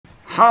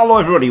Hello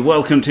everybody,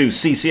 welcome to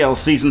CCL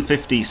Season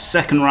 50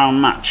 second round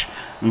match.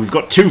 And we've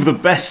got two of the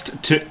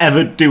best to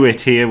ever do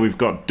it here. We've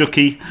got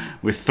Ducke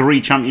with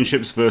 3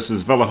 championships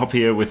versus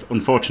Velihopea with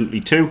unfortunately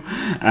 2.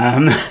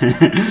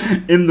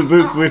 In the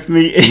booth with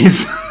me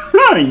is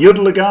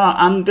Yudlugar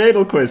and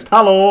Dadelquist.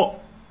 Hello!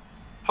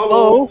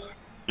 Hello!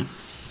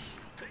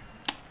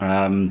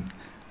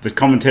 The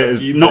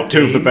commentators, not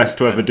 2 of the best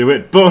to ever do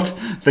it, but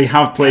they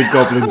have played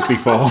Goblins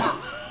before.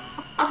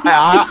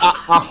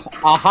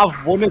 I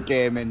have won a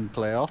game in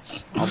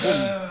playoffs. I've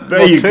won.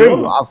 There you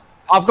go.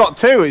 I've got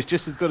 2. It's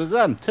just as good as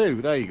them.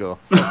 2. There you go.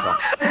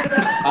 That's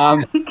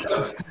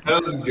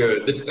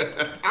good.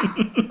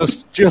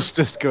 That's just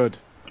as good.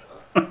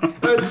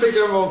 I think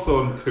I'm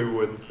also on 2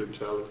 wins in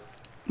Chalice.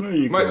 There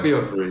you Might go. be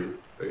on 3.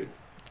 Wait,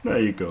 There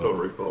you go. don't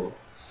recall.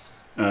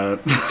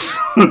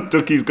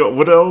 Ducke's got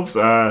Wood Elves.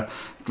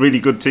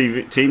 Really good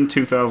team,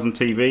 2000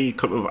 TV. A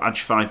couple of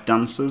Edge 5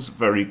 dancers,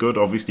 very good.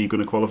 Obviously, you're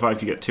going to qualify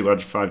if you get 2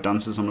 Edge 5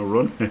 dancers on a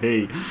run.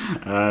 Hey,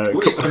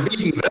 Wait, I'm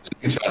beating that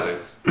in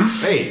Chalice.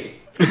 Hey,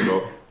 here you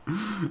go.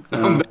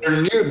 I'm better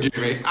than you,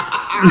 Jimmy.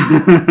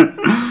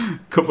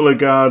 couple of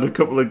guard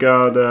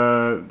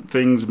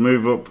things,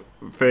 move up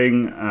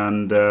thing,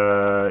 and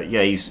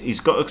yeah, he's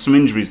got some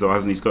injuries though,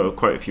 hasn't he? He's got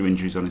quite a few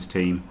injuries on his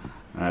team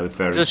with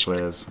various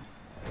players.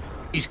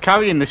 He's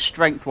carrying the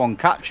strength 1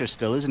 catcher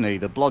still, isn't he?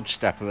 The Blodge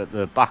Stepper at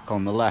the back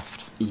on the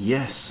left.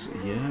 Yes,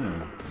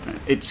 yeah.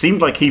 It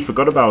seemed like he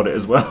forgot about it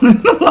as well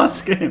in the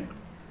last game.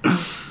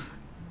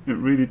 It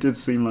really did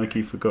seem like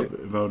he forgot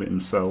about it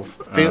himself.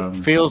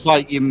 Feels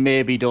like you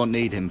maybe don't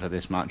need him for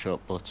this matchup,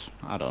 but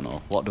I don't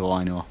know. What do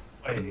I know?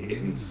 I hate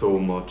him so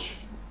much.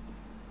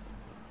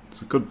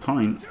 It's a good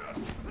point.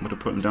 Would have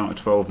put him down to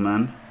 12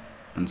 men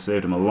and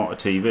saved him a lot of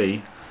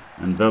TV.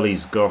 And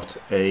Veli's got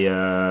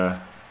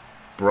a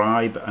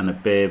bribe and a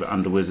babe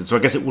and a wizard. So I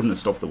guess it wouldn't have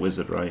stopped the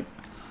wizard, right?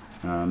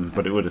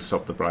 But it would have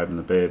stopped the bribe and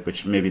the babe,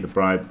 which maybe the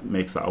bribe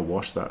makes that a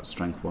wash, that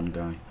strength 1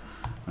 guy.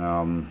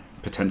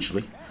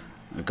 Potentially.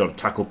 I've got a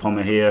tackle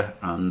pommer here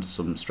and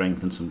some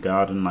strength and some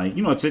guard, and like,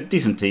 you know, it's a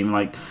decent team.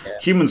 Like,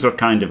 humans are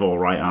kind of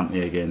alright, aren't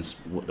they, against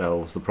Wood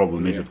Elves? The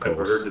problem is, of course,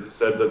 I've heard it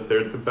said that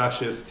they're the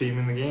bashiest team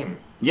in the game.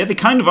 Yeah, they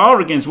kind of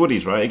are against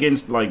Woodies, right?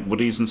 Against like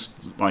Woodies and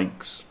like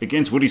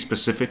against Woodies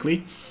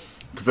specifically,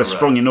 because they're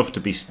strong enough to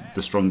be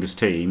the strongest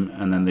team,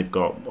 and then they've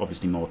got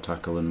obviously more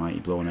tackle and mighty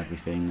blow and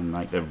everything, and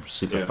like they're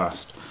super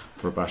fast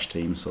for a bash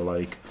team. So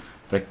like,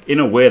 in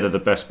a way, they're the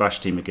best bash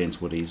team against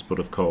Woodies, but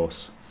of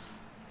course,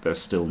 they're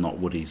still not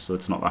Woodies, so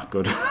it's not that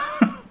good.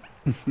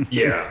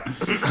 Yeah,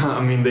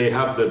 I mean they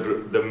have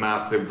the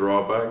massive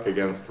drawback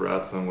against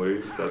rats and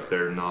woodies that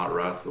they're not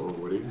rats or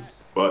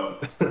woodies,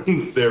 but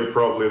they're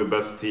probably the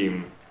best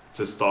team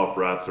to stop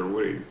rats or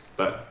woodies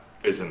that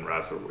isn't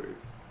rats or woodies.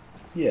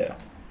 Yeah,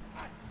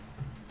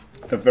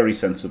 a very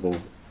sensible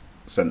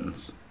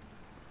sentence.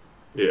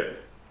 Yeah.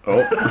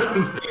 Oh,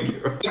 Thank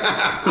you.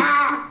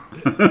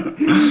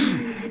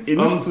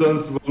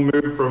 Unsensible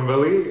move from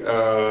Veli.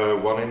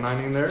 1 in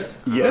 9 in there.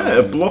 Yeah,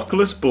 a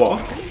blockless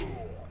block.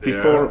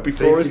 Before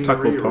his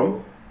tackle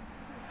pump.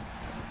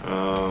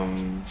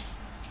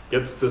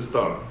 Gets the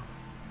stun.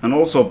 And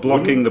also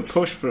blocking the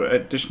push for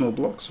additional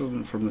blocks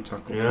from the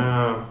tackle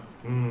pump.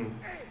 Yeah.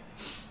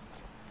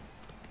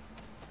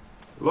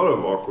 A lot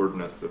of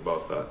awkwardness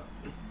about that.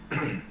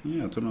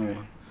 Yeah, I don't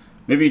know.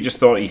 Maybe he just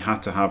thought he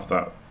had to have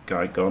that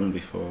guy gone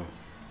before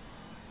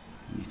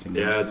anything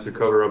else. To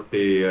cover up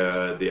the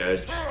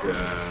edge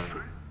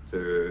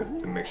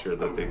to make sure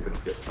that they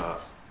couldn't get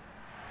past.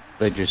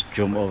 They just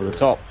jump over the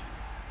top.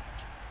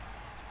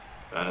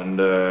 And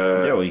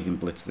yeah, well, you can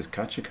blitz this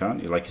catcher,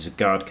 can't you? Like, he's a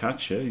guard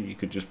catcher, you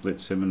could just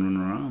blitz him and run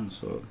around.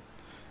 So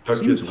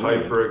Ducke's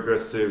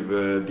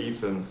hyper-aggressive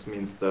defense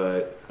means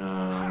that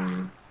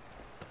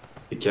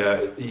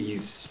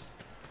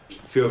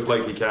feels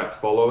like he can't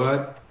follow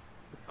that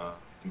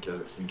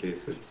in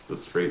case it's a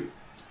straight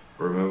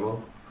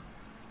removal,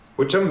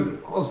 which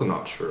I'm also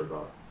not sure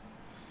about.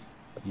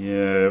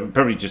 Yeah,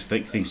 probably just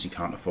thinks he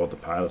can't afford the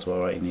pile as well,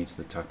 right? He needs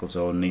the tackle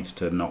zone, needs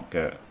to not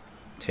get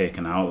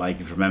taken out. Like,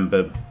 if you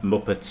remember,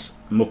 Muppets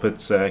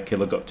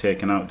Killer got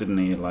taken out, didn't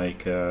he?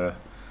 Like, I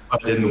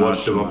didn't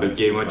watch the Muppet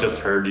game. I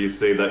just heard you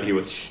say that he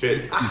was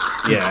shit.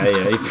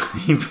 yeah,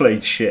 he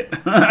played shit.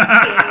 I'm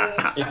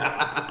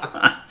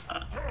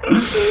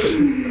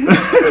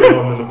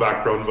in the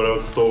background, but I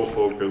was so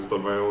focused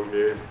on my own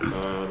game that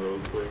I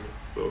was playing.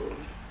 So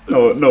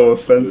no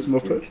offense,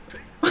 Muppet.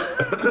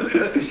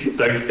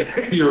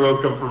 You're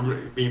welcome for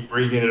me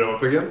bringing it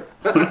up again.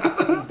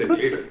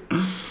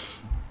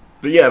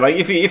 But yeah, like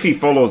if he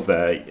follows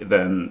there,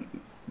 then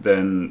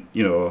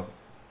you know,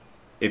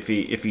 if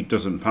he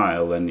doesn't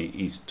pile, then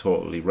he's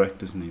totally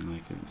wrecked, isn't he?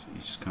 Like, he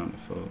just can't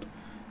afford.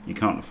 You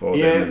can't afford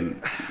it.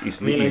 And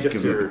he's, I mean, I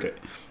guess you're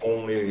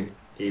only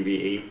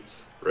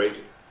AV8, right?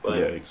 But,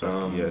 yeah,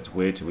 exactly. Yeah, it's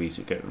way too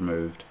easy to get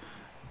removed.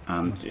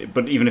 And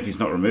but even if he's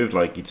not removed,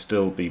 like, he'd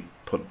still be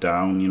put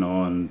down, you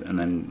know, and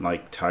then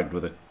like tagged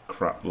with a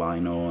crap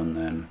lino, and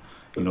then,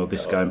 you know,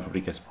 this guy probably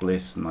gets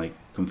bliss and like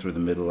come through the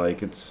middle.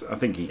 Like, it's, I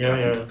think he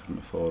couldn't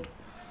afford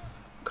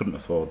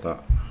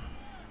that.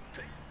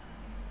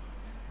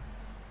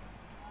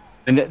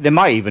 And they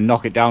might even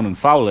knock it down and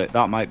foul it.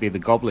 That might be the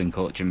Goblin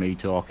coach and me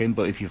talking.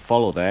 But if you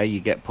follow there, you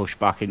get pushed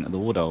back into the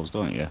Wood Elves,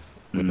 don't you?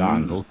 With that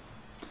angle.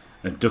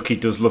 And Ducke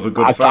does love a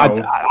good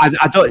foul.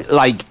 I don't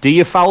like. Do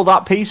you foul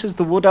that piece as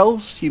the Wood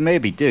Elves? You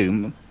maybe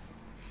do.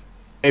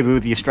 Maybe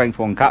with your strength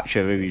 1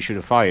 catcher, maybe you should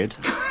have fired.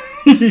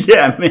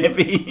 Yeah,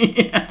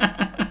 maybe.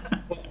 I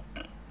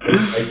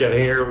can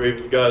hear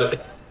we've got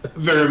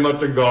very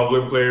much a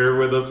Goblin player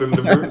with us in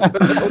the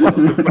booth.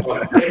 Wants to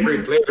foul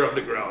every player on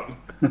the ground.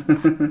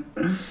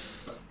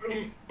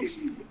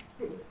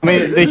 I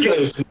mean,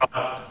 it's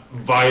not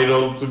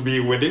vital to be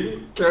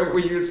winning. Can't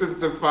we use it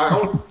to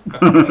foul?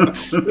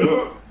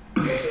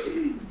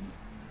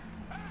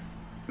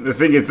 The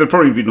thing is, there'll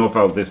probably be no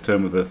foul this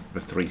turn with the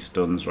 3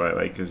 stuns, right?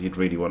 Like, because you'd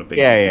really want a big,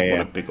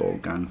 want a big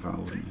old gang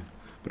foul, wouldn't you?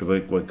 But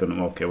we're coming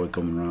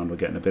around. We're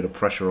getting a bit of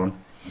pressure on.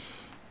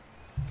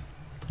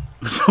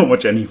 So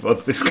much any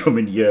FODs this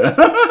coming year.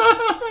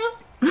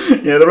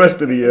 Yeah, the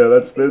rest of the year.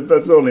 That's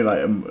only like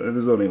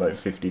there's only like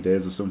 50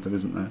 days or something,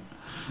 isn't there?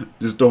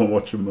 Just don't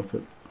watch them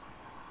Muppet.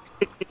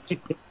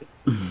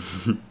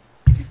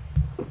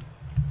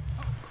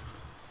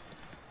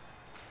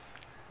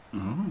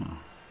 Oh.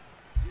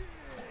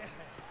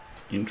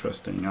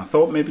 Interesting. I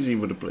thought maybe he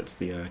would have blitzed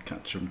the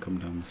catcher and come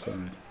down the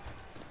side.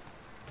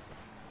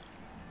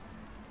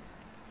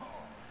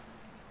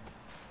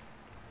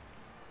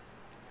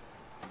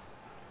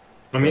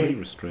 I mean, very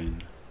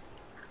restrained.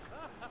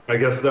 I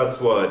guess that's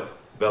what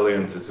Veli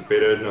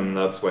anticipated, and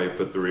that's why he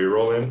put the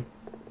reroll in.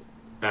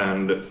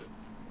 And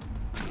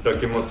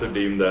Ducke must have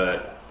deemed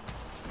that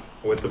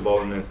with the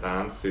ball in his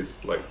hands,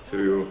 he's like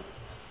too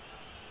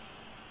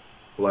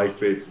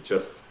likely to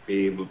just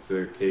be able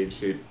to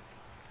cage it,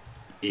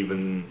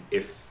 even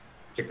if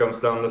it comes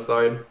down the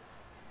side.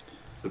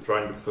 So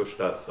trying to push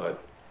that side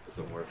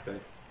doesn't work there.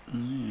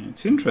 Yeah,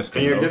 it's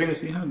interesting. He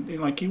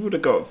would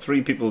have got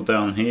 3 people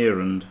down here,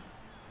 and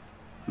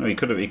no, he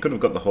could have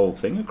got the whole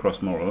thing across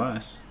more or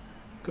less,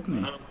 couldn't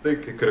he? I don't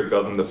think he could have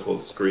gotten the full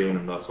screen,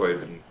 and that's why he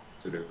didn't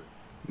do it.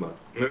 But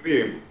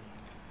maybe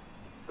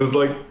because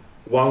like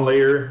 1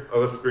 layer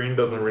of a screen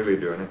doesn't really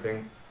do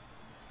anything.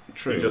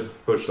 True. You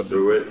just push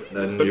through it,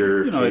 then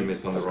your team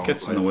is on the wrong side. It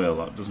gets in the way a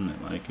lot, doesn't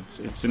it? Like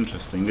it's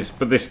interesting.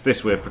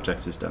 This way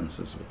protects his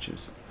dancers,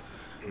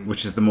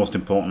 which is the most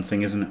important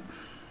thing, isn't it?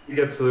 You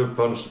get to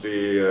punch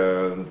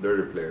the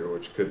dirty player,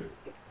 which could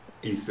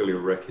easily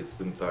wreck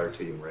his entire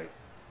team, right?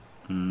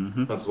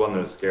 Mm-hmm. That's one of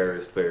the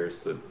scariest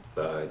players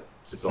that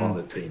is on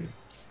the team.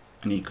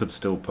 And he could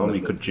still palm.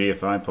 He could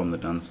GFI palm the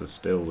dancer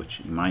still, which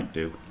he might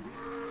do.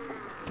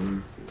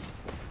 Mm.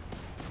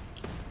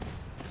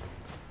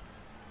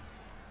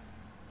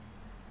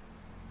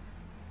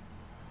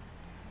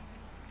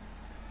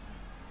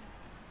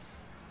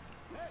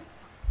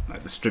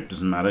 Like the strip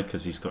doesn't matter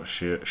because he's got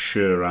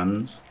sure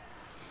hands,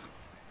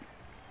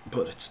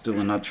 but it's still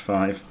an edge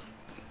 5.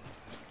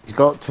 He's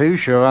got 2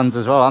 sure hands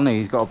as well, hasn't he?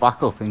 He's got a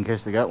backup in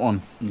case they get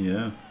one.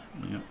 Yeah,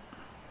 yeah.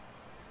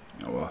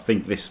 Oh, well, I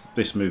think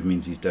this move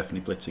means he's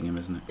definitely blitzing him,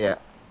 isn't it? Yeah.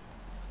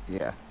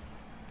 Yeah.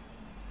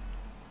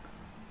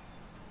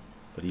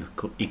 But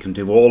he can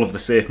do all of the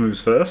safe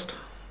moves first.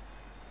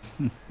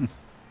 And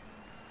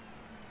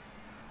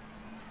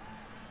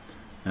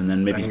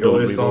then maybe Mangle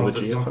don't is reroll on the to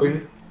GFI.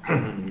 something.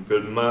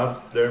 Good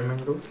math there,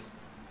 Mangle.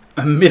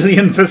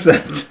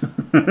 1,000,000%.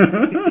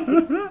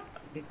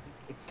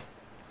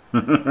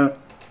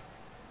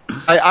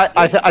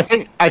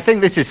 I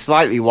think this is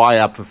slightly why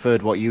I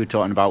preferred what you were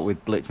talking about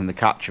with blitzing the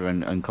catcher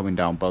and coming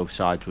down both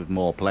sides with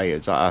more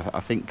players. I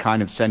think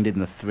kind of sending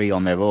the 3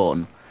 on their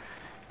own,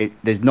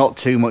 there's not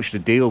too much to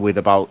deal with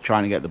about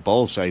trying to get the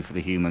ball safe for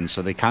the humans,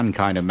 so they can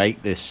kind of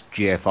make this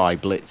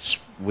GFI blitz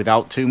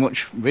without too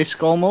much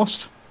risk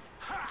almost.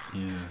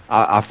 Yeah.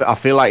 I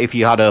feel like if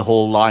you had a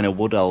whole line of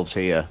Wood Elves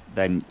here,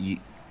 then you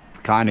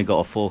kind of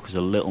got to focus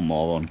a little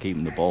more on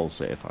keeping the ball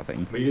safe, I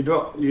think. But you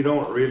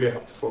don't really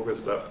have to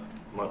focus that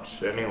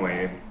much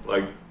anyway.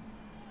 Like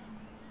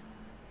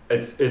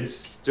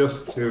it's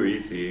just too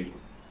easy.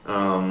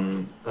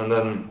 And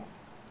then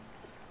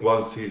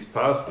once he's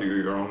past you,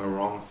 you're on the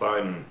wrong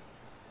side and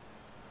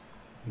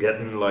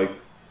getting like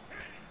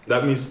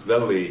that means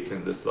Veli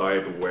can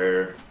decide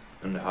where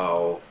and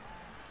how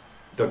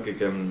Ducke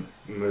can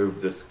move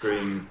the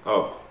screen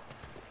up.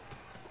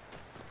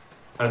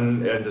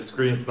 And the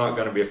screen's not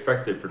going to be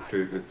affected for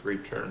 2 to 3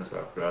 turns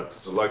after that.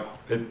 So like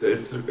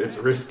it's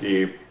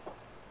risky.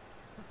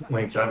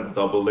 We can't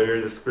double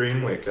layer the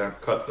screen. We can't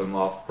cut them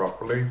off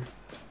properly.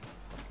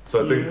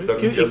 So I think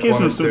Ducke just it gives wanted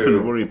them something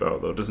to worry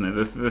about, though, doesn't it?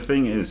 The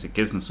thing is, it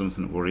gives them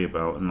something to worry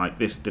about, and like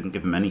this didn't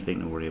give them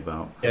anything to worry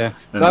about. Yeah,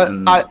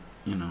 and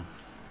you know.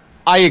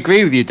 I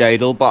agree with you,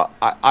 Dadel, but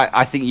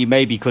I think you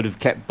maybe could have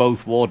kept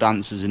both war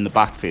dancers in the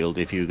backfield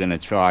if you were going to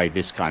try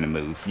this kind of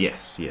move.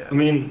 Yes, yeah. I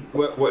mean,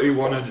 what he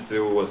wanted to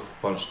do was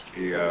punch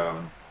the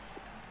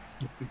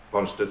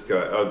punch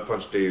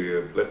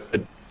the blitz.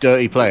 The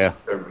dirty player.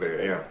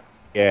 Yeah.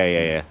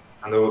 Yeah.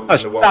 And the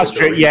that's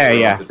true.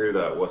 Yeah. To do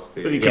that was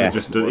the. But he could have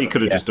just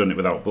done it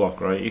without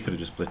block, right? He could have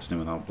just blitzed him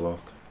without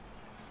block.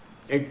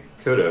 It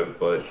could have,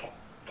 but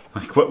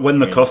Like when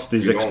the cost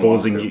is you don't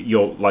exposing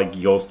want to.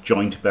 your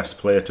joint best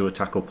player to a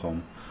tackle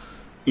pom,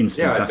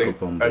 instant tackle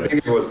pom. I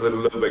think he was a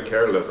little bit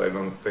careless. I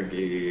don't think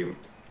he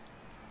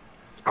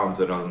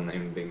counted on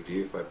him being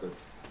G5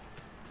 blitz.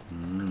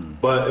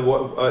 But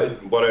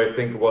what I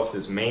think was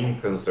his main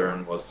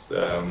concern was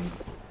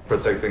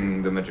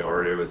protecting the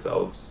majority of his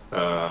elves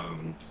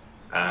and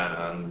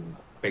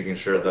making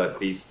sure that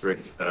these three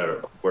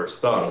that were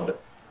stunned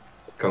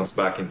comes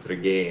back into the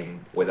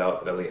game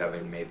without Veli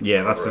having made.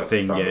 Yeah, that's the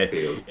thing. Yeah,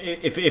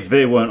 if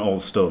they weren't all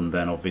stunned,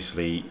 then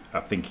obviously I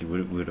think he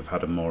would have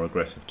had a more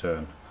aggressive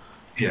turn.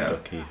 Yeah.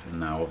 Ducke.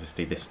 And now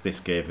obviously this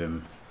gave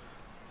him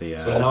the.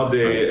 So now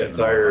the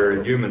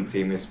entire human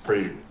team is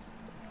pretty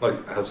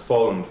has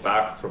fallen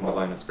back from the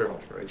line of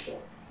scrimmage, right?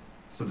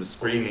 So the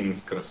screening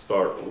is gonna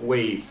start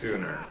way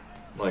sooner,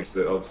 like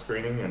the up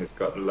screening, and it's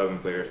got 11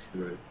 players to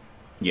do it.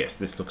 Yes,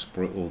 this looks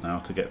brutal now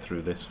to get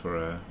through this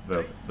for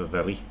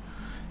Veli.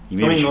 I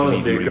mean,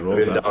 honestly, it could have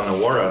been down a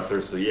War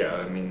Answer, so yeah,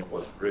 I mean, it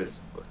was a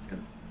risk, but yeah.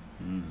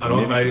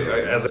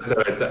 As I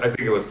said, I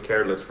think it was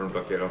careless from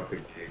Ducke. I don't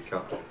think he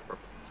counted.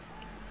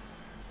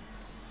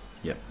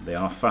 Yep, they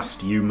are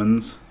fast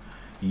humans.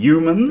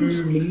 Humans?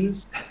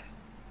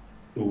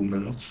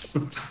 Humans.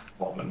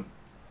 Woman.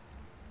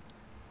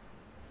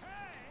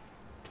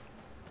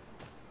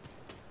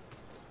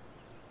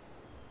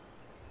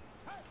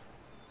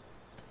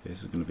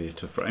 This is going to be a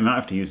tough. He might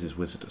have to use his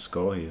wizard to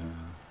score here,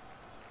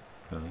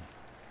 really.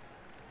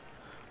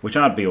 Which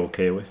I'd be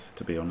okay with,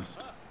 to be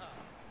honest.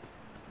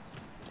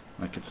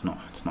 Like it's not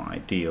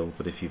ideal,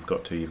 but if you've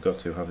got to,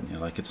 haven't you?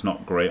 Like it's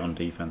not great on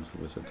defense, the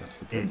wizard. That's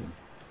the problem.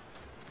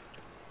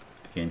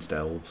 Against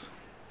elves.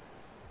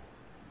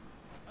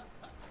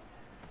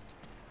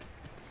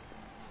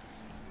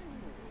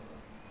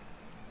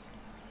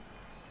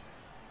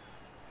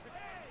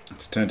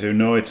 It's turned to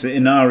no. It's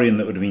Inarian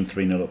that would have been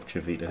 3-0 up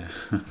Chavita.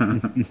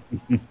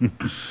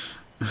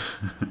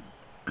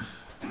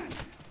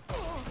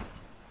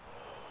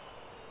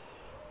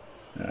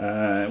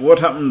 What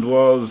happened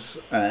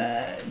was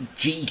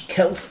G.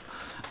 Kelf,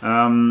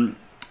 the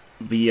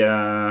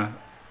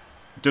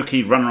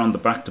Ducke ran around the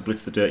back to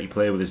blitz the dirty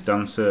player with his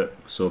dancer.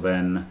 So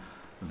then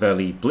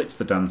Veli blitzed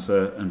the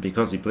dancer, and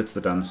because he blitzed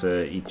the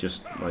dancer, he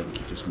just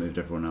moved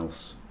everyone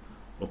else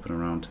up and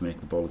around to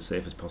make the ball as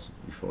safe as possible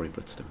before he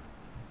blitzed him.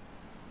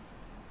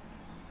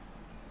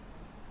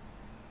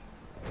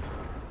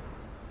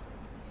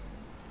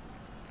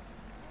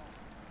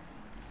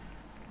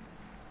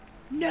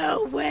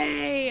 No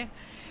way!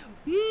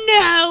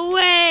 No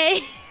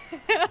way!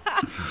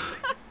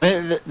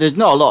 There's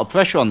not a lot of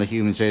pressure on the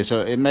humans here,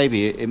 so it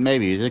maybe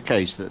is a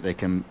case that they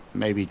can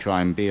maybe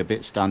try and be a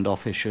bit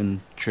standoffish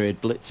and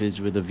trade blitzes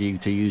with a view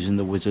to using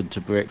the wizard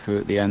to break through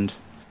at the end.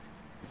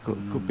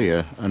 Could be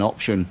an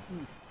option.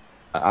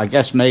 I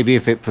guess maybe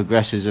if it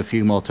progresses a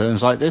few more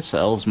turns like this,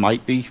 elves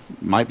might be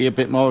a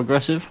bit more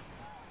aggressive.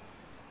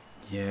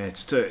 Yeah,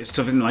 it's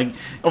tough. Like,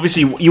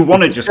 obviously, you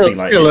want to just be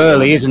like... Still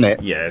early, isn't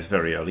it? Yeah, it's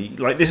very early.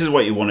 Like, this is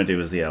what you want to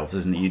do as the elves,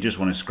 isn't it? You just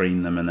want to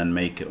screen them and then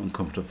make it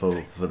uncomfortable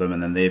for them,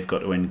 and then they've got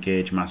to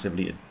engage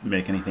massively to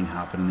make anything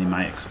happen, and they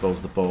might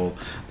expose the ball.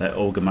 Their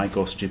Olga might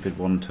go stupid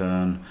one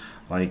turn.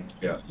 Like,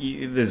 yeah.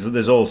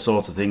 There's all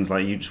sorts of things.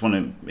 Like, you just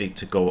want it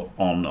to go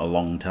on a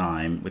long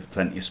time with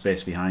plenty of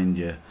space behind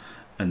you.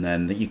 And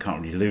then you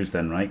can't really lose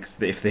then, right? Because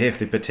if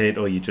they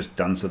potato, you just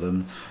dancer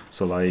them.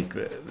 So like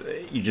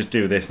you just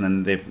do this,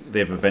 and then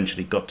they've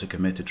eventually got to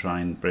commit to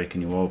try and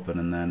breaking you open,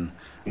 and then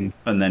you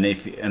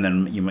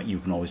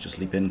can always just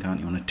leap in, can't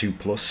you, on a 2+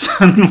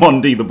 and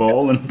 1D the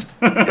ball and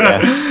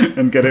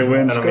and get it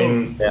win. And I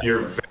mean,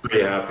 you're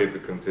very happy if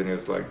it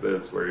continues like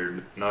this, where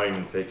you're not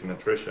even taking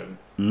attrition.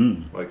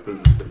 Like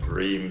this is the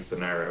dream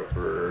scenario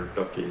for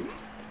Ducke.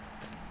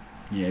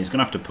 Yeah, he's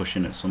gonna have to push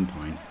in at some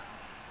point.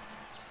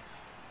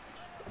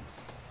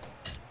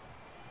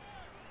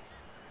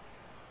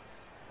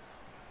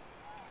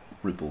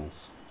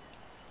 Ribbles.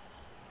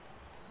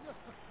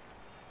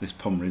 This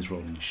Pommer is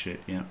rolling shit,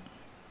 yeah.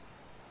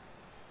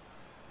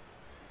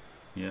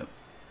 Yep.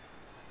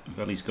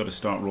 Veli's got to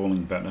start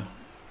rolling better.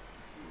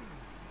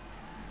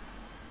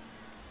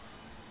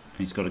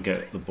 He's got to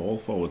get the ball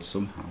forward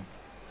somehow.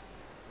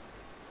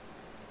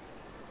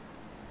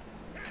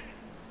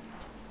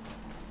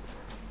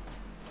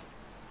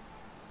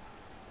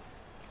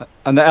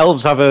 And the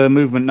elves have a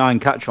movement 9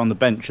 catcher on the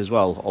bench as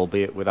well,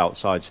 albeit without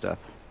sidestep.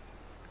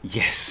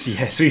 Yes.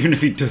 So even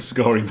if he does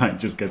score, he might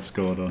just get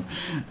scored on.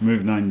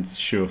 Move 9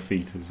 sure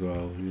feet as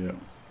well, yeah. And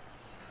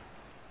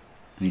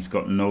he's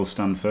got no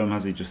stand firm,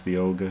 has he? Just the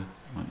Olga,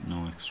 like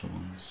no extra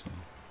ones. So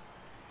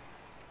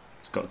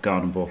he's got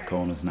guard on both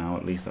corners now.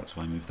 At least that's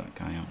why I moved that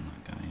guy out and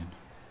that guy in.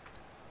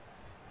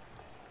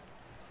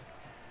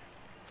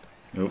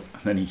 Oh,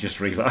 and then he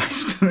just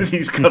realised that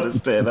he's got to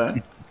stay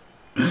there.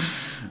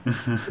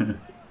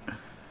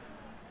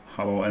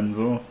 Hello,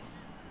 Enzo.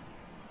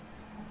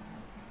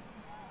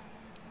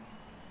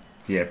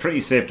 Yeah, pretty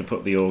safe to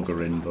put the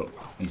ogre in, but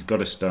he's got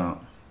to start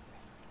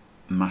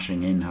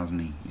mashing in, hasn't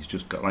he? He's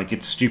just got, like,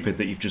 it's stupid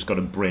that you've just got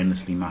to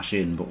brainlessly mash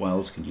in, but what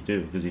else can you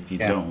do? Because if you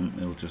don't,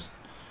 he'll just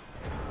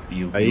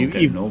you'll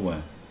get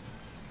nowhere.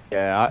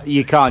 Yeah,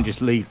 you can't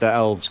just leave the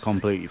elves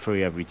completely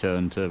free every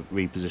turn to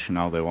reposition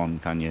how they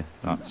want, can you?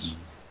 That's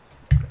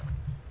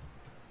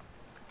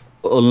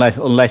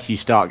unless you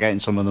start getting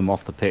some of them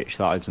off the pitch.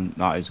 That isn't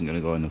going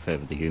to go in the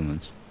favour of the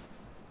humans.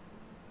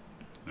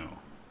 No,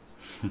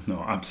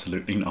 no,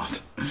 absolutely not.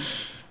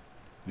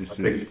 I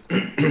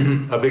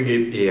think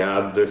he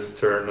had this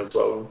turn as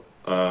well,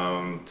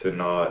 to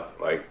not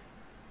like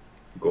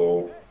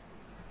go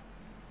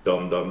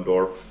dumb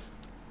dwarf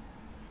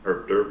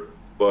herb,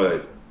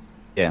 but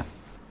yeah,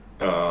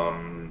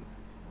 to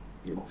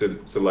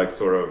like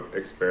sort of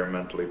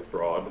experimentally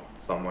prod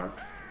somewhere.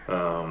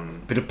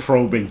 Bit of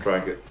probing. Try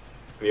and get.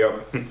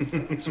 Yep.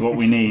 It's what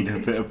we need. A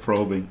bit of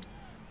probing.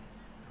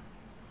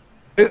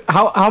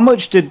 How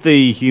much did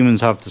the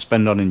humans have to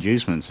spend on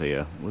inducements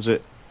here? Was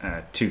it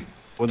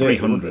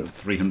 300?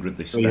 300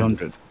 they spent.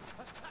 300.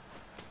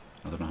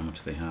 I don't know how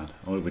much they had.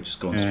 Oh, we're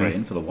just going straight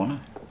in for the one.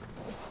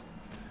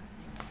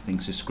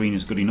 Thinks his screen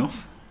is good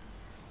enough.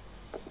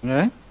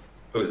 Yeah.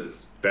 It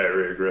was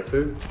very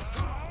aggressive.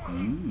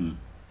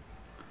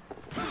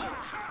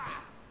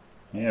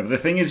 Yeah, but the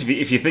thing is,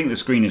 if you think the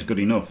screen is good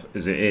enough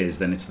as it is,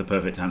 then it's the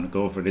perfect time to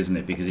go for it, isn't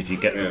it? Because if you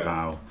get the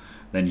bow,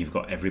 then you've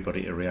got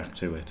everybody to react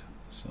to it.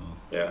 So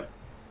yeah.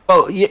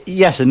 Well,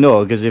 yes and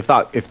no, because if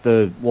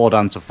the war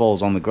dancer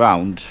falls on the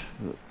ground,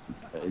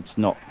 it's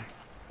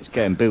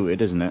getting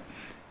booted, isn't it?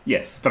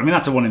 Yes, but I mean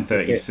that's a 1 in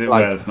 36.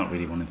 Well, it's not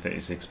really 1 in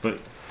 36, but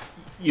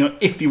you know,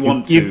 if you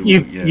want to,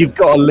 you've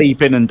got to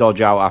leap in and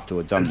dodge out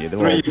afterwards, haven't you? It's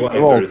 3 1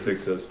 in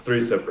 36s,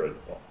 3 separate.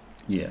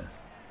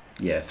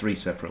 Yeah, 3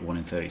 separate 1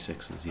 in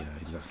 36s. Yeah,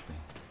 exactly.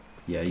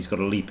 Yeah, he's got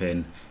to leap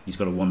in, he's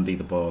got to 1D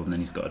the ball, and then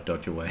he's got to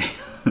dodge away.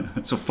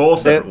 So 4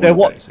 separate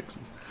 1 in 36s.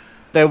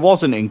 There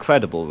was an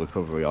incredible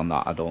recovery on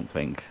that, I don't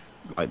think.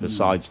 Like the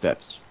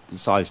sidesteps to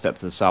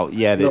the south.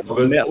 Yeah, the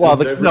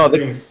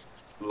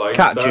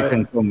catcher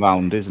can come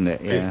round, isn't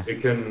it? Yeah.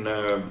 It can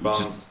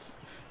bounce.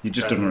 You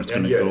just don't know where it's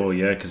going to go,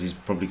 yeah, because he's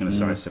probably going to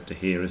sidestep to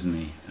here, isn't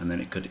he? And then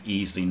it could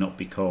easily not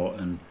be caught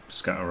and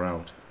scatter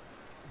out.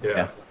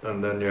 Yeah,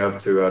 and then you have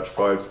 2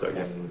 H5s that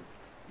can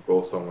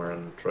go somewhere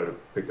and try to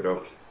pick it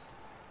up.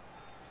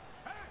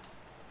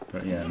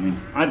 But yeah, I mean,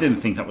 I didn't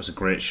think that was a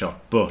great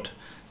shot, but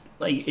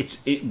like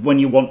when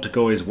you want to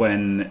go is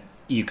when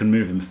you can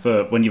move him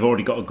first. When you've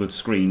already got a good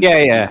screen.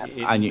 Yeah.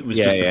 It was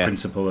just the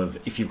principle of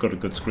if you've got a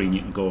good screen,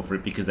 you can go for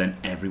it because then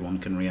everyone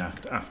can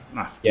react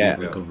after you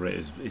recover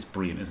it. Is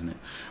brilliant, isn't it?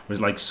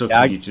 Whereas like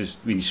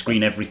when you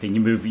screen everything,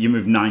 you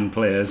move 9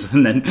 players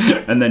and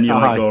then you're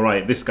like, all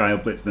right, this guy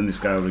will blitz, then this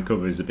guy will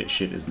recover. Is a bit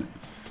shit, isn't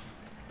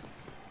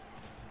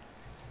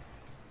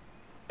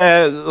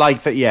it?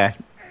 Like that, yeah.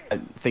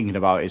 Thinking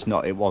about it,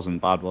 it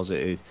wasn't bad, was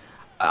it?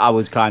 I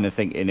was kind of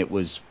thinking it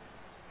was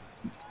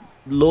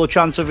low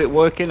chance of it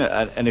working,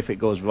 and if it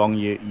goes wrong,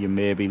 you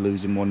may be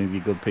losing one of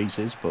your good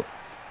pieces. But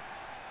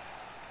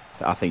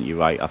I think you're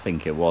right. I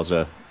think it was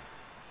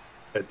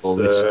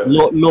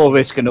low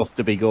risk enough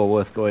to be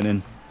worth going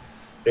in.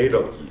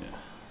 Dadel. Yeah.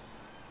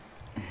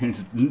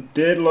 It's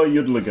Dadel or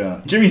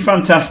Yudlugar. Jimmy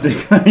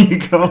Fantastic. There you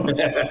go.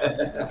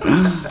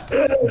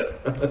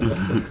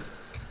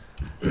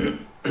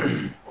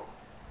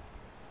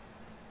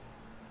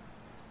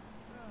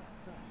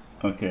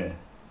 Okay.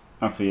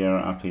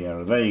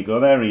 Apiera. There you go.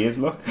 There he is,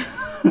 look.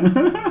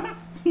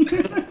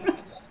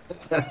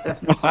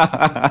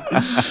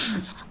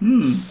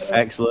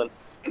 Excellent.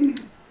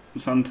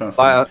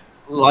 Fantastic.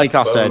 Like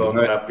I said,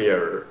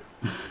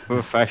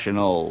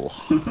 professional.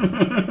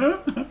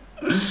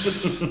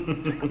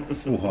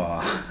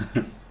 Wow.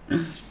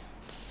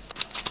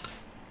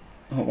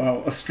 Oh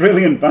wow!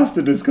 Australian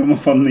Bastard has come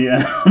up on the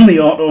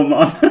auto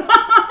mod.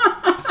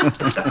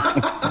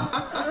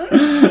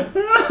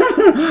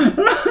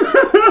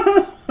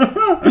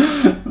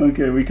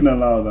 Okay, we can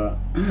allow that.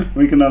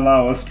 We can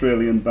allow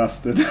Australian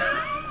Bastard.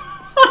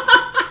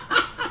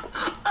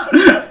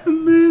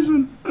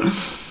 Amazing.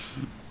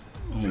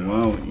 Oh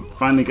wow, he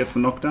finally gets the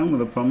knockdown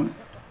with a pommer.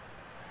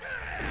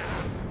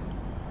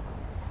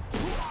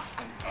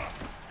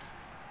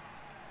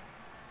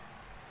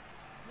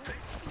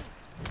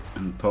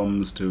 And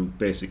poms to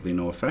basically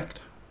no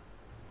effect.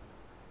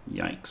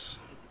 Yikes.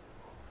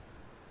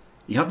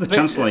 He had the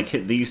chance to like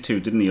hit these two,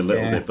 didn't he, a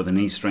little bit, but then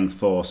he's strength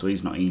 4, so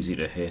he's not easy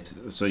to hit.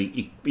 So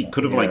he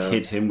could have like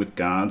hit him with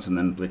guards and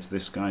then blitz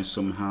this guy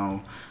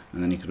somehow,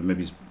 and then he could have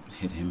maybe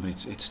hit him,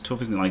 but it's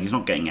tough, isn't it? Like he's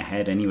not getting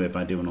ahead anyway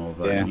by doing all of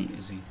that,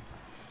 is he?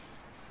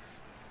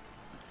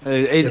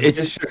 The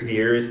issue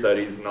here is that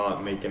he's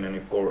not making any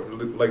forward.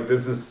 Like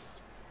this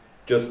is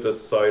just a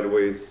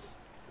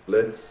sideways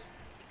blitz.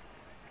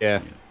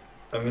 Yeah.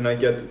 I mean, I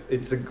get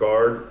it's a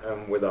guard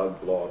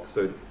without block,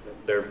 so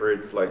therefore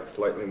it's like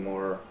slightly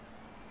more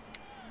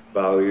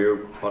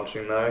value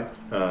punching that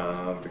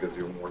because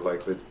you're more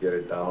likely to get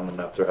it down, and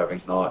after having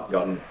not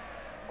gotten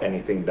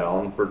anything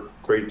down for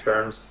 3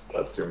 turns,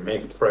 that's your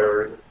main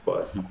priority.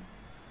 But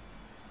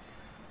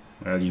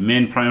well, your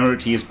main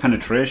priority is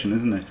penetration,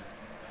 isn't it?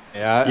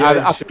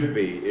 Yeah, it should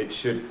be. It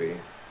should be.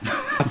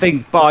 I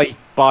think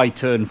by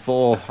turn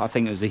 4, I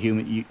think as a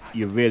human,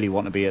 you really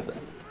want to be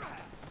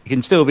You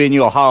can still be in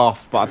your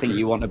half, but I think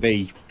you want to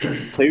be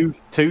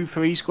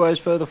 3 squares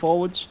further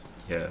forwards.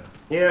 Yeah.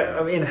 Yeah,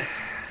 I mean,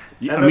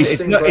 Yeah, and I mean, at the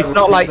it's same not- time, it's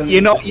not like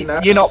you're not-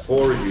 it's you're not-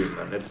 for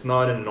human. It's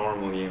not a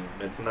normal human.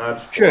 It's not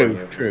for True,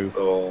 human, true.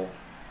 So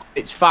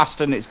It's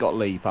fast and it's got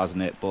leap,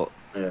 hasn't it? But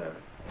yeah.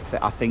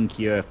 I think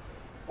you're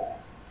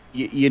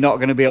not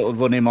going to be able to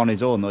run him on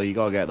his own, though. You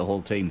got to get the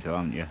whole team through,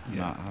 haven't you?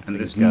 yeah. I And think,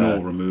 there's no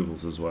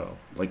removals as well.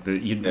 Like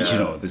you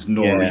know, there's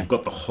no. Yeah. You've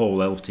got the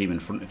whole elf team in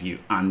front of you,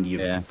 and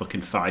you're Yeah.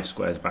 fucking 5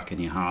 squares back in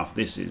your half.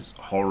 This is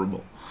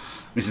horrible.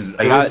 This is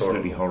Like,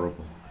 absolutely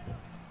horrible.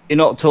 You're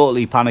not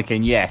totally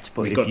panicking yet,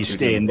 but We've if got you 2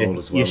 stay on in the the, ball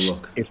as well,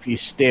 look. if you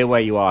stay where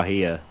you are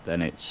here,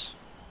 then it's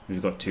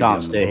We've got 2. can't on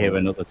the stay ball. here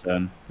another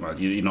turn. Well,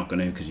 you're not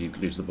going to because you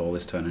could lose the ball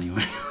this turn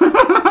anyway.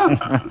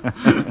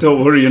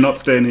 Don't worry, you're not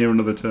staying here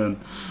another turn.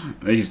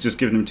 He's just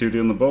giving him 2D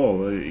on the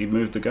ball. He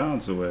moved the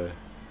guards away.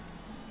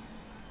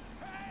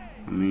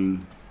 I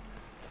mean,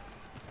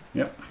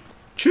 yep.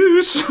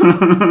 Choose.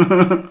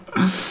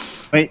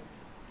 Wait,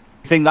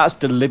 you think that's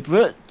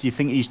deliberate? Do you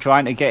think he's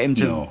trying to get him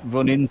to No.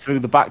 run in through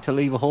the back to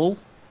leave a hole?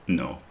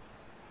 No.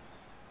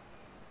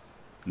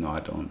 No, I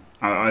don't.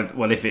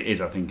 Well, if it is,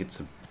 I think it's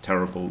a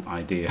terrible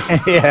idea.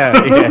 yeah,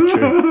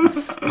 true.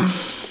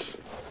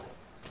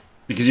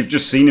 Because you've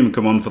just seen him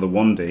come on for the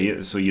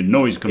 1D, so you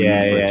know he's coming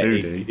in for a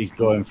 2D. He's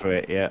going for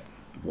it. Yeah.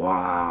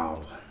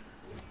 Wow.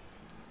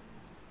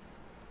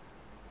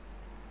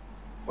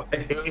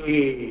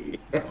 Hey.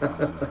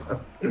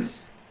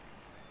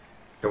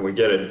 Can we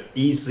get an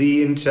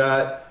EC in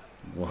chat?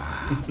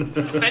 Wow.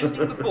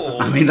 Defending the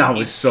ball. I mean, that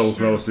was is so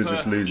close to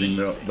just super losing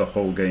easy. the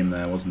whole game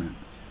there, wasn't it?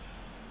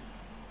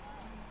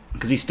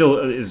 Because he still,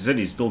 as I said,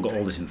 he's still got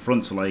all this in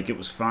front, so like it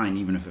was fine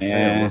even if it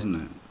failed,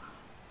 wasn't it?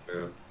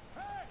 Yeah.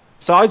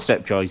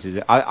 Sidestep choices.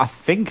 I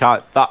think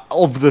that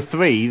of the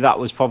 3, that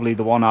was probably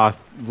the one I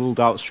ruled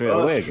out straight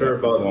away. Not sure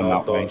about going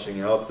not that way.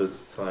 dodging out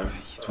this time.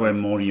 It's where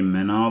more of your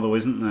men are, though,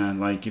 isn't there?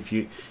 Like if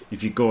you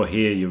go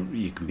here,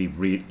 you can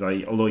be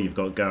like, although you've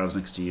got guards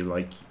next to you,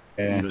 like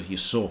you're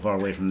so far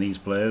away from these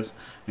players,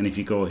 and if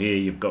you go here,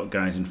 you've got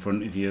guys in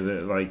front of you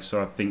that like.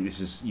 So I think this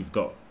is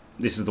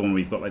the one where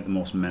you've got like the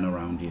most men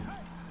around you.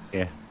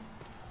 Yeah.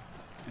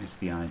 It's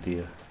the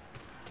idea.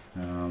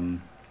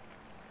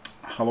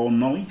 Hello,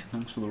 Nolly.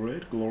 Thanks for the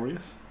raid.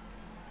 Glorious.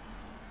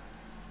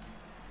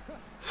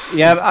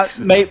 Yeah,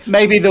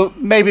 maybe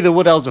the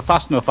Wood Elves are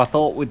fast enough. I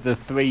thought with the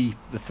three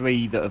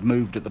that have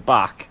moved at the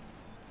back,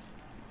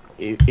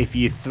 if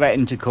you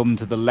threaten to come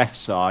to the left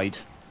side,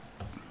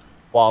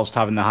 whilst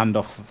having the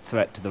handoff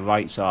threat to the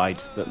right side,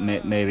 that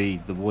maybe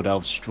the Wood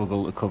Elves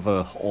struggle to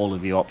cover all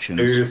of your options.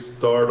 You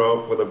start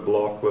off with a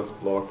blockless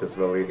block as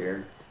well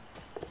here.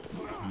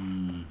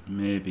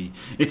 Maybe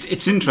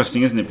it's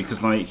interesting, isn't it?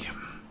 Because like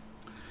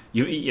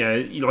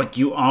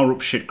you are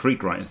up shit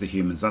creek, right? As the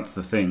humans, that's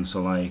the thing.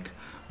 So like,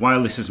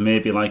 while this is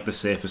maybe like the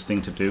safest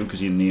thing to do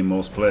because you're near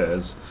most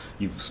players,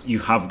 you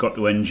have got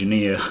to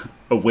engineer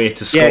a way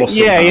to score.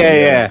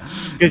 Yeah.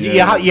 Because you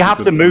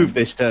have to move point.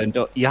 this turn.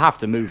 You have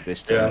to move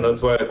this turn. Yeah, and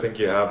that's why I think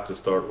you have to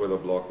start with a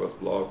blockless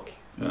block.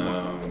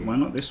 Why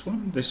not this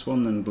one? This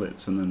one, then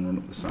blitz, and then run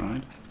up the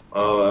side.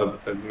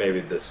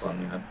 Maybe this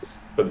one, yeah.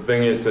 But the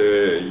thing is,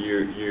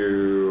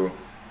 you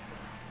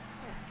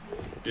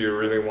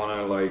really want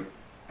to like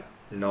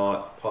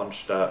not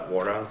punch that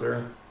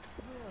Wardancer?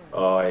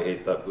 Oh, I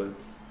hate that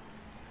blitz.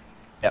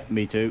 Yep,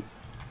 me too.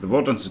 The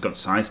Wardancer's got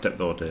sidestep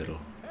though, Dadel.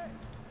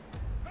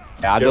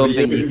 Yeah, I don't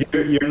think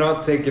You're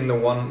not taking the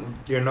one.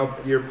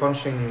 You're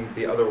punching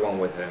the other one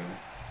with him.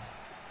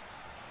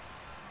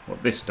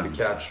 What, this dance?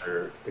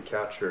 The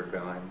catcher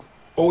behind.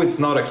 Oh, it's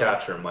not a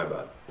catcher. My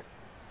bad.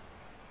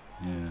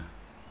 Yeah.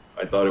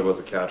 I thought it was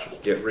a catcher.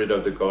 Get rid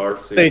of the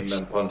guard so you can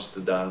then punch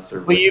the dancer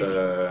with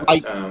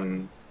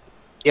the.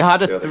 you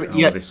had a the other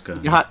three. guy. This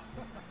guy.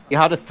 You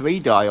had a 3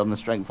 die on the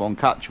strength 1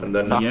 catch. And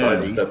then That's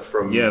sidestep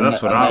from. Yeah,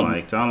 that's what and I then-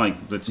 liked. I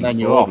like blitzing then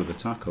you're forward off. with the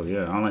tackle.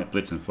 Yeah, I like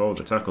blitzing forward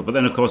with the tackle. But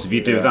then, of course, if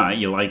you do Yeah. that,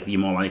 you're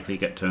more likely to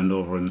get turned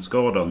over and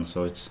scored on.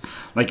 So it's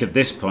like at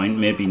this point,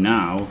 maybe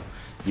now,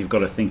 you've got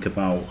to think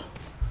about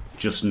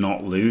just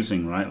not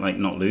losing, right? Like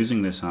not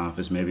losing this half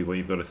is maybe what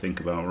you've got to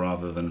think about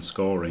rather than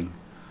scoring.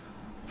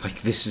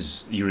 Like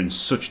you're in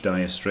such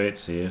dire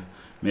straits here.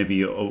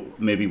 Maybe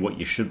what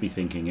you should be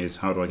thinking is,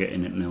 how do I get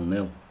in at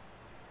 0-0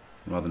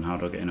 rather than how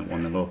do I get in at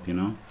 1-0 up? You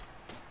know.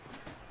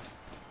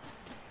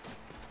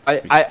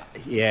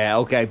 Yeah,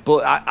 okay,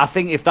 but I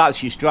think if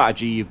that's your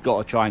strategy, you've got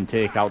to try and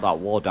take out that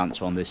War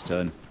Dancer on this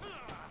turn.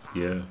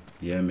 Yeah,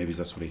 maybe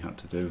that's what he had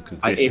to do because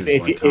I- this if-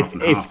 is like half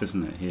and if- half,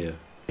 isn't it? Here.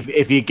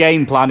 If your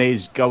game plan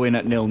is go in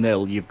at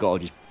 0-0, you've got to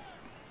just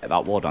get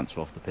that War Dancer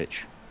off the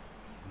pitch.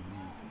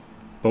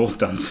 Both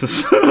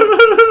dancers.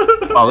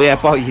 Oh yeah,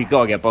 but you've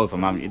got to get both of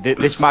them, haven't you?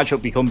 This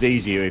matchup becomes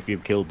easier if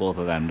you've killed both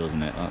of them,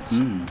 doesn't it? That's...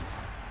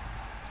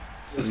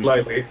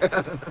 Slightly.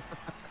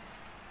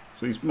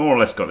 So he's more or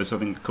less got this. I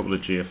think a couple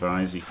of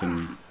GFIs. He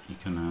can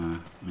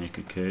make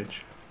a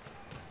cage.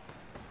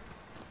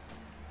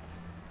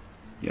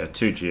 Yeah,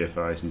 2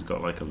 GFIs and he's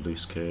got like a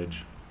loose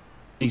cage.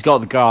 He's got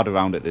the guard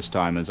around it this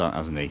time,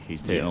 hasn't he?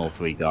 He's taking all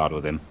 3 guard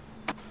with him.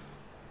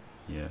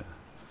 Yeah.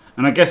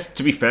 And I guess,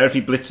 to be fair, if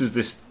he blitzes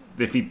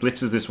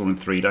this one with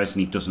 3 dice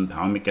and he doesn't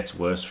pound, it gets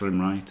worse for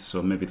him, right?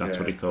 So maybe that's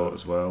what he thought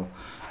as well.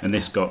 And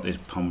this got this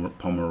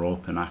Pommer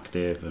up and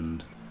active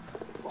and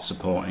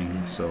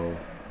supporting, so...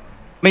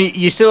 I mean,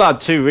 you still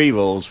had 2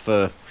 rerolls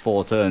for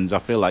 4 turns. I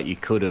feel like you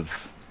could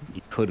have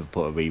put a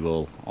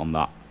reroll on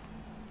that.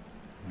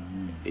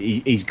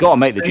 He's got to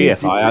make the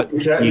GFI.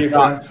 You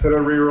can't put a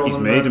reroll. He's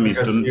made him.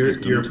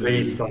 You're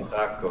based on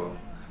tackle.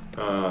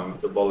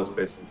 The ball is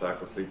based on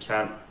tackle, so you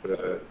can't put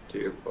a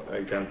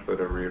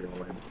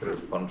reroll into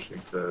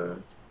punching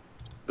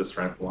the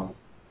strength one.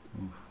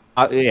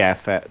 Yeah,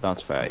 fair.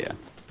 That's fair. Yeah.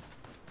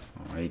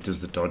 All right, he does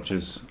the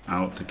dodges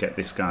out to get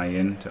this guy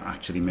in to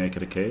actually make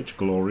it a cage.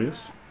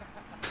 Glorious.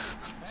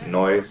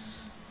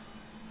 Nice.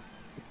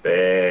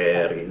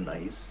 Very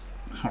nice.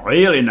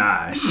 Really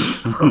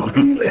nice.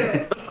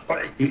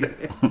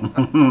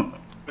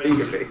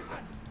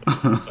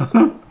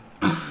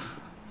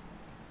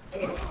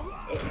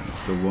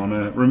 It's the one.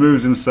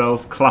 Removes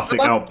himself. Classic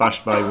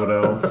outbashed by Wood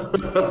Elves.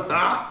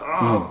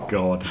 Oh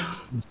God.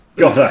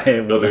 God, I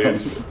hate Wood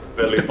Elves.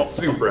 Billy's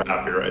super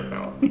happy right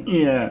now.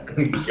 Yeah.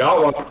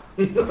 Got one.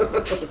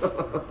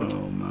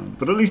 Oh man.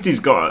 But at least he's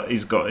got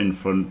in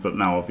front. But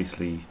now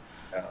obviously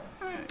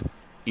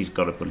he's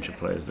got a bunch of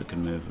players that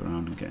can move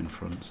around and get in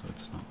front. So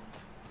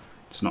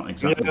it's not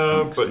exactly.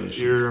 Yeah, but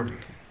you're.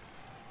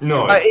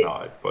 No, it's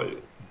not.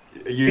 But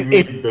you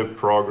need the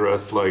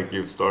progress. Like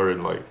you've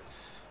started like.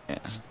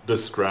 The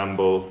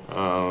scramble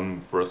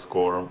for a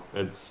score.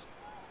 It's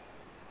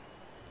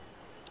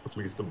at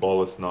least the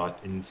ball is not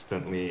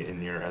instantly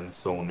in your end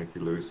zone if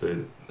you lose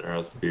it. There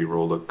has to be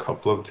rolled a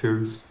couple of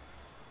 2s.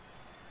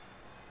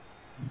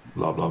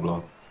 Blah blah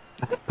blah.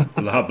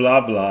 Blah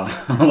blah blah.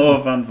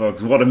 Hello,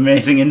 fanfolks. What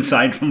amazing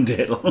insight from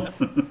Dadel.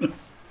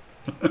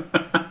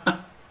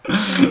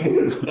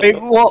 Hey,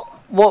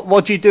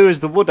 what do you do as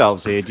the Wood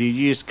Elves here? Do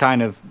you just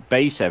kind of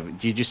base everything?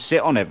 Do you just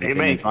sit on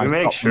everything? You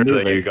make sure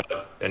that you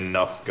got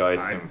enough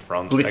guys in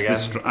front.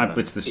 I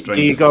blitz the strength.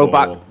 Do you go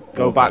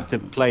back to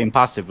playing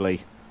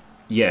passively?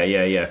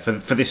 Yeah.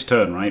 For this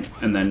turn, right,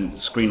 and then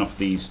screen off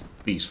these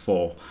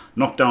 4,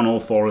 knock down all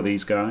 4 of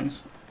these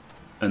guys,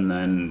 and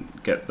then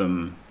get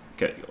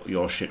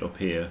your shit up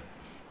here,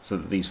 so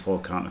that these 4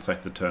 can't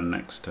affect the turn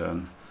next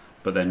turn.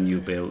 But then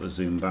you'll be able to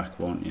zoom back,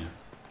 won't you?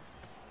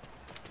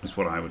 That's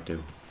what I would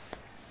do.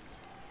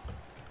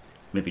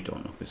 Maybe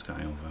don't knock this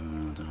guy over. I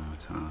don't know.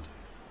 It's hard.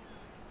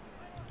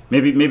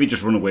 Maybe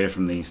just run away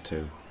from these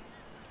 2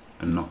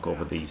 and knock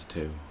over these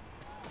 2.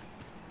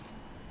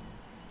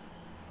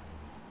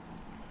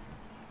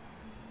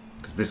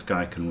 Because this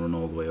guy can run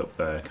all the way up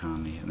there,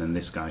 can't he? And then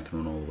this guy can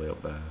run all the way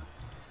up there.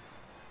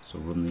 So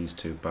run these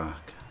 2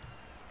 back.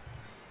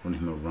 Run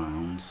him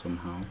around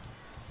somehow.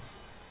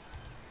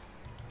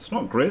 It's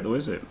not great though,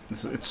 is it?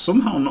 It's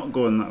somehow not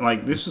going that.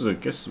 Like this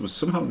was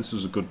somehow this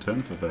was a good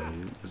turn for Veli.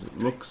 Because it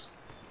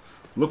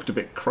looked a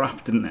bit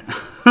crap, didn't it?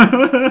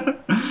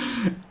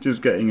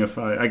 Just getting a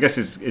fight. I guess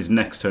his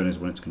next turn is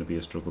when it's going to be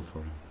a struggle for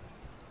him.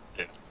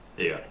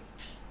 Yeah.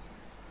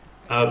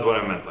 That's what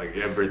I meant. Like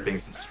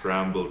everything's a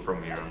scramble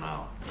from here on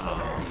out.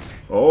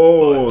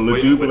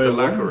 With the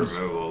lack of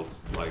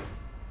removals, like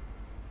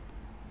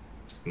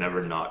it's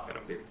never not going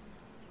to be.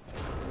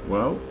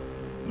 Well,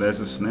 there's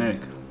a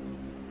snake.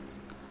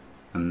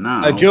 And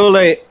now...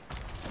 Julie,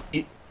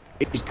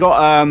 he's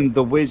got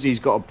the Wiz, he's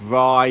got a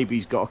bribe,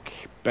 he's got a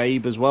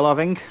babe as well, I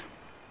think.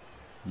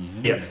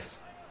 Yeah.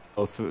 Yes.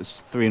 Oh,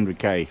 it's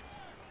 300k.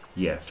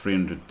 Yeah,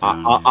 300.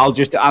 I'll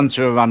just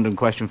answer a random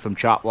question from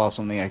chat while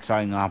something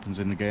exciting happens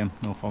in the game.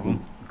 No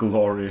problem.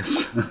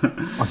 Glorious.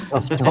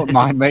 Don't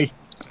mind me.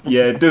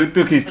 Yeah,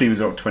 Ducke's team is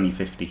about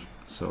 2050.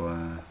 So,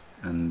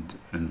 and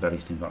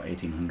Veli's team about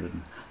 1800.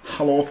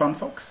 Hello,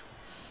 FanFox.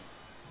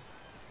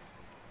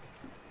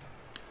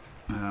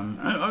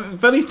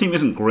 Veli's team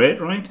isn't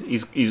great, right?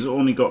 He's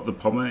only got the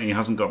Pommer. He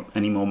hasn't got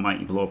any more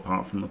Mighty Blow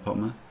apart from the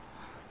Pommer.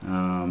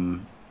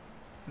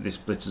 This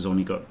Blitz has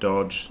only got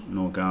dodge,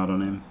 no guard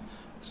on him.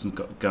 Hasn't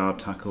got guard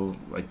tackle.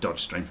 Like dodge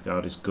strength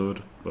guard is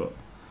good, but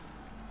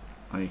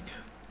like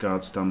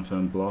guard stand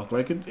firm block.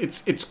 Like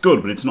it's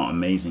good, but it's not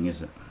amazing,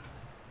 is it?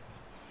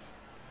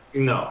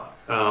 No.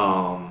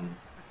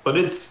 But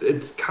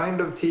it's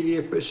kind of TV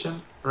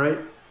efficient, right?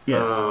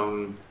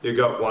 Yeah. You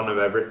got one of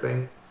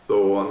everything.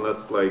 So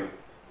unless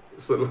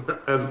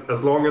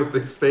as long as they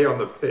stay on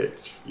the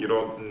pitch, you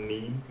don't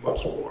need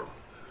much more.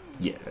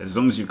 Yeah, as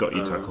long as you've got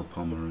your tackle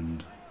Pommer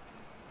and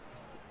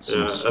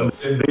some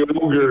stuff. And the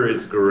ogre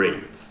is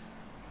great.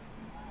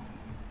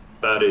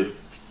 That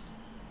is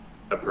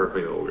a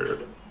perfect ogre.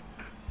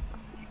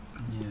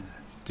 Yeah.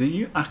 Do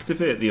you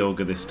activate the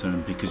ogre this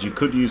turn? Because you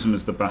could use him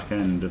as the back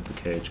end of the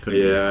cage, couldn't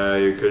you? Yeah,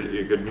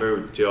 you could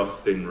move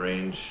just in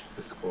range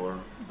to score.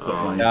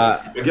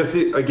 Yeah. I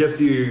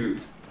guess you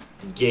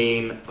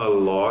gain a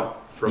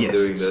lot from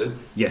doing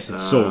this. Yes,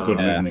 it's so good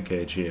moving the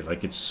cage here.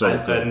 Like it's so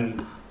good.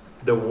 And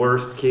the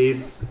worst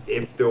case,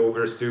 if the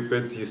ogre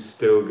stupids, you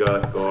still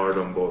got guard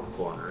on both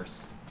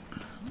corners.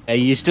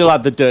 You still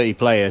had the dirty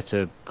player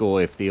to go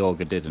if the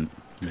ogre didn't.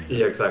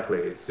 Yeah,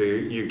 exactly. So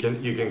you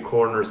can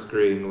corner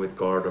screen with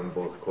guard on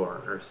both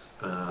corners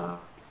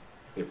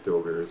if the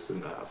ogre is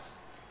in the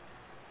ass.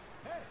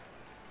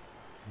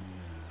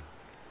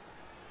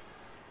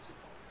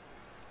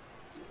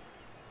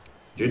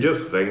 Do you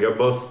just Venga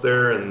bust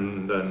there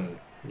and then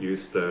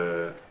use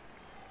the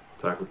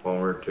tackle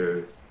palmer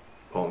to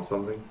palm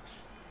something?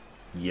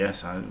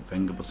 Yes,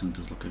 Venga busting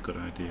does look a good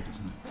idea,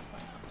 doesn't it?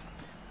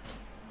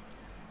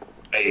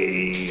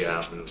 Hey,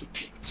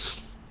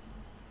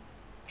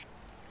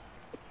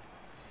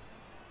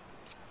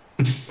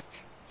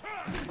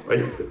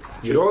 like,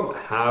 you don't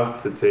have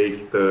to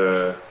take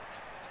the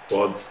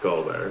quad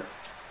skull there.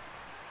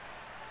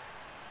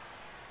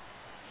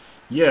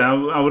 Yeah,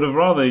 I would have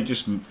rather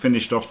just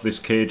finished off this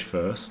cage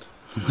first.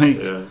 Like,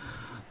 Yeah.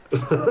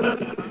 All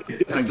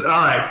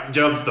right,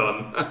 job's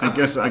done. I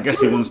guess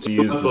he wants to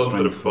use That's the onto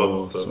strength quad 4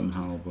 stuff.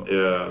 somehow, but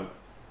Yeah.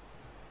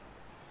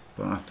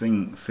 but I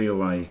feel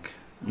like,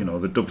 you know,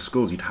 the dub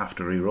skulls you'd have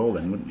to re-roll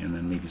then, wouldn't you? And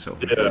then leave yourself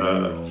with a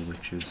re-roll,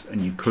 which is,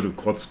 and you could have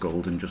quad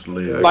skulled and just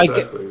lose. Yeah, Like,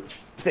 exactly.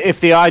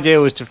 if the idea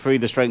was to free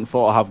the strength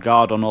 4 to have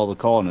guard on all the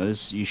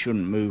corners, you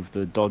shouldn't move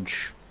the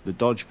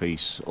dodge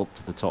piece up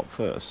to the top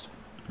first.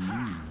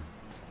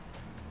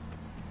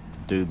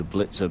 Do the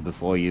blitzer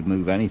before you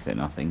move anything,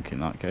 I think, in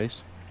that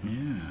case.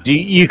 Yeah.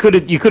 You could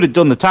have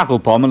done the tackle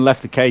bomb and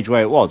left the cage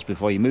where it was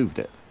before you moved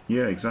it.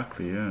 Yeah,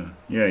 exactly. Yeah.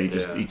 Yeah. He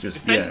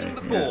just. Defending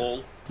the Yeah.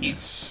 ball is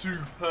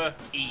super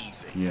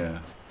easy. Yeah.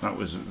 That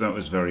was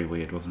very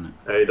weird, wasn't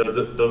it?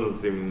 It doesn't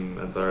seem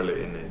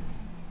entirely in it.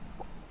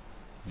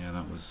 Yeah,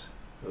 that was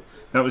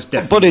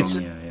definitely. But it's-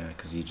 wrong, yeah,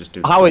 because you just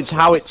do How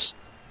it's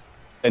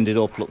ended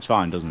up looks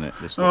fine, doesn't it?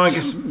 This Oh, I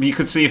guess you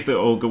could see if the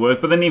ogre worked,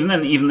 but then even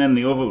then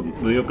the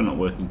ogre not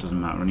working doesn't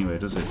matter anyway,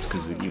 does it?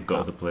 Because you've got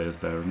other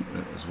players there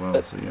as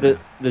well. So yeah.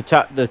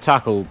 the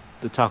tackle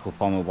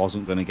bomber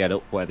wasn't going to get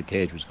up where the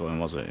cage was going,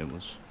 was it? It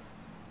was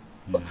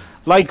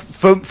like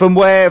from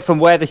where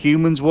the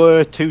humans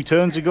were 2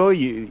 turns ago.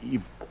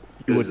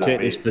 You would take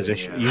this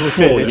position. Yeah. You would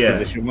take Oh, this yeah.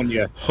 position, wouldn't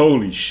you?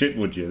 Holy shit,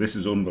 would you? This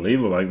is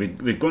unbelievable. Like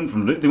they went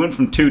from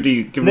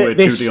 2D, giving away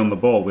 2D on the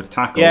ball with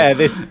tackle. Yeah,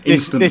 this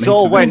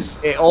all to went.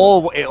 this. It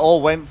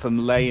all went from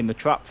laying the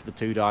trap for the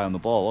 2 die on the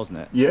ball, wasn't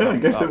it? Yeah, I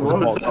guess it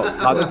was.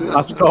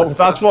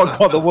 That's what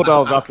got the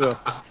Woodhouse after.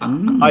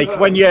 Like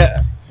when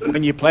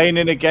you're playing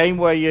in a game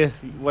where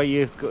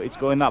it's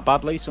going that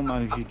badly,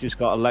 sometimes you just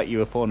got to let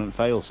your opponent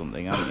fail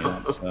something, haven't you?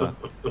 That's,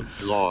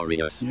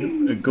 Glorious.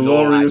 A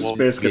glorious No, I won't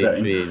space give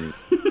cadet. in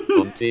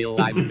until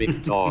I'm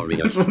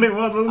victorious. That's what it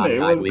was, wasn't it?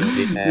 And I will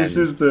defend. This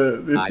is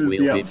the will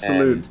absolute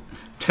defend.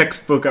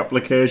 textbook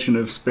application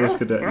of space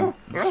cadet.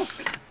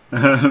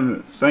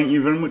 Thank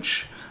you very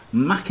much,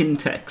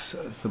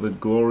 Macintex, for the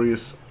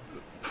glorious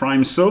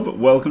Prime sub.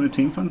 Welcome to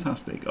Team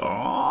Fantastic.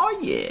 Oh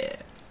yeah.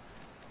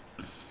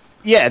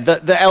 yeah.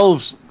 The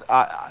elves,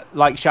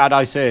 like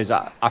Shadai says,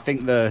 I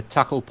think the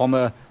tackle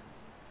pommer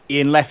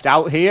being left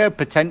out here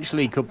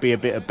potentially could be a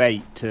bit of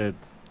bait to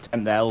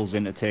tempt the elves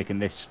into taking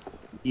this.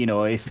 You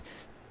know, if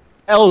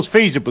elves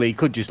feasibly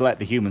could just let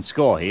the humans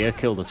score here,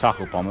 kill the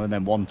tackle bomber, and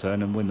then 1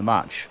 turn and win the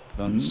match.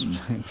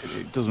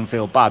 It doesn't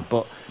feel bad,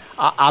 but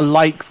I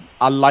like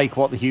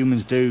what the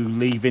humans do,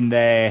 leaving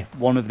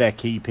one of their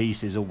key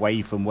pieces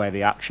away from where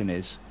the action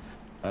is.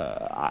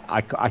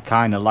 I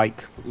kind of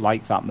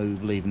like that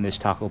move, leaving this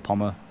tackle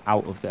bomber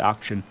out of the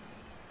action.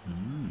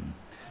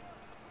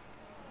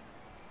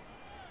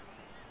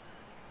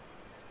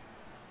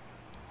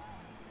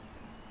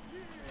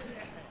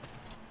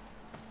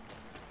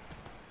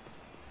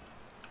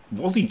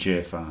 Was he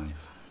J5?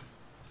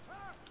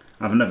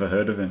 I've never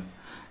heard of him.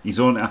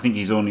 I think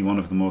he's only one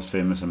of the most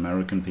famous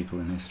American people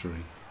in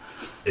history.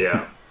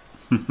 Yeah.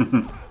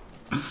 Do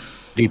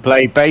you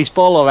play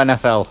baseball or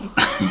NFL?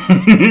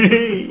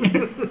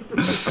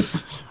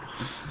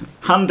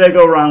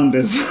 Handego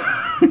rounders.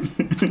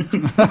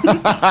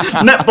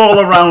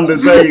 Netball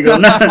rounders, there you go.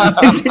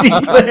 Did he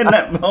play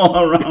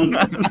netball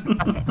rounders?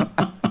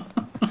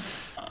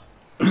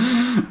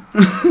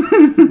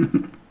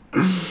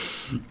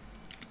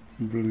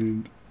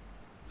 Brilliant.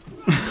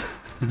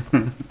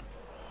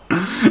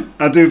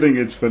 I do think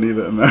it's funny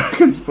that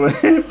Americans play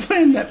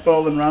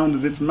netball and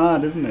rounders. It's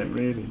mad, isn't it,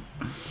 really?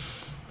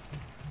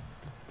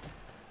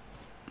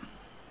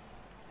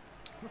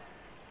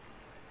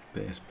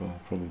 Baseball,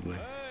 probably.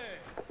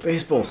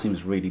 Baseball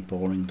seems really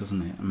boring,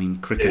 doesn't it? I mean,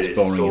 cricket's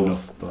boring so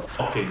enough, but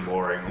fucking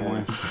boring.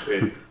 Holy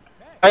shit.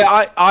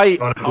 I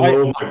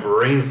blow my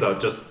brains out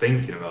just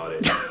thinking about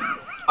it.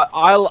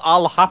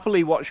 I'll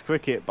happily watch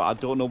cricket, but I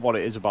don't know what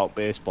it is about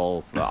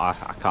baseball that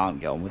I can't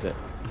get on with it.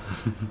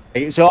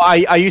 So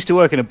I used to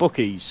work in a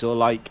bookies, so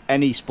like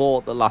any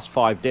sport that lasts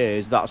 5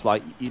 days, that's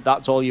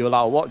all you're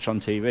allowed to watch on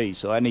TV.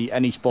 So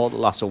any sport that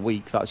lasts a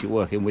week, that's your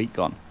working week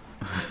gone.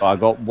 So I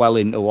got well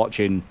into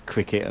watching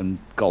cricket and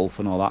golf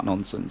and all that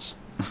nonsense.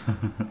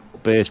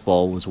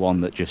 Baseball was one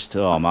that just,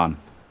 oh man,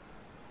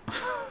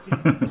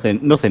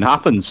 nothing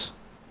happens.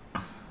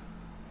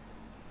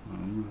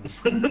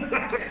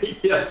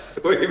 Yes,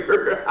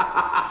 Waver.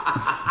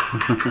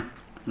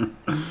 We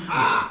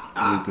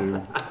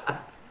do.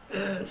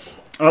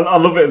 I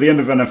love it at the end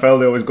of NFL.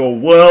 They always go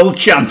world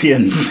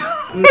champions.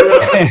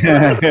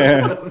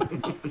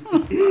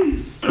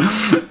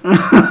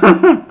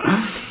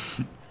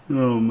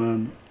 Oh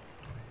man.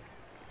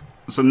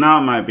 So now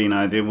it might be an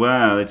idea.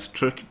 Well, it's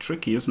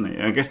tricky, isn't it?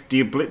 I guess, do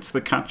you blitz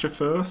the catcher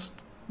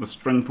first? The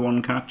strength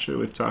 1 catcher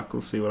with tackle,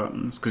 see what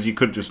happens? Because you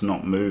could just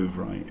not move,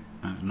 right?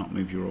 Not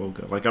move your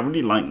ogre. Like, I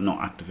really like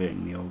not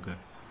activating the ogre.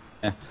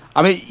 Yeah.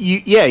 I mean,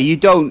 you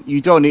don't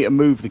need to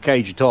move the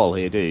cage at all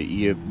here, do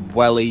you?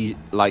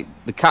 Like,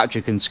 the catcher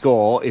can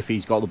score if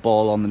he's got the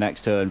ball on the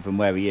next turn from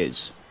where he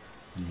is.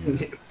 Yeah.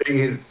 The thing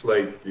is,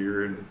 like,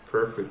 you're in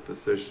perfect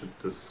position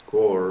to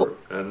score,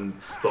 and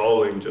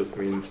stalling just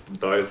means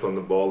dice on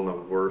the ball in a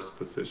worse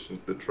position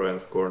to try and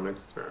score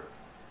next turn.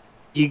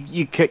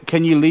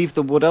 Can you leave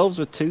the Wood Elves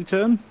with 2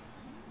 turn?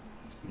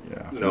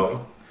 Yeah.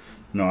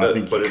 I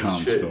think you can't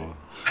score.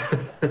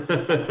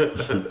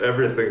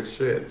 Everything's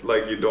shit.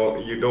 Like you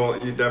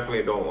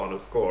definitely don't want to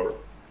score.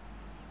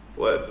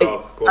 Let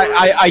not score.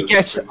 I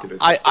guess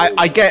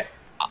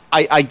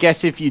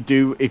if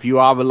you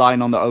are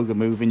relying on the ogre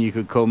moving, you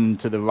could come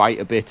to the right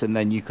a bit, and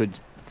then you could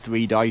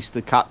 3 dice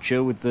the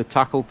catcher with the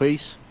tackle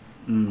piece.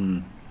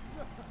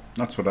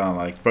 That's what I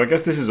like. But I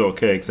guess this is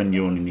okay, because then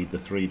you only need the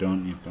 3,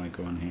 don't you, by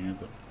going here?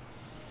 But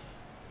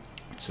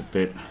it's a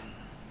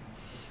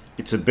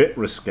bit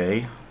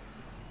risque.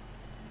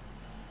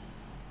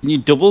 Can you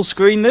double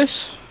screen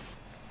this?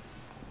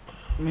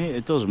 I mean,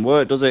 it doesn't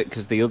work, does it?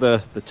 Because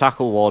the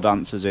tackle war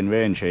dancer's in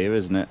range here,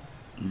 isn't it?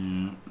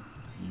 Yeah.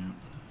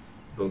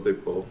 Don't they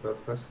both have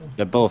tackle?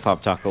 They both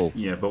have tackle.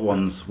 Yeah, but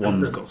one's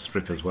got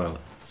strip as well.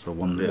 So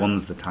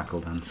one's the tackle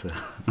dancer,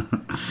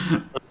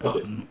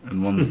 and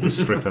one's the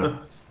stripper.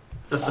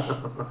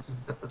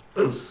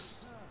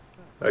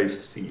 I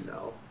see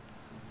now.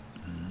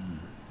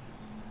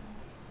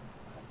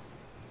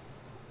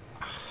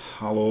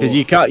 Because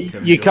you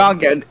can't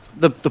get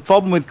the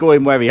problem with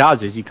going where he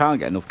has is you can't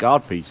get enough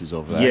guard pieces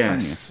over there.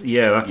 Yes, can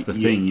you? Yeah, that's the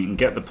thing. You can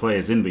get the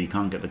players in, but you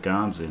can't get the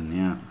guards in.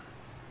 Yeah.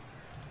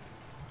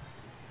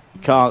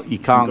 You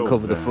can't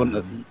cover the front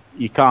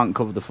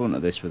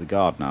of this with a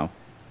guard now.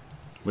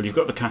 Well, you've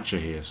got the catcher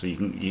here, so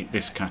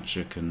this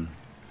catcher can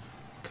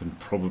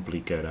probably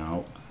get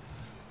out,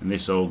 and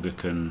this ogre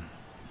can,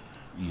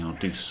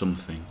 do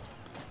something,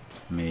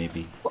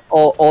 maybe.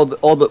 Can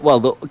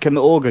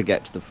the ogre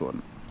get to the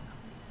front?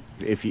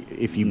 If you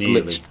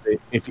blitz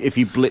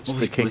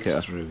the kicker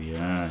blitz through,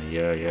 yeah,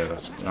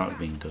 that would have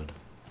been good.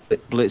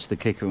 Blitz the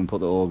kicker and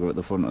put the ogre at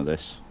the front of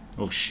this.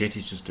 Oh shit,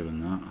 he's just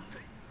doing that.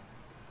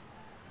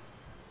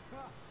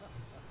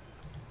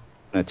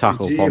 A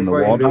tackle on the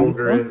wall.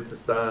 Ogre in to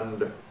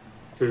stand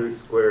 2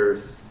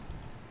 squares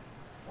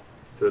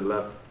to the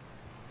left,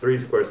 3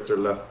 squares to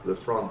the left to the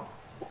front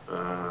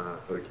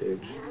of the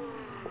cage.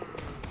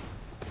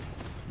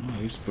 Oh,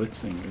 who's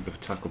blitzing? The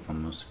tackle pump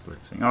must be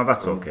blitzing. Oh,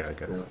 that's okay, I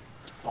guess.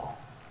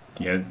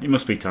 Yeah, you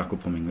must be tackle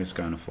pumming this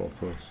guy in a 4+.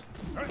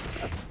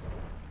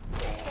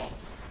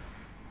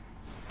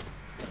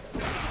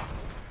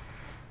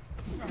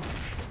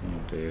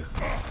 Oh dear.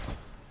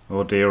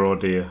 Oh dear, oh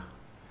dear.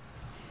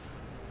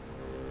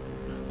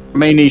 I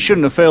mean, he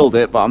shouldn't have filled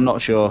it, but I'm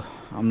not sure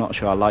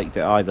I liked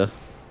it either.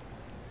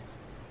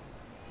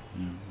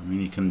 Yeah, I mean,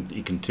 he can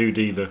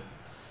 2D the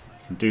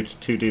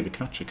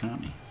catcher,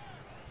 can't he?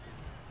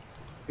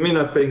 I mean,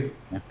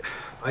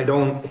 I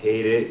don't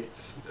hate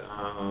it.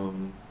 I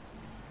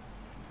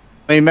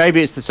mean,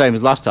 maybe it's the same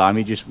as last time.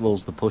 He just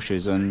rolls the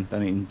pushes and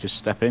then he can just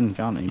step in,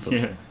 can't he? But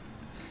yeah.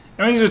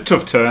 I mean, it's a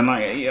tough turn.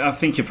 Like, I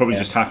think you probably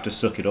just have to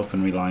suck it up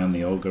and rely on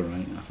the ogre,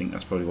 right? I think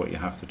that's probably what you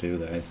have to do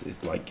there.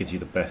 It's like gives you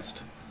the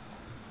best.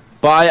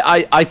 But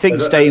I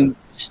think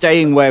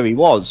staying where he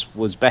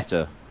was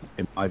better,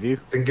 in my view.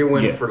 I think it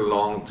went for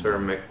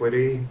long-term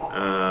equity.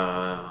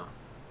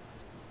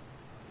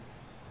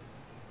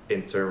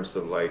 In terms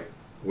of like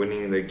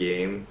winning the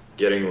game,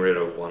 getting rid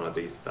of one of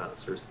these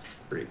dancers is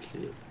pretty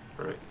key,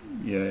 right?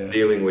 Yeah.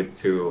 Dealing with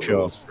 2 of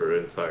those for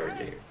an entire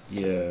game.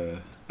 Yeah.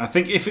 I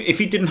think if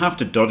he didn't have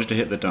to dodge to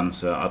hit the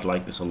dancer, I'd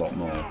like this a lot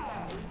more.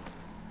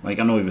 Like,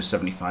 I know he was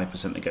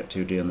 75% to get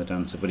 2D on the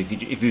dancer, but if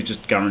you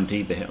just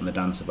guaranteed the hit on the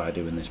dancer by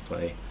doing this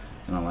play,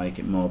 then I like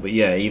it more. But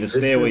yeah, either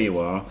stay where you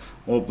are,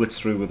 or blitz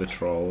through with a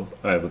troll,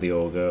 with the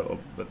ogre.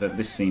 But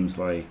this seems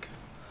like.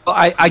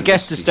 I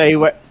guess to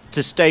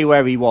stay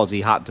where he was,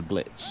 he had to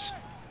blitz.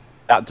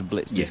 He had to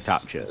blitz this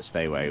capture to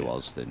stay where he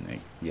was, didn't he?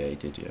 Yeah, he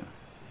did. Yeah.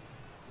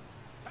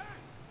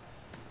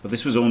 But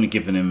this was only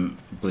giving him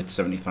blitz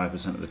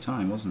 75% of the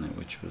time, wasn't it?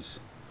 Which was,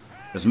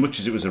 as much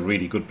as it was a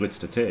really good blitz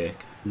to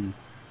take. I'm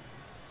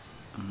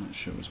not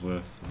sure it was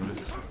worth the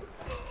risk.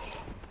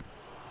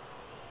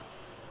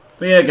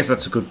 But yeah, I guess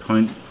that's a good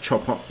point.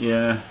 Chop up,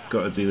 yeah.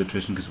 Got to do the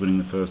attrition because winning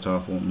the first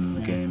half won't win the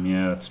game.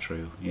 Yeah, that's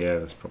true. Yeah,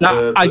 that's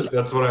probably.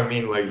 That's what I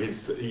mean. Like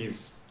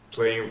he's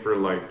playing for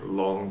like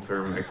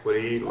long-term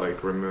equity.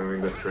 Like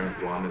removing the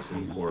strength 1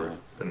 isn't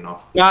worth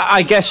enough. Yeah,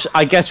 I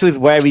guess with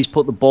where he's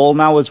put the ball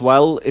now as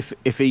well.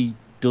 If he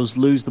does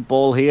lose the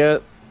ball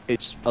here,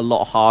 it's a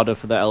lot harder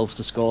for the elves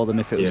to score than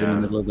if it was in the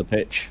middle of the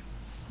pitch.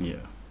 Yeah.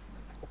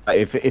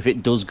 If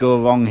it does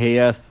go wrong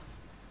here,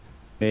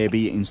 Maybe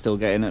you can still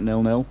get in at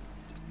 0-0.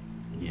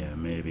 Yeah,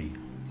 maybe.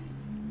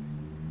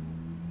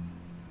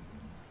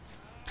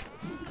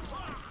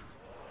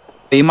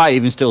 You might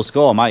even still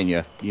score, mightn't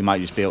you? You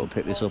might just be able to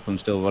pick this up and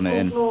still run it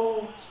in.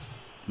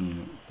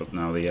 Yeah, but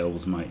now the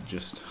elves might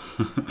just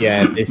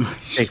Yeah, might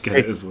just get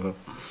it as well.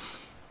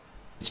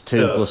 It's 2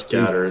 plus 2.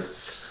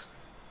 Scatters.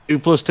 2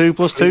 plus 2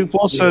 plus 2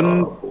 plus,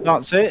 and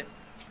that's it.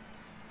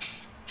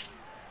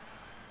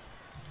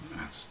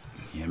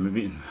 Yeah,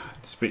 maybe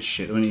it's a bit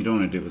shit when you don't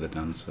want to do it with a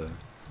dancer.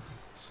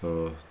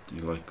 So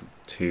you like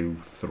 2,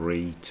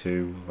 3,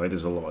 2. Like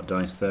there's a lot of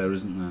dice there,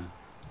 isn't there?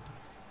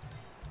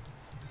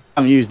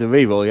 Haven't used the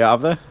reroll yet,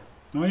 have they?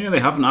 Oh yeah, they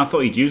haven't. I thought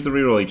he'd used the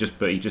reroll. He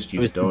just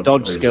used dodge.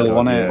 Dodge skill,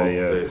 wasn't it?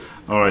 Yeah, yeah.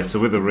 All right,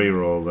 so with the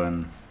reroll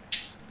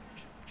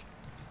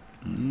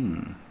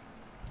then.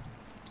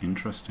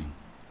 Interesting.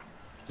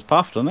 It's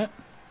path, doesn't it?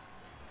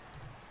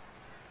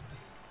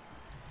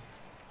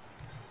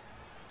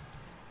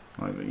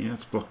 Like, yeah,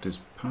 it's blocked his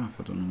path.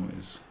 I don't know what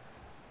his.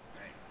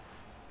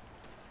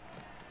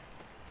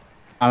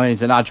 I mean,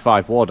 it's an Edge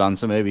 5 war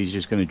dancer. Maybe he's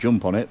just going to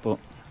jump on it, but.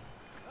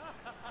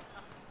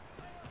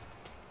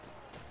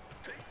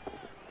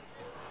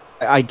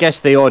 I guess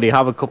they already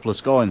have a couple of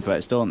scoring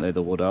threats, don't they,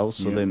 the Wood Elves?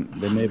 So they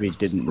maybe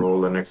didn't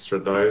roll an extra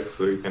dice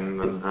so you can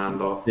then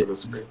hand off with the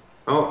screen.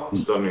 Oh,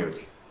 don't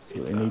use.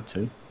 They need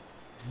to.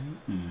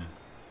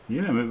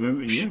 Yeah,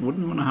 maybe,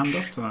 wouldn't want to hand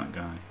off to that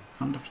guy.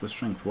 Hand off to the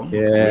strength 1.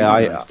 Yeah,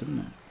 nice, didn't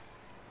it?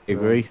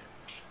 Agree.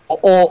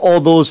 Or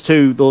those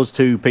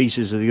two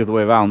pieces are the other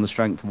way around. The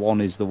strength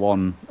 1 is the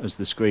one as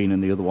the screen,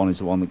 and the other one is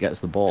the one that gets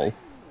the ball.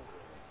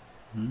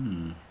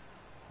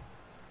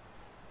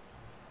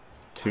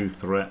 2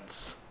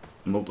 threats.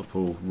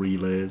 Multiple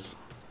relays.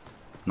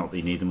 Not that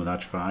you need them with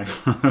Edge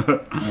 5,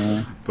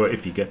 but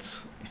if he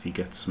gets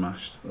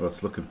smashed,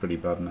 it's looking pretty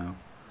bad now.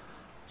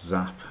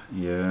 Zap,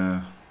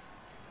 yeah.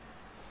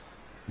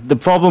 The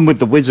problem with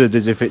the wizard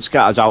is if it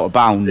scatters out of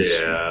bounds.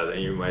 Yeah,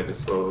 then you might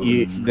as well.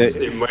 It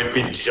might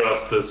be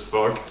just as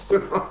fucked.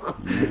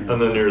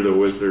 And then you're the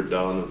wizard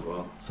down as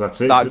well. So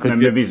that's it.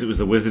 Maybe it was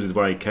the wizard is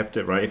why he kept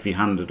it, right? If he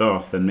handed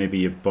off, then maybe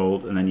you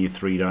bolt and then you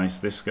 3 dice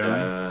this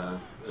guy.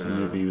 So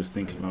maybe he was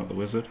thinking about the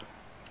wizard.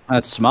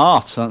 That's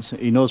smart.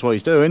 He knows what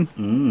he's doing.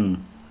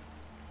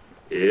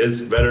 He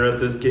is better at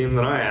this game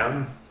than I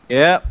am.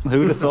 Yeah,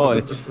 who'd have thought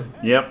it?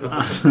 Yep.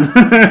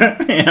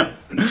 Yep.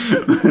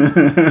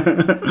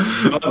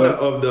 None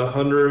of the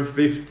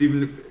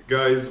 150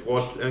 guys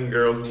and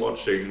girls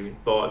watching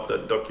thought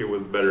that Ducke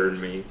was better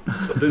than me,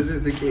 but this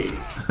is the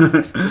case.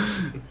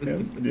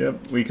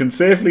 Yep. We can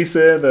safely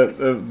say that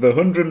the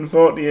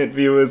 148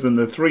 viewers and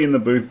the 3 in the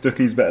booth,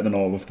 Ducke's better than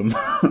all of them.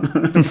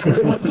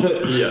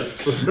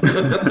 Yes.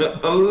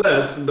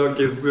 Unless Ducke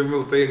is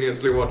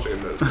simultaneously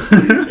watching this.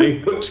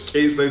 In which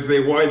case I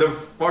say, why the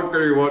fuck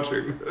are you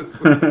watching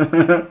this?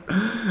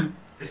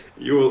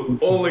 You will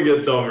only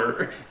get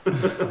dumber.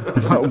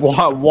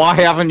 Why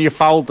haven't you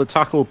fouled the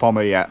tackle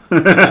pommer yet?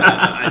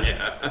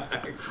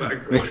 Yeah,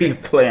 exactly. What are you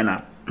playing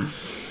at?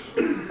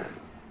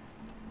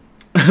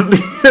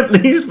 At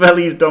least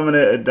Veli's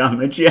dominated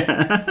damage,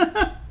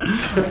 yeah.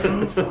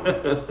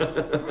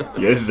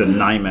 Yeah, this is a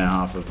nightmare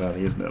half of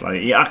Veli, isn't it? Like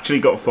he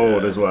actually got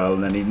forward as well,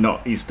 and then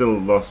he still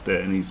lost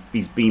it, and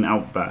he's been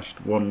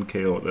outbashed. 1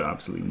 KO to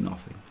absolutely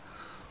nothing.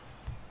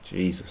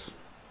 Jesus.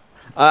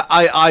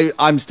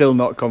 I'm still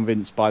not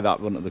convinced by that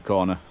run at the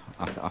corner.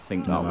 I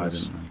think that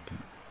was. I didn't like it.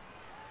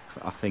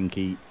 I think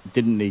he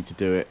didn't need to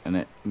do it, and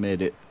it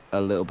made it a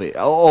little bit.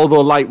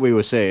 Although, like we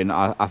were saying,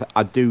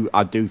 I do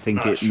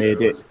think it made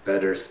it. It was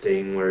better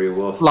staying where he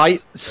was. Like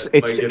it's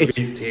at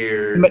least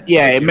here.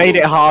 Yeah, it made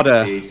it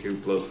harder. 2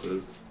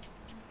 pluses.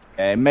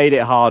 Yeah, it made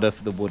it harder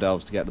for the Wood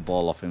Elves to get the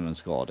ball off him and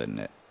score, didn't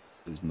it?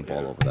 Losing the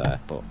ball over there,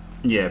 but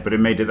yeah, but it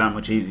made it that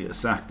much easier to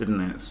sack, didn't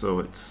it? So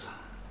it's.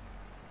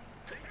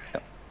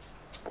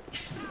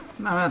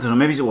 No, I don't know.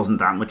 Maybe it wasn't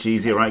that much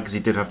easier, right? Because he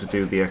did have to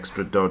do the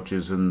extra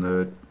dodges and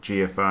the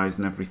GFIs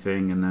and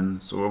everything, and then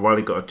so while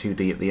he got a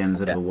 2D at the end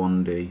instead of a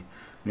 1D,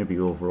 maybe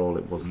overall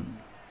it wasn't.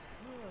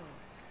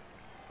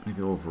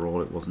 Maybe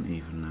overall it wasn't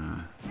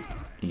even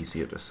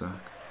easier to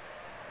sack.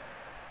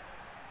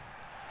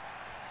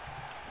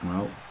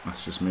 Well,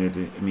 that's just made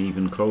him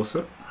even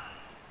closer.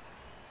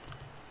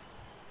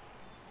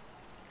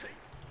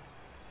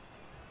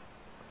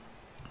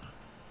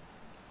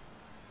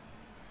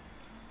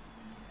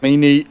 I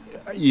mean,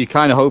 you're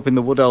kind of hoping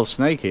the Wood Elf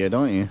snake here,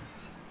 don't you?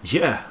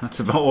 Yeah, that's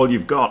about all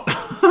you've got.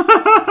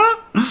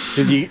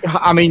 Because you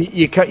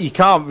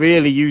can't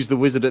really use the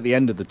wizard at the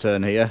end of the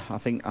turn here. I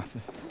think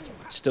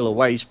it's still a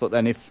waste. But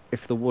then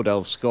if the Wood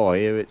Elf score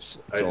here, it's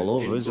all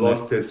over, isn't it? He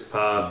blocked his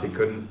path. He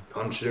couldn't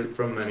punch it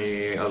from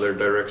any other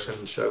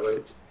direction, shall I?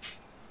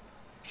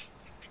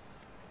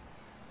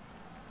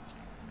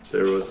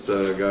 There was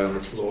a guy on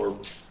the floor.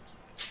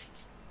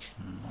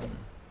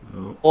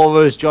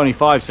 Or as Johnny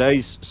 5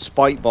 says,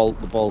 spike bolt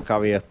the ball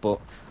carrier, but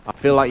I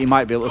feel like you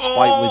might be able to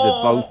spike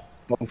wizard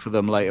both of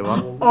them later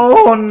on.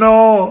 Oh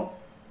no!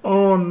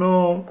 Oh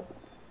no!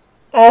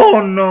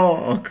 Oh no!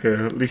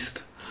 Okay, at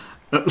least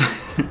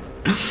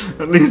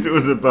At least it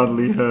was a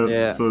badly hurt,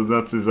 Yeah. so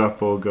that's his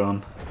apple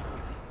gone.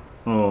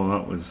 Oh,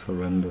 that was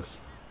horrendous.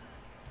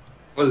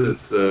 What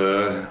is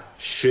this,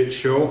 shit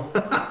show?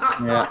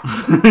 Yeah.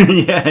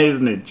 Yeah,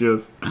 isn't it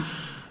just?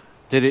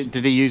 Did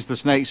he use the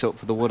snakes up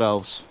for the wood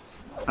elves?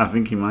 I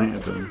think he might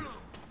have done.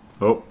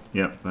 Oh,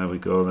 yep, there we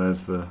go.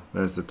 There's the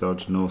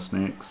dodge. No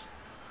snakes.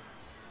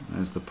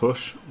 There's the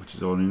push, which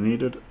is all he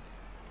needed.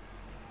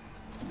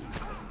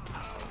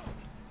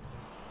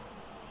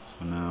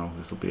 So now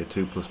this will be a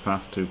 2+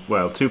 pass.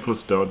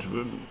 2+ dodge.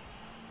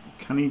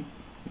 Can he?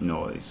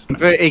 No, he's.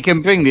 He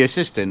can bring the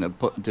assistant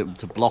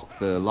to block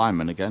the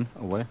lineman again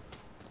away.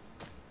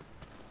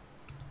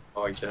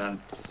 Oh, I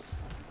can't.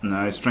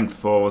 No, his strength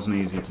 4 wasn't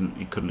he?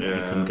 He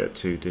couldn't get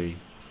 2D.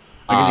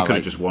 I guess he could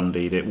have just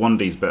 1D'd it.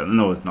 1D's better.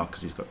 No, it's not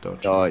because he's got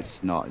dodge. No,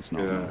 it's not. It's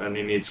not. Yeah, and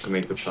he needs to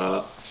make the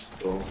pass.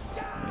 So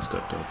He's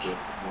got dodge.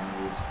 yes,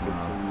 just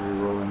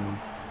continue rolling.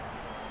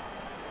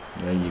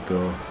 There you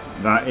go.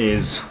 That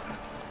is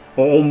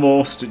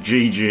almost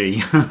GG.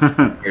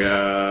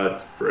 Yeah,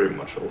 it's pretty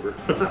much over.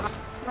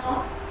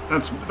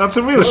 That's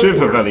a real shame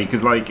for Veli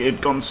because like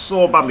it'd gone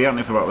so badly at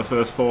me for about the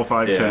first 4 or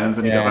 5 turns,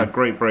 and he got that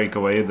great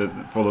breakaway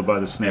that followed by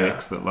the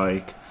snakes that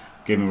like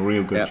gave him a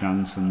real good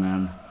chance, and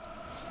then.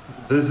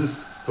 This is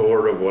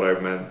sort of what I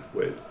meant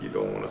with you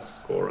don't want to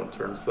score on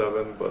turn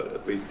 7, but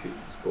at least he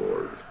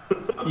scored.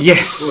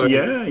 Yes, Like-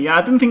 yeah.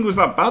 I didn't think it was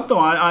that bad though.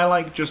 I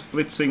like just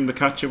blitzing the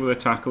catcher with a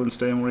tackle and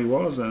staying where he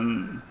was,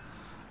 and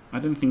I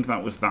didn't think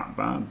that was that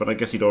bad. But I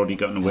guess he'd already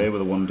gotten away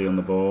with a 1D on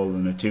the ball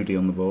and a 2D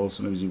on the ball,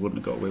 so maybe he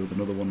wouldn't have got away with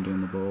another 1D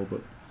on the ball.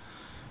 But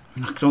I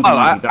mean, I don't think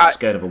you'd be that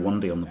scared of a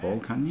 1D on the ball,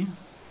 can you?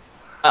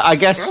 I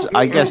guess.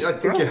 I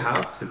think you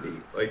have to be.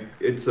 Like,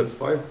 it's a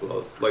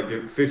 5+. Like,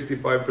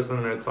 55%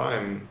 of the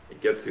time,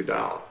 it gets you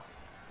down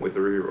with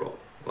the reroll.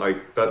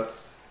 Like,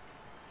 that's.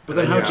 But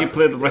then how do you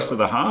play the rest of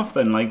the half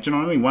then? Like, do you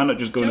know what I mean? Why not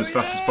just go in as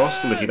fast as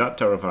possible if you're that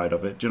terrified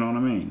of it? Do you know what I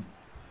mean?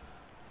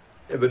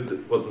 Yeah, but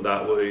wasn't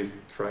that what he's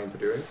trying to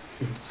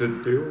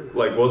do?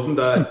 Like, wasn't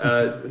that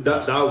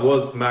that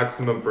was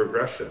maximum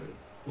progression?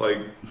 Like,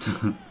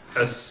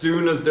 as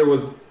soon as there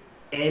was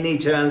any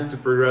chance to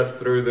progress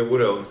through the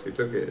wood elves, he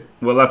took it.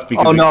 Well, that's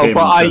because it came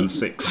on turn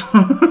 6.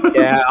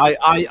 Yeah,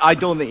 I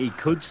don't think he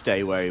could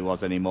stay where he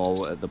was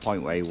anymore at the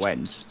point where he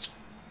went.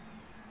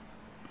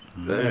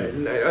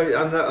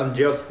 I'm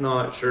just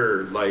not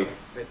sure. Like,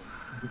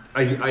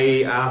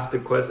 I asked the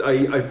question.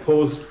 I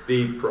posed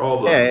the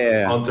problem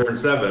on turn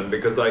 7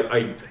 because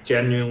I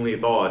genuinely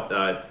thought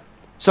that.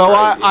 So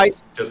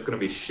it's just gonna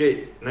be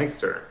shit next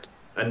turn.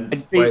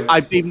 And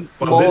I'd be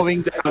this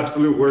is the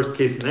absolute worst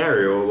case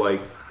scenario.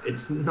 Like,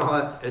 it's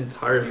not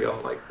entirely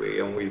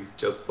unlikely, and we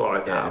just saw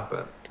it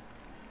happen.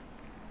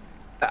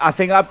 I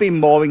think I'd be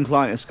more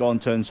inclined to score on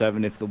turn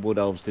 7 if the wood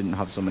elves didn't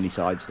have so many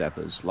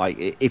sidesteppers. Like,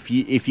 if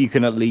you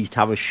can at least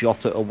have a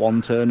shot at a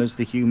 1-turn as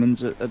the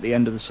humans at the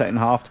end of the second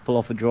half to pull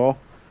off a draw,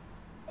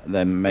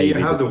 then maybe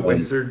you have the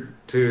wizard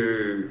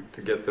to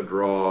get the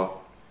draw.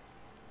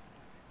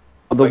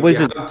 The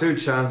wizard. You have 2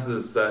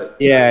 chances that.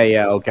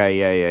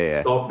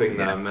 Stopping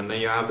them, and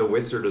then you have the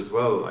wizard as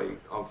well, like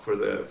up for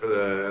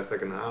the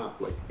second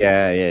half. Like.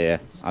 Yeah.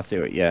 I see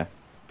it. Yeah.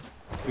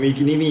 I mean, you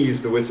can even use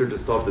the wizard to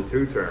stop the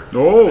 2-turn.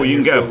 Oh, you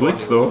can get a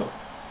blitz though.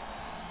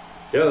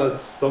 Yeah,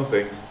 that's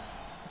something.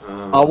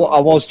 I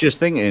was just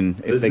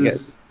thinking if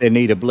they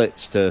need a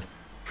blitz to.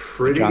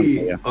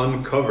 Pretty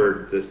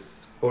uncovered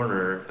this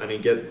corner, and you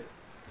get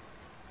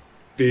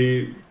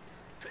the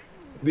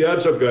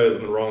edge up guy is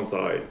on the wrong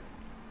side,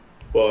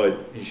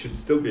 but you should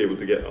still be able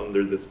to get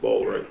under this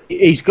ball, right?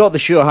 He's got the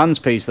sure hands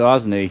piece though,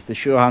 hasn't he? The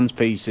sure hands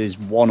piece is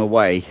 1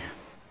 away.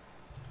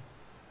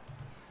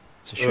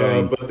 It's a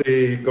shame. But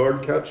the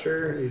guard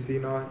catcher, is he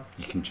not?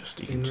 You can just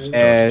dodge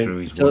through.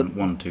 He's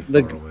one too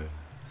far away.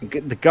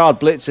 The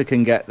guard blitzer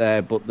can get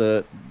there, but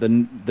the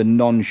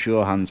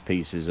non-sure hands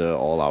pieces are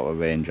all out of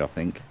range. I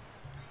think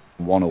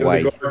 1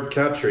 away. The guard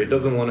catcher, he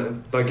doesn't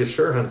want to. Like, his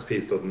sure hands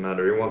piece doesn't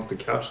matter. He wants to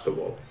catch the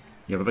ball.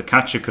 Yeah, but the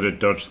catcher could have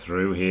dodged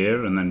through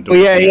here and then.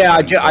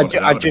 I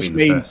just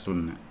mean. Best,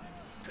 wouldn't it?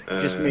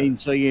 Just means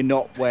so you're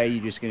not where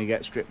you're just going to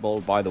get strip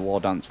balled by the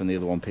war dance when the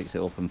other one picks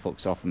it up and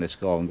fucks off and they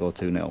score and go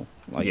 2-0.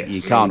 Like, you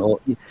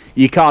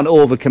can't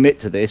overcommit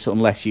to this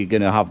unless you're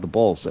going to have the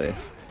ball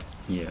safe.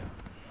 Yeah.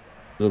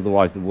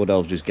 Otherwise, the wood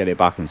elves just get it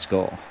back and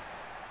score.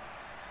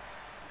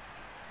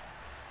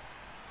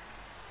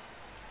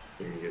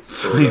 You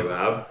sort of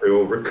have to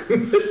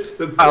overcommit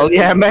to this. Well,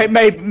 yeah,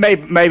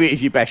 maybe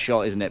it's your best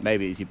shot, isn't it?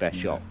 Maybe it's your best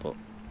shot, but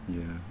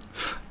yeah.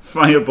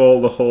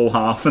 Fireball the whole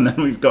half, and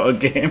then we've got a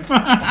game.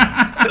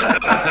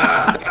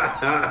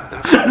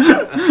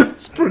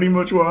 It's pretty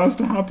much what has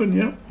to happen,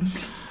 yeah.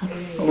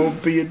 Oh,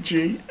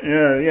 B&G.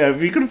 Yeah.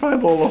 If you could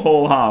fireball the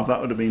whole half, that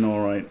would have been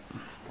all right.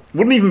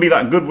 Wouldn't even be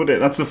that good, would it?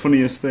 That's the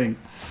funniest thing.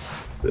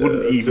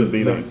 Wouldn't even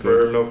be that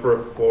good. No, for a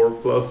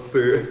 4+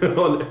 to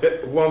on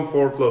 1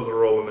 4+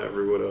 roll in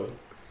every wood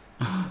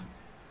elf.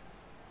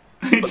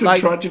 It's a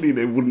tragedy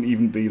that it wouldn't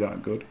even be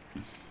that good.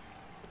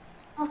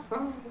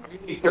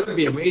 It would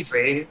be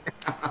amazing.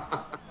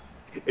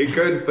 it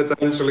could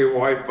potentially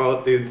wipe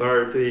out the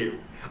entire team.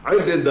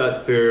 I did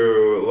that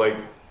to like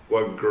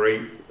what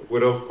great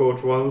Wood of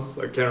coach once.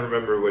 I can't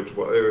remember which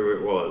one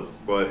it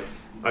was, but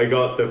I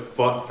got the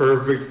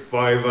perfect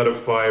 5 out of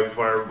 5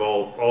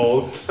 fireball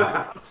all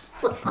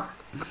cast.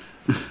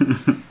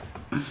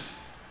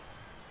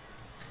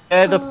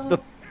 Yeah,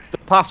 the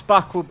pass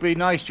back would be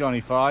nice,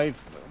 Johnny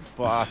 5,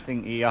 but I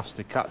think he has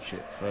to catch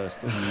it first,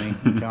 doesn't he?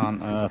 He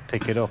can't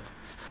pick it up.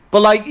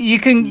 But like you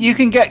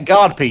can get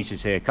guard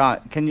pieces here,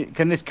 can't?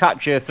 Can this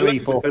capture 3,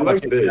 4, 5,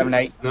 6, 7,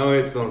 8? No,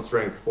 it's on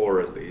strength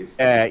 4 at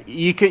least.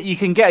 You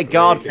can get a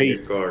guard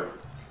piece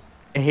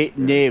hit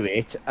near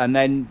it, and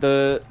then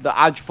the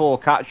Edge 4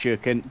 catcher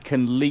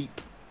can leap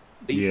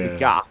the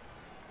gap,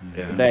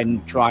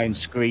 then try and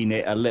screen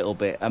it a little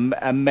bit,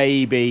 and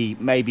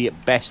maybe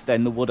at best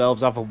then the Wood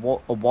Elves have a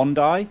 1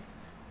 die.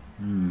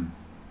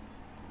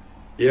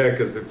 Yeah,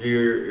 because if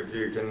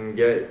you can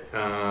get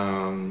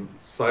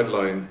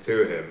sidelined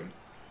to him,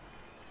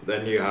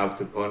 then you have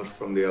to punch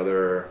from the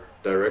other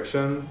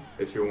direction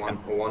if you want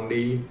a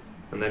 1D,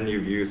 and then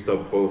you've used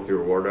up both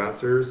your war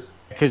dancers.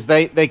 Because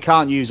they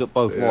can't use up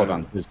both war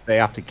dancers. They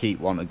have to keep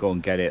one to go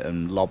and get it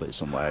and lob it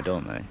somewhere,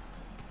 don't they?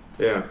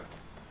 Yeah.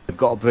 They've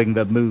got to bring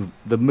the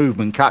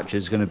movement catcher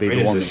is going to be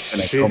the one that's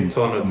going to come. It's a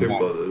shit ton of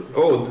 2+.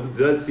 Oh,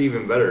 that's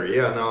even better.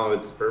 Yeah, no,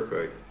 it's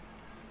perfect.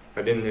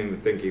 I didn't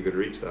even think he could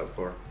reach that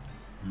far.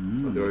 I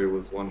thought he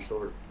was 1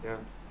 short. Yeah.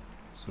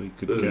 So he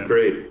could. This is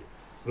great.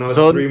 So now it's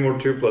 3 more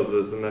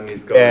 2+, and then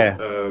he's got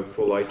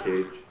full eye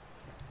cage.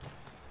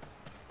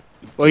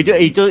 Well,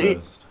 he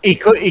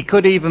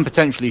could even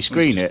potentially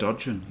screen it.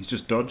 Dodging. He's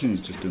just dodging. He's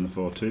just doing the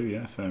 4-2.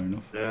 Yeah, fair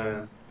enough.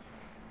 Yeah.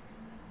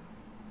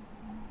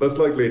 Less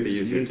likely to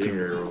use your team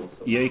rerolls.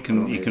 So yeah, he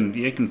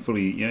can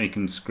fully. Yeah, he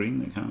can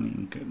screen it, can't he? He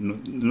can get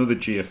another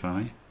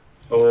GFI.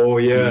 Oh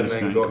yeah, and this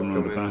then guy go come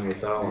around the back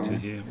with that one. to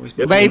here.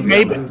 Maybe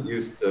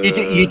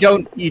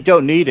you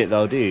don't need it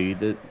though, do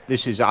you?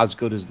 This is as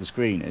good as the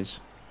screen is.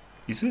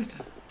 Is it?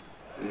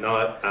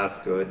 Not as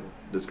good.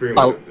 The screen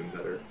would have been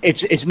better.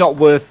 It's not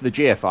worth the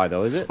GFI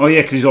though, is it? Oh yeah,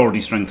 because he's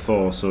already strength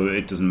 4, so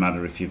it doesn't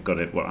matter if you've got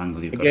it, what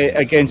angle you've got it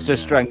against from, a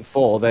strength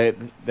 4. They're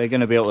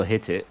going to be able to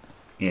hit it.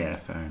 Yeah,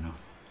 fair enough.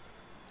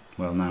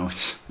 Well, now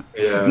it's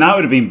now it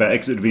would have been better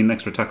because it would have been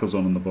extra tackles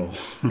on the ball.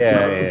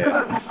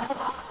 Yeah.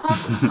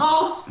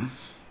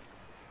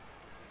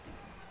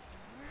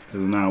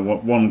 Because now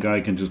one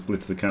guy can just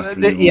blitz the catcher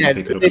and pick it up.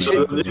 You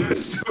still got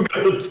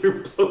a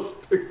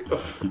 2+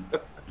 pickup.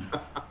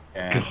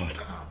 God.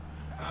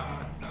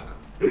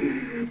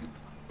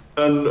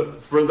 And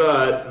for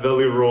that,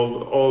 Veli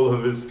rolled all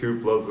of his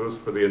 2+s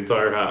for the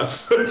entire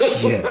half.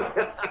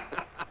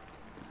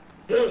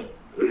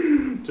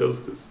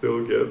 Just to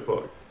still get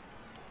fucked.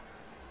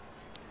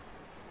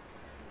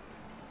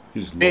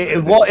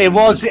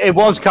 It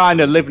was kind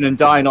of living and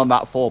dying on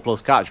that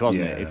 4+ catch,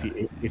 wasn't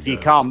it? If you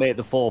can't make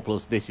the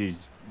 4+, this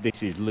is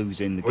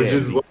losing the game. Which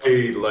is why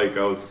I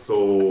was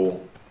so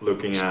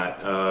looking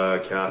at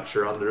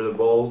catcher under the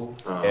ball.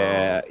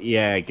 Okay.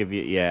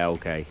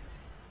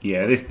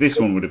 Yeah, this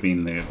one would have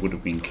been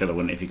killer,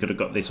 wouldn't it? If you could have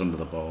got this under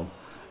the ball,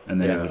 and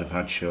then it would have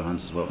had sure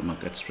hands as well and not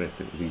get stripped.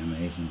 It would have been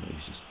amazing, but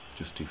he's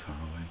just too far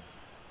away.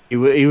 He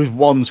was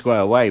 1 square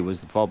away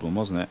was the problem,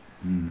 wasn't it?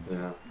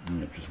 Yeah.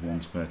 Just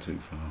 1 square too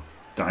far.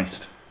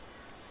 Diced.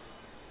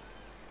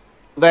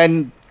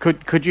 Then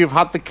could you have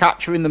had the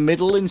catcher in the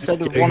middle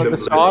instead of one of the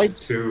sides?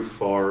 Too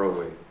far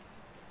away.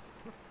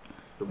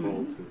 The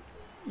ball too.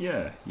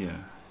 Yeah.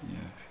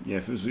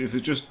 If he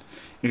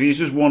was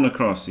just 1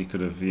 across, he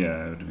could have.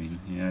 Yeah, it would have been.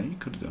 Yeah, he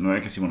could have done. I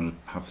guess he wanted to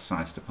have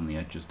sidestep on the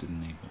edges,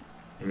 didn't he?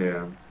 But,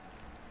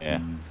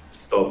 yeah.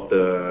 Stop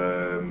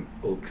the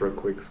ultra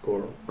quick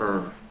score.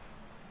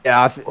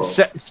 Yeah,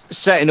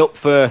 setting up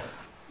for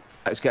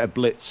let's get a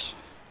blitz,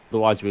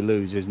 otherwise we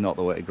lose is not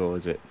the way to go,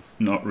 is it?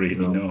 Not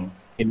really, no.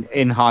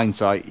 In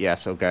hindsight,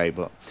 yes, okay,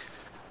 but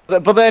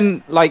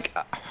then like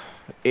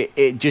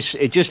it just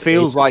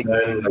feels like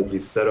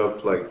he's set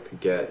up to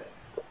get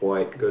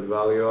quite good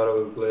value out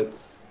of a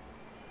blitz.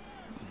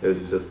 It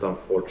was just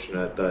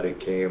unfortunate that it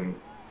came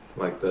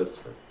like this.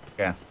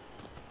 Yeah.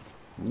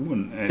 Ooh, a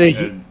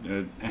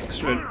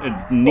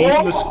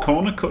needless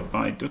corner cut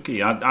by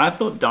Ducke. I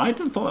thought that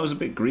was a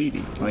bit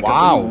greedy.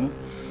 Wow.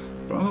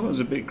 But I thought it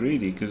was a bit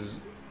greedy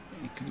because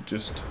he could have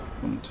just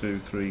 1, 2,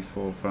 3,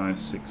 4, 5,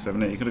 6,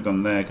 7, 8. He could have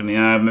gone there, couldn't he?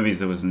 Maybe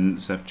there was an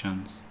intercept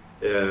chance.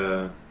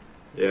 Yeah,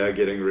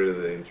 getting rid of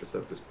the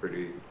intercept is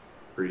pretty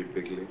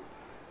bigly.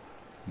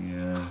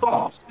 Yeah.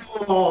 Oh.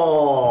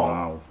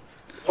 Wow.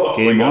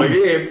 We got a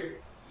game.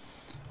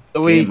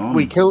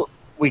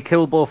 We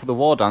kill both of the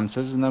war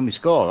dancers and then we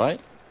score, right?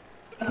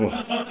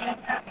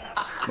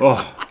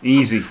 Oh,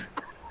 easy.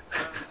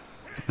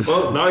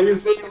 Well, now you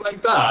say it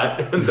like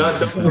that.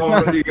 That's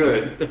already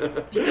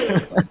good.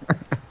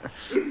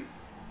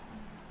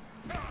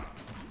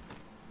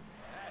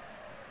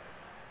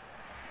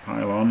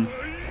 Pile on.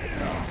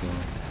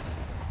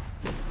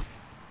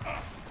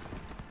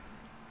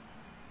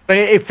 But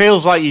it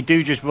feels like you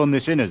do just run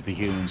this in as the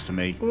humans to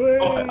me.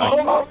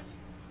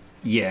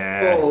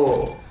 Yeah.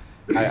 Oh.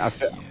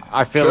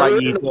 I feel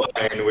like you.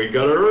 Turn 9, we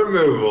got a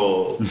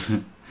removal.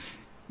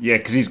 Yeah,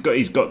 because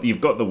you've got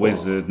the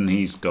wizard, and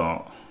he's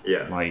got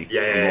Yeah. like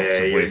Yeah. lots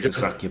of ways to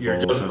sack your You're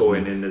balls. just hasn't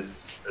going he? in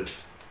as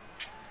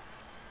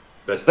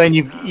best. Then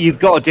you've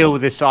got to deal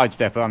with this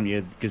sidestep, haven't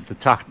you? Because the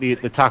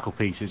tackle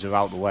pieces are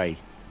out the way.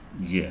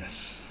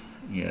 Yes.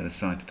 Yeah, the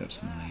sidestep's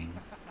annoying.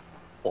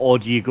 Or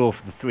do you go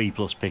for the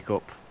 3+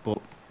 pickup?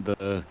 But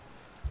the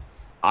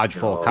I'd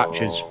for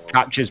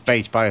captures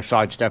based by a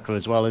sidestepper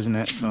as well, isn't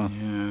it? So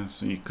Yeah,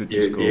 so you could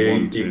just go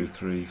 1, 2,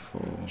 3,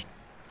 4.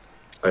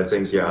 I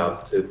think you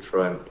have to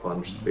try and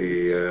punch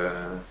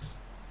the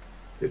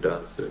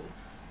dancer.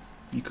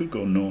 You could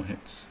go no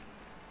hits.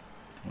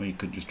 Or you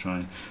could just try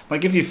and...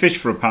 Like, if you fish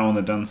for a power on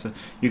the dancer,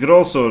 you could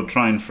also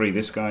try and free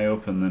this guy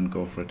up and then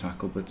go for a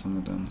tackle blitz on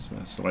the dancer.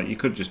 So, like, you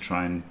could just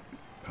try and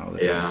power the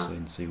dancer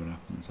and see what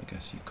happens. I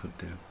guess you could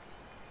do.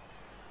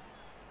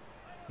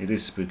 It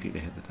is spooky to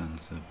hit the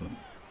dancer,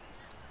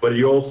 But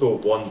you also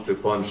want to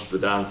punch the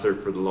dancer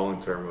for the long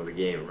term of the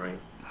game, right?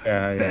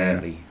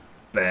 Barely.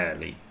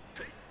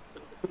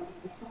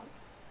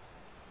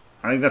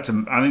 I think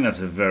that's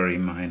a very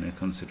minor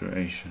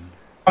consideration.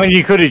 I mean,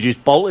 you could have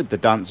just bolted the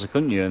dancer,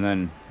 couldn't you, and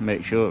then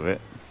make sure of it.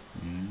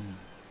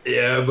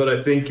 Yeah, but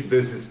I think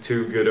this is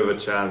too good of a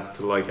chance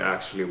to like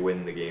actually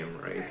win the game,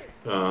 right?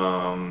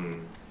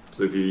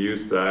 So if you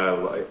use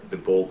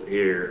the bolt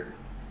here,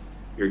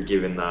 you're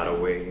giving that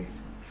away.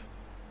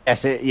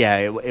 Yes,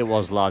 it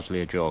was largely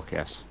a joke.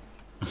 Yes.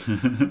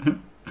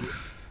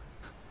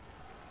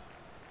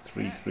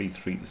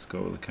 3-3-3 the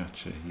score of the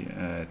catcher.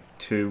 Yeah,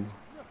 2,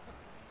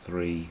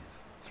 3,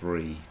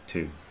 3,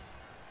 2.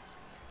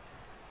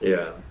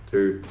 Yeah,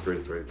 2,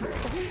 3, 3, 2.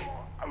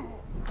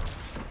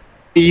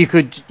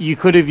 You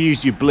could have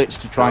used your blitz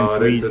to try and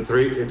free.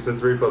 It's a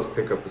 3+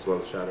 pickup as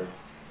well, Shatter.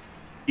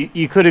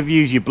 You could have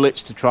used your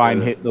blitz to try and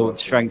Yeah, hit the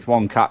strength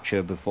 1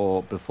 capture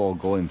before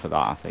going for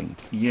that. I think.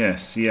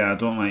 Yes, yeah, I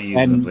don't like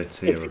using the blitz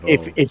here at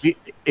all.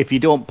 If you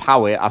don't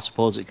power it, I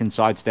suppose it can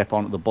sidestep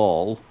onto the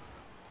ball.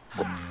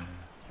 Yeah,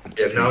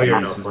 now you're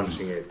not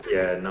punching it.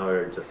 Yeah, now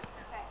you're just.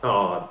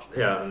 Oh,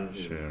 yeah.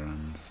 Sure,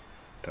 and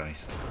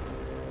diced.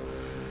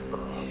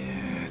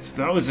 Yeah,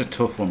 that was a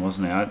tough one,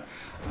 wasn't it? I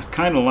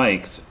kind of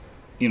liked,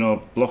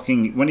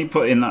 blocking. When he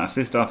put in that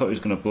assist, I thought he was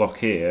going to block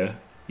here,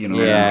 and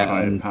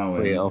try and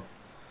power it.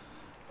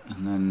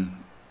 And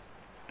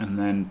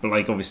then, but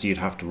like obviously you'd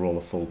have to roll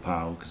a full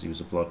power because he was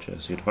a blodger,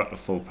 so you'd have had to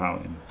full power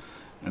him.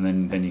 And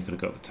then you could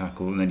have got the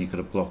tackle, and then you could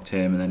have blocked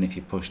him, and then if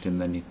you pushed him,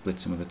 then you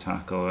blitz him with a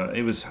tackle.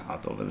 It was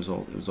hard though. It was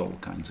all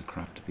kinds of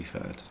crap, to be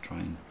fair, to try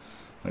and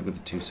like with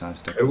the 2 side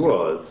steps. It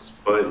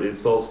was, but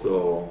it's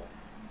also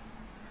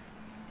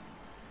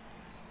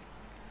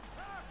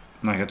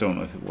like I don't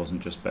know if it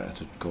wasn't just better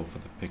to go for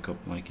the pickup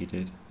like he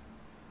did.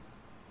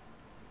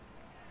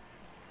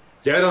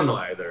 Yeah, I don't know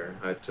either.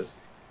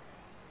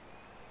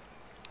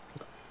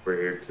 We're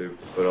here to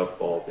put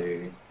up all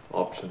the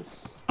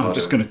options. I'm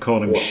just going to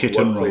call him shit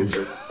and wrong.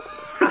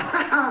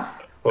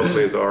 What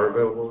plays are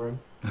available, right?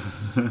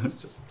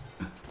 It's just.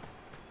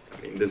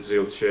 I mean, this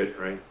feels shit,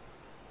 right?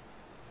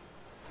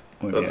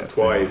 Well, That's yeah,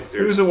 twice.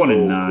 It was a 1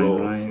 in 9,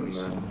 close,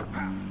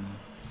 right?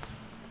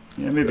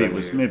 Yeah, maybe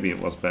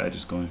it was better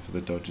just going for the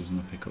dodges and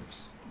the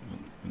pickups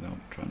without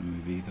trying to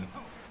move either.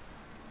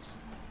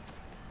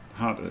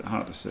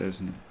 Hard to say,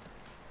 isn't it?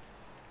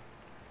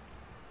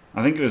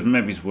 I think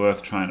it's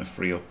worth trying to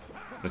free up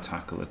the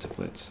tackler to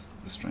blitz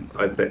the strength.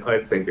 I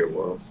think it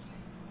was.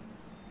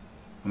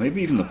 Or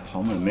maybe even the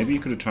pommer. Maybe you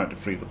could have tried to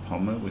free the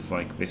pommer with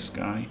like this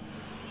guy.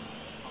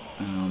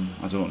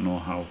 I don't know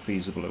how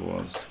feasible it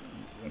was.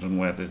 I don't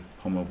know where the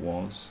pommer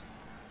was.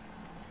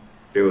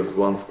 It was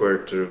 1 square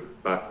to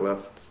back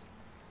left.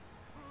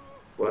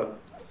 What?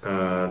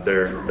 Yeah.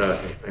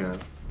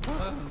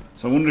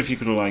 So I wonder if you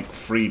could have like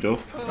freed up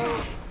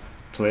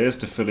players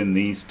to fill in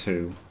these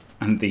 2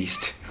 and these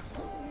 2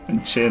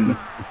 and chain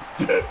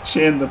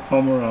the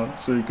pommer out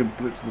so you could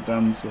blitz the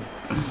dancer.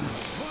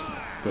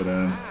 But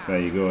there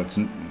you go.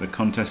 The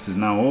contest is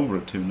now over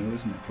at 2-0,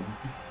 isn't it? Probably.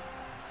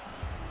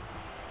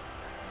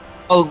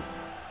 Well,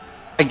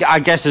 I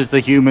guess as the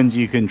humans,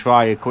 you can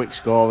try a quick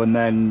score, and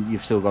then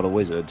you've still got a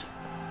wizard.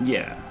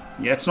 Yeah,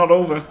 it's not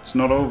over. It's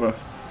not over.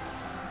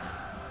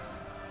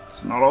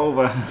 It's not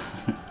over.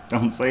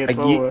 Don't say it's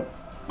over.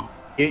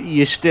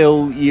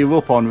 You're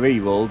up on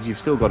rerolls. You've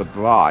still got a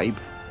bribe.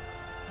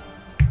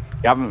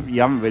 You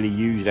haven't really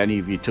used any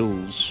of your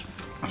tools.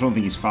 I don't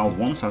think he's fouled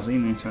once, has he,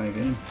 in the entire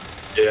game?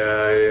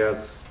 Yeah, he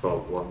has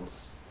fouled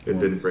once. It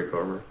didn't break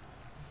armor.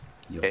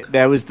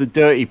 There was the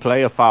dirty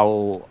player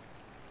foul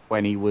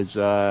when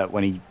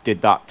he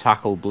did that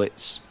tackle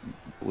blitz.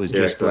 Was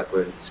just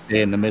exactly.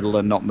 Stay in the middle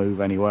and not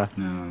move anywhere.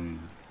 No.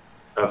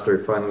 After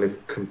he finally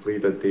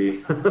completed the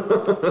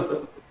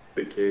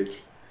the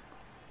cage.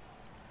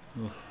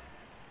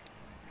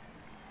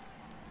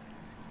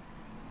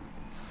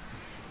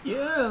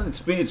 Yeah,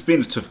 it's been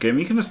a tough game.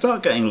 You can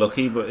start getting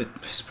lucky, but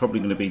it's probably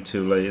going to be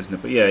too late, isn't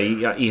it? But yeah,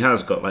 he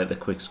has got like the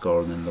quick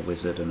score and then the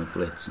wizard and a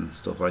blitz and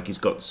stuff. Like he's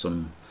got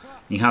some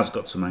he has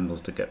got some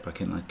angles to get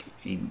back in. Like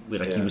he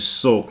was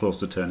so close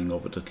to turning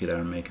over Ducke there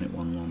and making it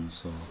 1-1.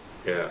 So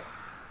Yeah.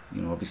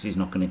 you know, obviously he's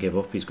not going to give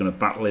up. He's going to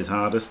battle his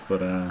hardest, but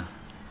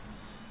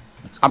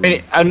that's I cool.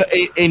 mean, and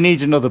he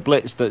needs another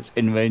blitz that's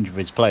in range of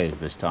his players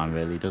this time,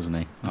 really, doesn't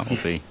he? That will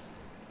be.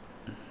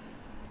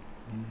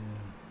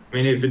 I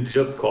mean, if it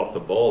just caught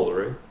the ball,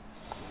 right?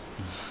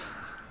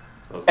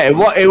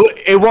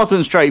 It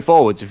wasn't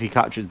straightforward if he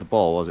catches the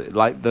ball, was it?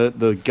 Like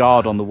the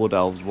guard on the Wood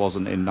Elves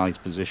wasn't in nice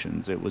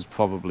positions. It was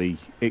probably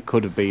it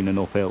could have been an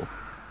uphill.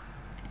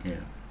 Yeah.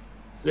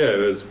 Yeah, it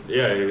was.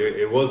 Yeah,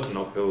 it was an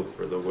uphill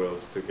for the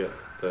Wolves to get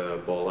the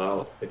ball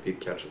out if he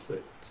catches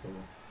it. So,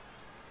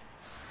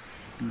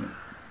 I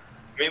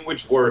mean,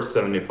 which were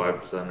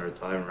 75% of the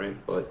time, right?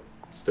 But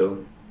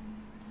still,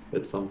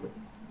 it's something.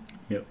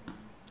 Yep.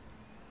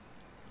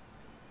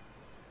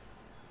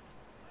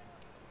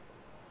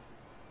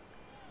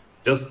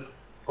 Just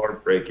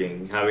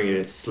heartbreaking having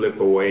it slip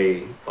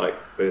away like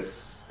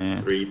this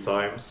 3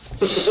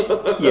 times.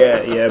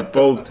 yeah,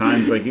 both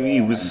times. Like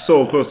he was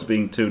so close to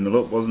being 2-0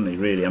 up, wasn't he?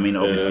 Really. I mean,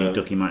 obviously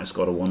Ducke might have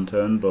scored a 1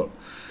 turn, but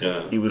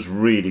he was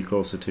really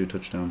close to 2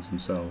 touchdowns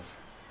himself.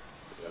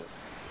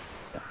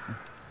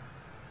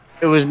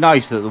 It was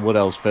nice that the Wood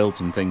Elves filled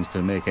some things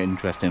to make it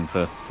interesting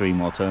for 3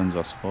 more turns,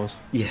 I suppose.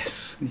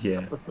 Yes.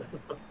 Yeah.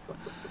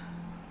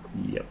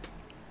 Yep.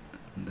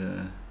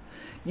 And,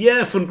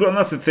 yeah, fun. And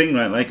that's the thing,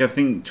 right? Like I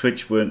think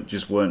Twitch weren't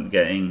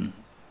getting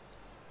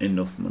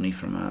enough money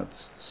from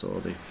ads,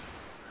 so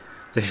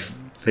they've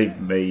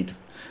made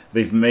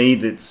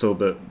it so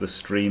that the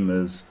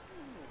streamers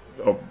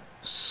are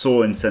so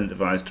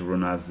incentivized to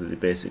run ads that they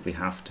basically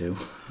have to,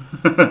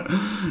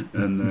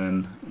 and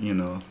then you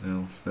know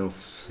they'll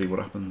see what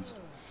happens.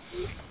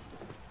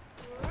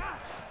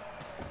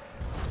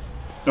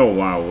 Oh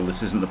wow! Well,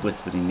 this isn't the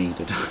blitz that he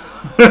needed.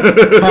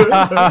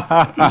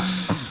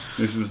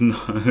 This is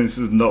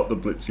not the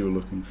blitz you were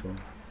looking for.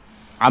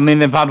 I mean,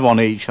 they've had one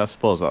each. I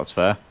suppose that's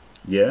fair.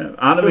 Yeah,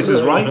 Artemis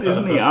is right,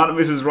 isn't he?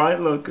 Artemis is right.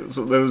 Look,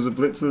 so there was a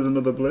blitz. There's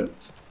another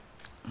blitz.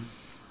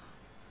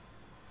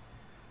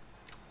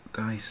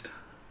 Diced.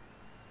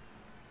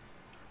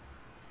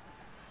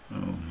 Oh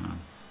man.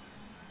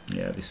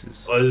 Yeah, this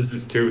is. Oh, this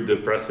is too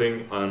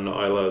depressing, and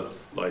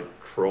Isla's like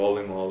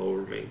crawling all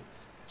over me.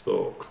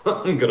 So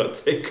I'm gonna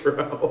take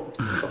her out.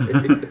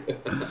 Sorry.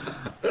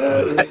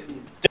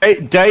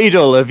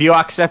 Dadel, have you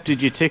accepted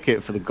your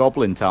ticket for the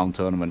Goblin Town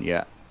tournament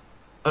yet?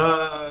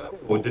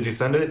 Did you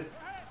send it?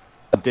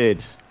 I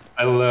did.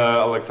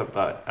 I'll accept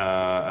that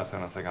as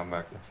soon as I come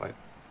back inside.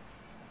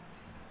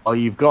 Oh,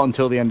 you've got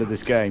until the end of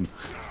this game.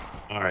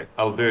 All right,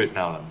 I'll do it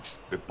now then,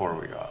 before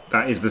we go out.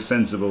 That is the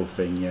sensible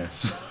thing,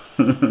 yes.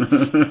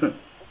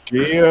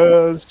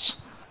 Cheers.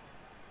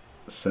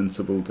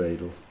 Sensible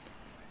Dadel.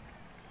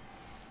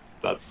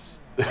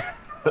 That's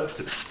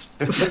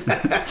it.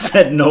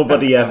 Said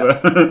nobody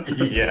ever.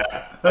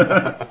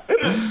 Yeah.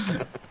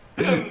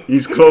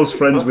 He's close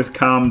friends with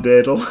Calm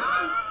Dadel.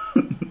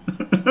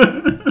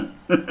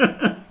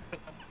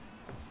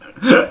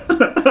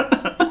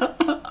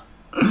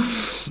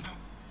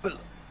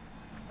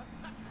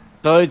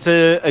 So it's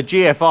a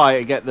GFI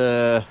to get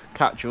the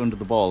catcher under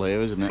the ball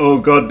here, isn't it? Oh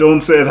God,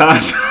 don't say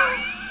that.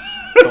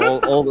 So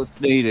all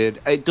that's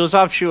needed. It does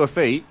have sure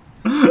feet.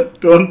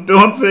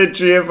 Don't say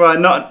GFI.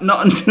 Not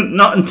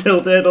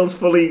until Dadel's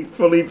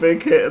fully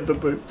big hit at the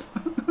boot.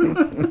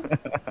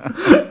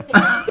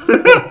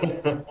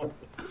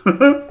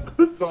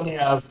 It's only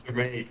has to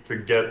make to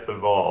get the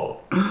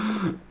ball.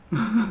 I'm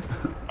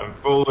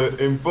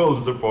in full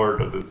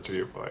support of this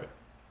GFI.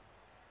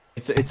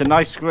 It's a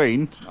nice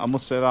screen, I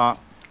must say that.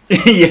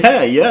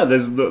 yeah.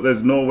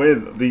 There's no way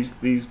that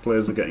these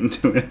players are getting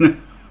to it.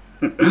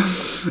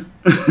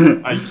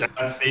 I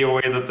can't see a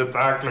way that the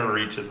tackler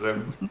reaches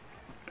him.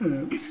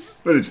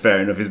 But it's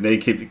fair enough, isn't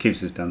it? It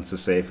keeps his dancer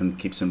safe and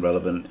keeps him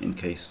relevant in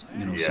case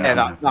something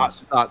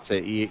happens. That's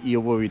it.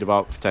 You're worried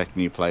about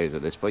protecting your players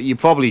at this, but you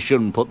probably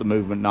shouldn't put the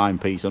movement 9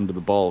 piece under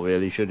the ball,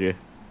 really, should you?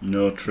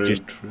 No, true.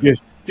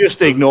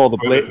 Just ignore the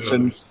blitz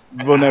and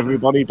run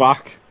everybody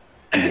back.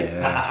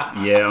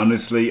 Yeah.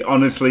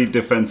 Honestly,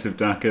 defensive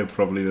Ducke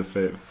probably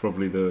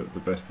the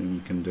best thing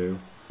you can do.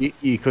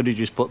 You could have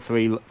just put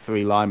three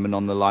linemen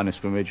on the line of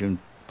scrimmage and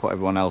put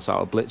everyone else out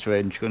of blitz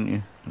range, couldn't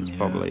you?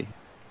 Probably.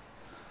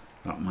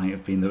 That might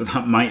have been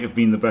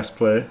the best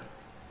play.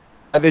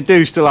 They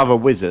do still have a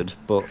wizard,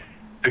 but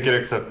Ticket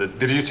accepted.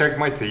 Did you check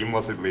my team?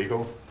 Was it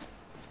legal?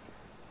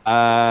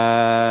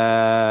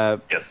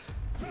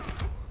 Yes.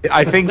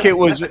 I think it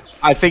was.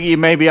 I think you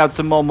maybe had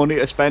some more money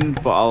to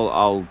spend, but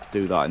I'll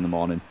do that in the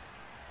morning.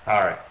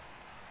 All right.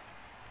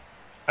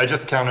 I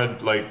just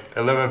counted like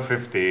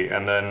 1150,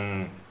 and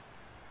then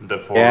the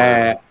four.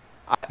 Yeah,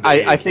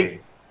 I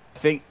think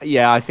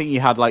you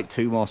had like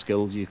 2 more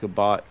skills you could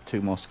buy.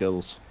 2 more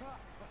skills.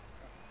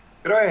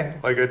 Did I?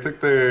 Like I took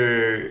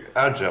the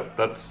edge up.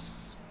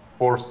 That's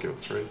 4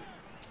 skills, right?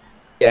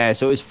 Yeah,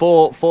 so it was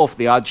 4 for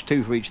the edge,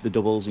 2 for each of the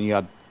doubles, and you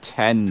had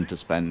 10 to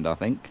spend, I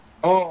think.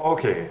 Oh,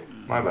 okay.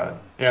 My bad.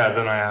 Yeah,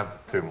 then I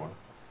have 2 more.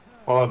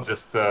 Well, I'll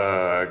just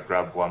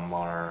grab 1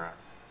 more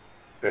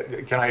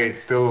Can I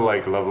still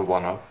like level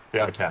one up?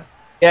 Yeah, I can.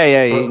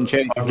 Yeah, So you can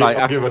change.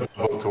 I'll give a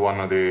double to one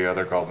of the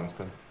other goblins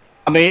then.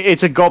 I mean,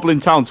 it's a Goblin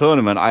Town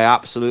tournament. I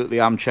absolutely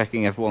am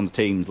checking everyone's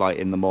teams like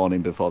in the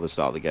morning before the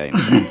start of the game.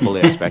 So I'm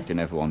fully expecting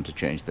everyone to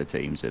change their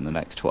teams in the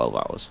next 12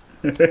 hours.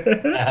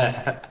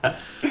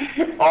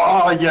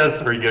 Oh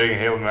yes, we're getting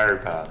Hail Mary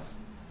pass.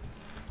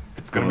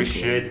 It's gonna be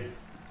shit.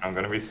 I'm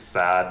gonna be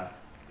sad.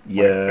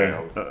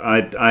 Yeah,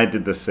 I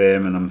did the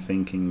same, and I'm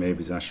thinking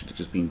maybe Zash should have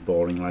just been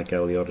boring like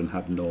Elliot and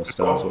had no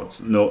stars,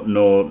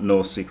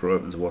 no secret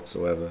weapons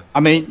whatsoever.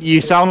 I mean,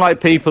 you sound like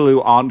people who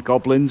aren't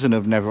goblins and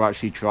have never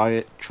actually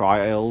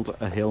trialed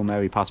a Hail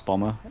Mary pass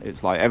bomber.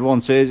 It's like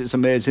everyone says it's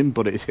amazing,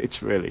 but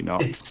it's really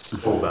not. It's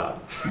so bad.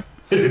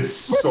 It is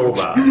so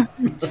bad.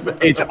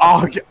 It's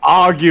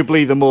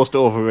arguably the most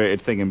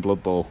overrated thing in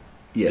Blood Bowl.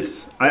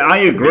 Yes, I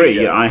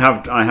agree. Yes.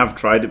 I have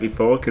tried it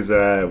before because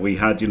we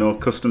had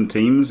custom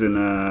teams in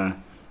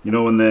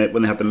when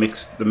they had the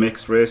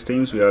mixed race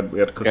teams, we had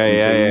custom teams.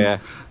 Yeah.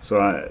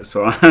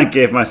 So I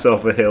gave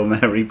myself a Hail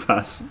Mary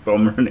pass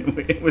bomber and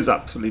it was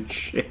absolute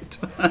shit.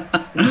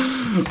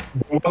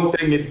 One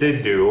thing it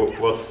did do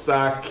was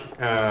sack.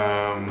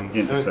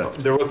 Intercept.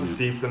 There was a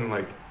season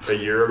like a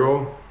year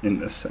ago.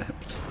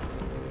 Intercept.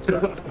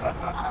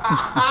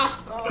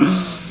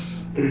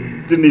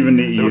 Didn't even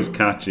need to use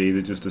catch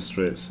either, just a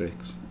straight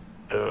 6.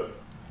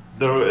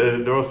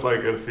 There was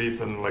like a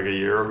season like a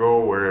year ago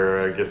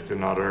where I guess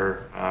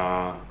another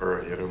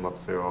or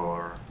Yudlugar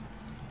or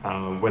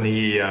when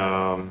he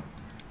had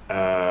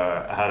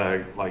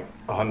a like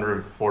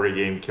 140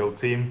 game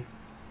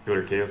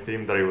killer chaos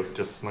team that he was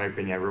just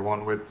sniping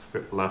everyone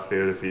with last day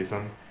of the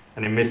season,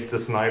 and he missed the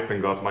snipe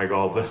and got my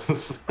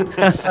goblins.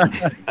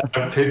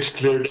 I pitch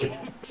cleared him.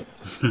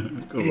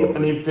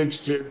 And he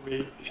pitch cleared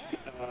me.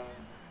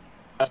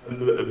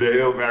 And the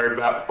Hail Mary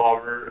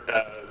bomber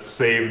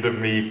saved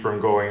me from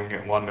going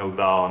 1-0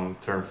 down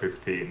turn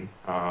 15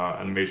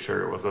 and made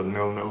sure it was a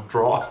 0-0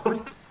 draw.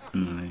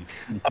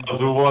 Nice. That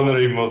was one of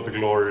the most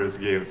glorious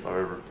games I've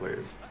ever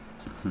played.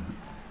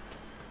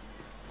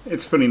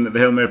 It's funny that the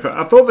Hail Mary pass.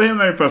 I thought the Hail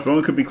Mary pass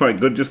bomber could be quite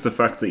good. Just the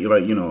fact that you're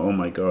like, oh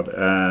my god.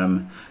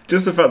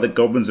 Just the fact that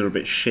goblins are a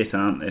bit shit,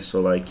 aren't they?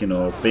 So like,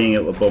 being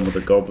able to bomb with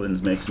the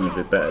goblins makes them a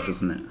bit better,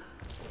 doesn't it?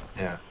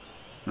 Yeah.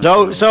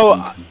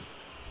 So.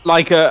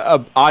 Like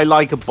I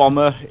like a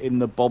bomber in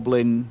the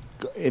goblin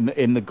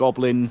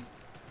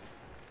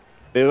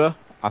era.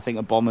 I think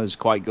a bomber is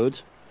quite good.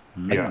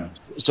 Yeah.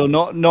 So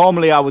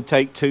normally I would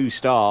take 2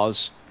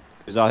 stars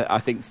because I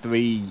think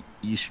 3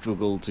 you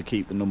struggle to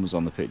keep the numbers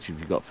on the pitch if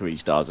you've got 3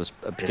 stars,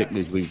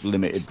 particularly with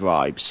limited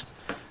bribes.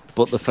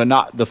 But the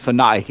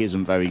fanatic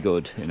isn't very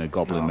good in a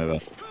goblin mirror.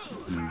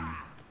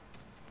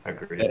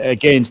 Agreed.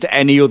 Against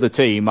any other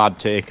team, I'd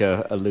take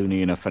a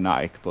loony and a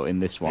fanatic, but in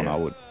this one I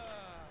would.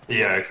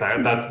 Yeah,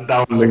 exactly.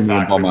 That was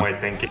exactly my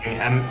thinking,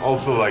 and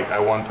also like I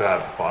want to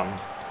have fun.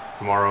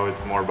 Tomorrow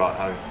it's more about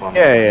having fun.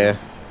 Yeah.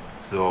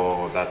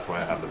 So that's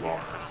why I have the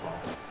bomber as well.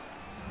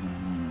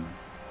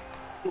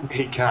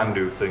 He can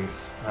do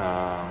things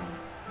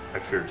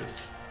if you're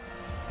just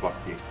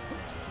lucky,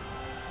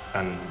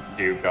 and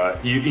you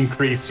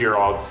increase your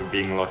odds of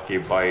being lucky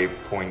by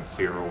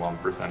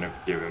 0.01% if you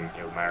give him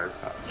Hail Mary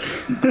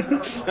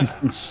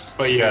pass.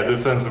 But yeah, the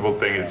sensible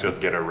thing is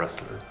just get a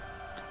wrestler.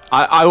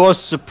 I was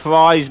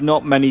surprised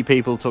not many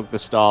people took the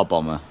Star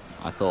Bomber.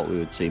 I thought we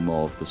would see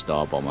more of the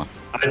Star Bomber.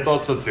 I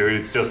thought so too.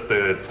 It's just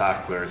the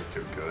tackler is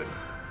too good.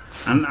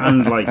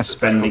 And like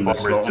spending the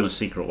slot on a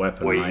secret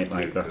weapon, right?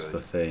 Like that's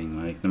good. the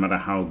thing. Like no matter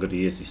how good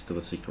he is, he's still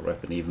a secret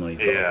weapon, even though you've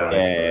got a bribe.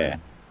 Yeah.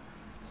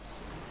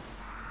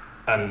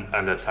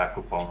 And the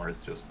tackle bomber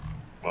is just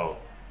a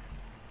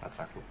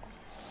tackle bomber.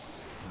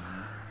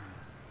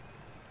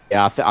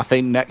 Yeah, I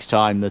think next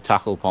time the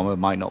tackle bomber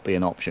might not be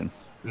an option.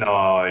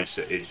 No, it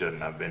shouldn't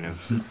have been.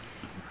 It's just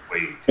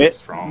way too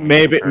strong.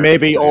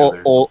 Maybe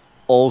also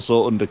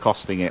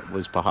undercosting it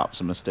was perhaps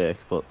a mistake,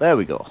 but there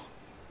we go.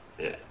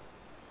 Yeah.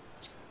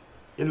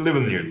 You live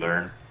and you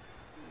learn.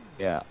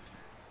 Yeah.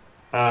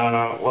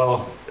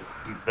 Well,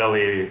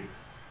 Belly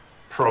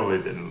probably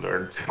didn't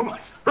learn too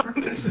much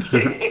from this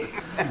game.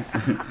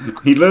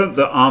 He learned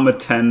that armor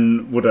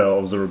 10 wood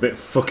elves are a bit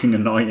fucking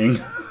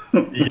annoying.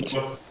 Which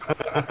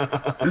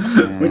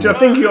I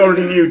think he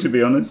already knew, to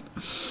be honest.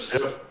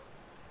 Yep.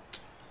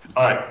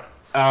 Alright.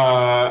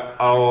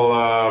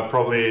 I'll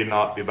probably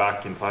not be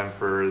back in time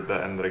for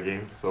the end of the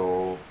game,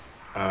 so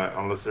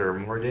unless there are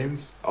more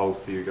games, I'll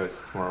see you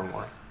guys tomorrow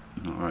morning.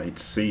 Alright,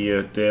 see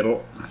you,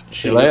 Dadel.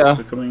 See you later.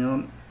 For coming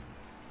on.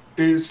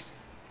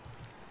 Peace.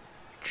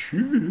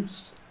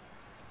 Cheers.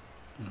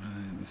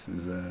 This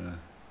is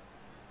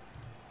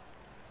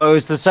Oh,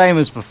 it's the same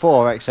as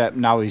before, except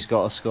now he's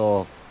got to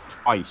score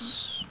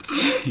twice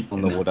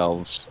on the Wood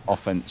Elves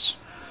offense.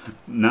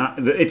 Nah,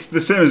 it's the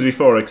same as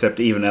before, except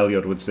even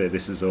Elliot would say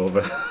this is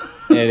over.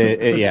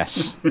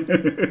 Yes.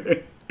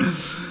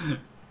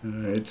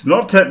 It's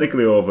not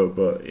technically over,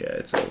 but yeah,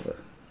 it's over.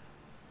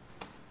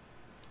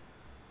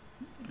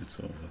 It's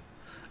over.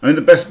 I mean,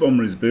 the best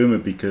bomber is Boomer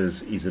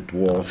because he's a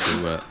dwarf.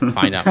 To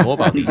find out more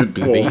about He's these a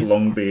dwarf, boobies.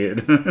 long beard.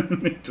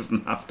 He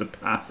doesn't have to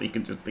pass. He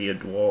can just be a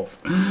dwarf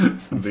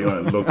and be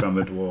like, "Look, I'm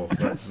a dwarf."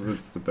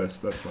 That's the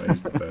best. That's why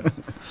he's the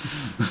best.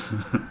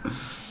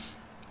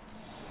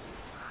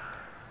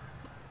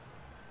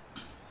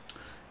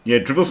 Yeah,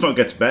 Dribble Snot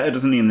gets better,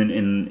 doesn't he,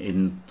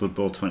 in Blood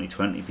Bowl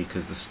 2020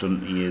 because the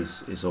stunty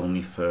is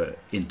only for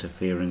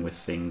interfering with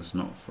things,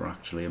 not for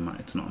actually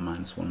it's not a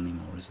 -1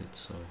 anymore, is it?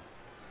 So,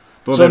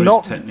 but So there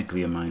not- is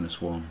technically a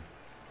 -1.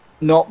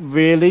 Not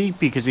really,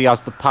 because he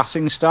has the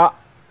passing stat.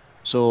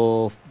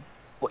 So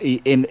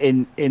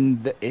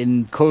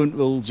in current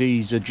rules,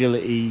 he's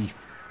agility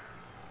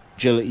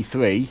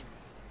 3,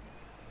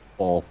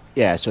 or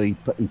yeah. So he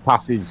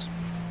passes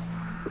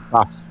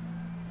pass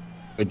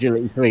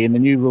agility 3. In the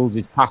new rules,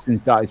 his passing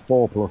stat is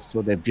 4+.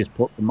 So they've just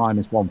put the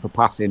 -1 for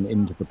passing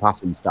into the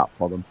passing stat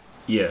for them.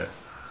 Yeah,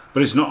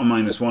 but it's not a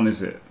 -1,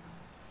 is it?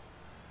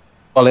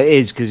 Well, it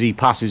is because he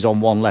passes on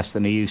 1 less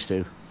than he used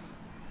to.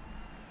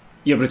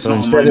 Yeah, but it's So not a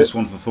instead of-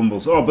 -1 for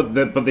fumbles. Oh, but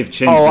they've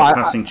changed Oh, the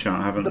passing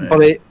chart, haven't they? But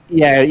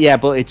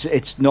but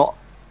it's not.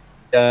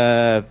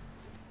 Yeah,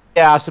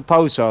 I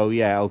suppose so.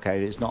 Yeah,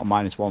 okay, it's not a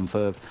 -1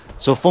 for.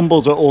 So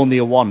fumbles are only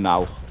a 1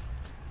 now.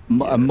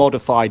 A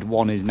modified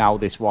 1 is now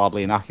this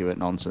wildly inaccurate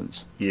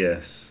nonsense.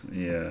 Yes,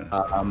 yeah.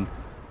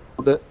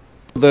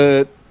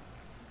 The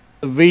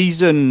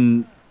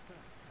reason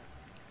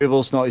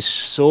Dribble Snot is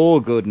so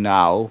good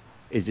now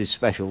is his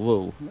special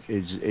rule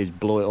is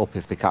blow it up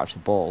if they catch the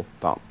ball.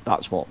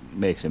 That's what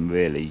makes him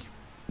really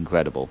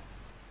incredible.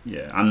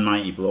 Yeah, and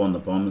Mighty Blow on the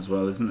bomb as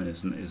well, isn't it?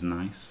 Is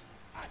nice.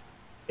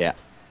 Yeah.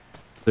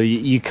 So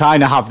you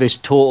kind of have this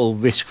total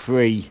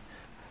risk-free,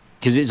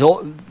 because it's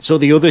all. So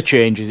the other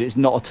change is it's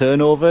not a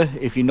turnover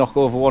if you knock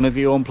over one of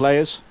your own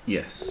players.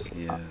 Yes,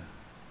 yeah.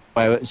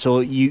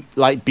 So you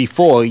like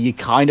before you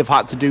kind of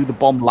had to do the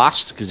bomb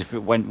last because if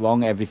it went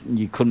wrong, everything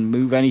you couldn't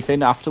move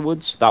anything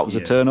afterwards. That was a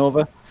Yeah.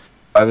 turnover.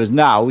 Whereas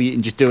now you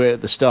can just do it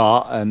at the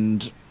start,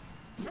 and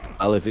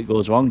well, if it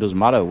goes wrong, doesn't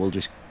matter. We'll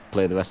just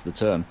play the rest of the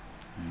turn.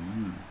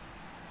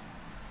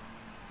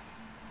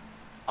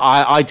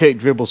 I take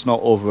Dribble Snot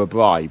over a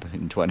bribe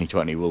in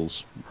 2020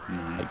 rules.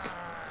 Like,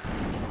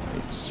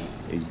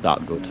 he's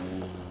that good.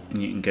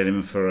 And you can get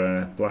him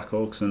for Black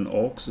Orcs and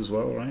Orcs as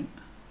well, right?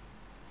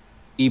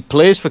 He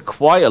plays for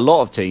quite a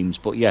lot of teams,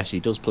 but yes, he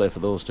does play for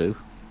those two.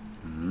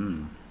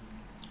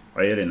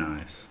 Really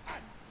nice.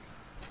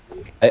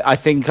 I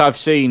think I've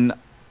seen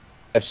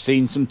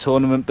some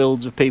tournament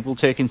builds of people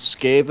taking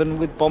Skaven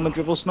with Bomber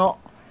Dribble Snot,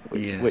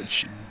 Yes.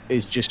 which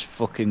is just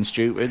fucking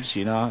stupid,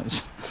 you know.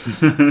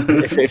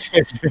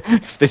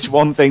 If there's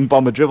one thing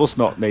Bomber Dribble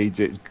Snot needs,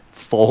 it's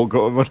 4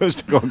 gutter runners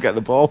to go and get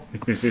the ball.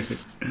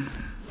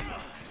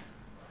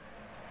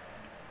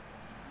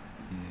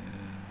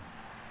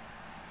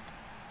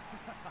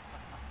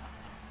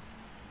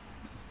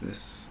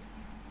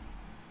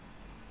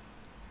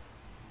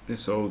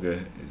 This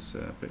Olga is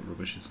a bit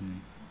rubbish,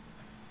 isn't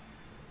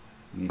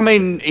he? I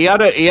mean, he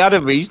had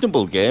a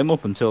reasonable game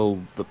up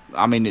until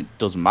it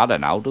doesn't matter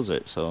now, does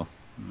it? So,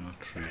 Oh,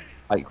 true.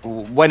 like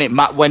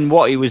when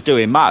what he was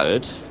doing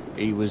mattered,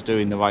 he was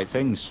doing the right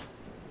things.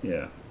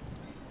 Yeah.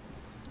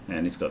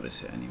 And he's got this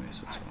hit anyway,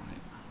 so it's alright.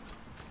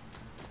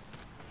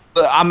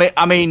 But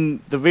I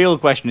mean, the real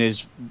question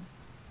is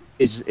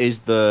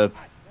the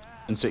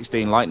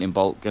 16 lightning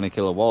bolt going to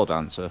kill a wall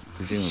dancer?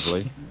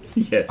 Presumably.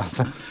 Yes.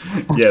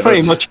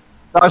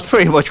 That's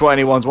pretty much what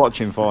anyone's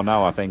watching for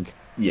now, I think.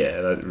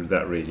 Yeah,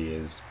 that really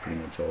is pretty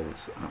much all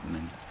that's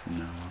happening from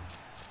now on.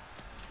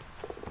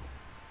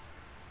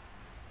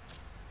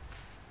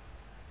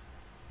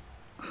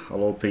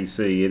 Hello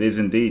PC, it is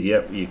indeed.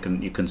 Yep, you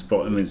can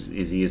spot him as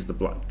he is the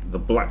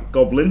black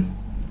goblin,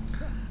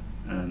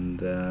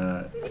 and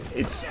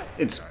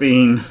it's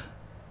been,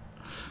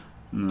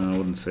 no, I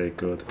wouldn't say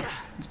good.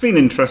 It's been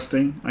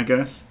interesting, I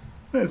guess.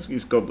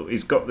 He's got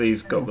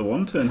the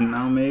one turn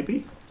now,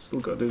 maybe. Still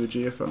got to do the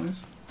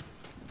GFIs.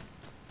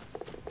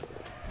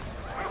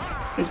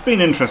 It's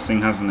been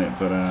interesting, hasn't it?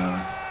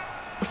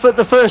 But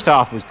the first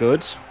half was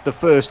good. The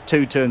first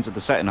 2 turns of the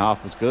second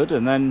half was good,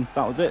 and then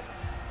that was it.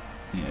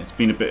 yeah, it's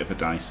been a bit of a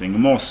dicing, a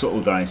more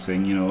subtle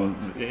dicing. You know,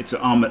 it's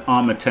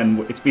armor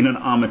 10. It's been an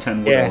armor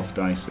 10 Yeah. off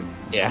dicing.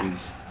 Which Yeah.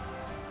 is-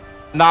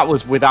 And that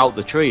was without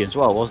the tree as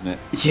well, wasn't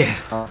it? Yeah.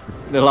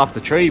 They'll have the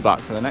tree back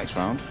for the next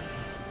round.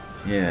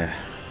 Yeah.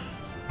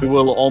 We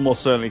will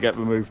almost certainly get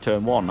removed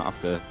turn 1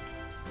 after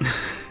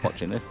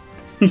watching this.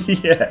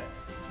 Yeah.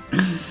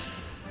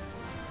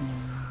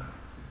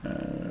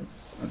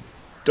 I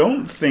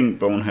don't think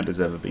Bonehead has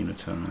ever been a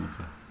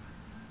turnover.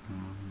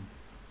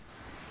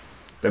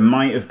 There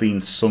might have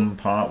been some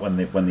part when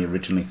they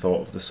originally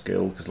thought of the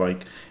skill, because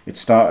like it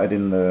started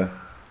in the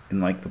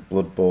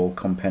Blood Bowl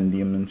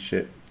compendium and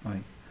shit,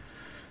 like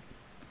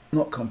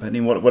not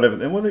compendium, whatever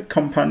were they,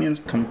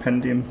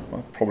 compendium,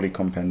 well, probably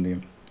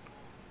compendium.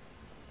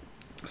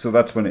 So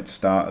that's when it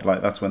started.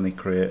 Like that's when they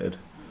created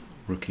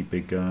rookie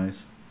big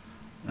guys.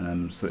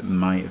 So it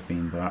might have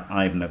been, but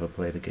I've never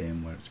played a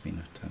game where it's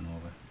been a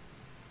turnover.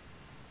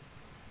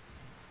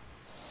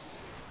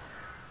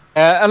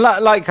 And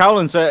like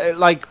Howland said,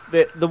 like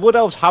the Wood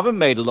Elves haven't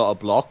made a lot of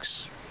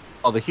blocks,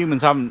 or the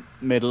humans haven't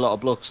made a lot of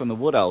blocks on the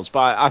Wood Elves,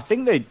 but I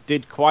think they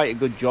did quite a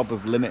good job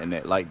of limiting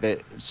it. Like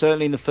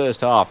certainly in the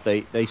first half,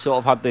 they sort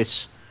of had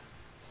this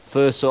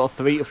first sort of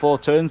 3 to 4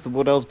 turns. The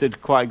Wood Elves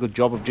did quite a good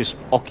job of just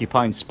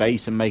occupying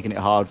space and making it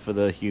hard for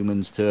the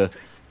humans to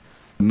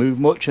move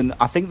much. And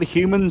I think the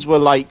humans were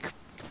like,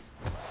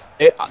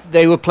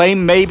 they were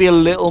playing maybe a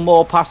little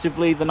more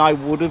passively than I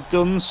would have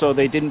done, so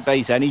they didn't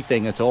base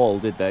anything at all,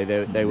 did they?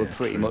 They were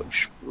pretty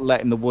much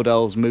letting the Wood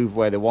Elves move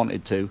where they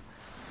wanted to.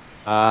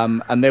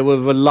 And they were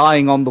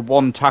relying on the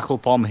one tackle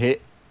bomb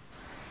hit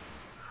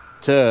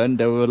turn.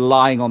 They were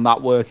relying on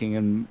that working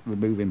and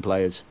removing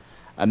players.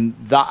 And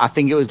that, I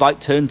think it was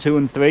like turn 2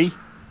 and 3. I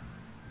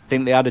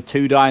think they had a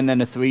 2-die and then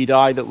a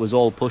 3-die that was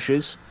all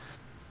pushes.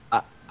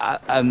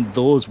 And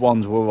those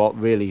ones were what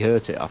really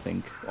hurt it, I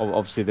think.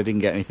 Obviously, they didn't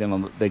get anything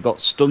on. They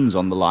got stuns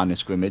on the line of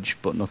scrimmage,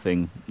 but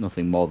nothing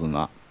more than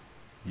that.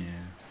 Yeah.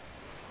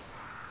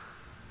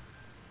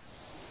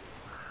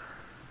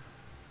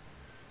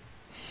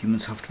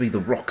 Humans have to be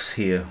the rocks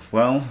here.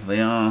 Well, they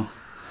are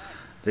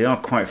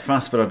quite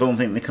fast, but I don't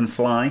think they can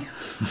fly.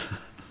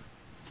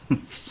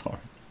 Sorry.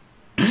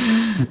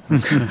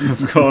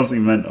 Of course, he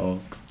meant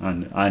orcs.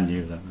 I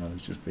knew that. I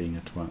was just being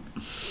a twat.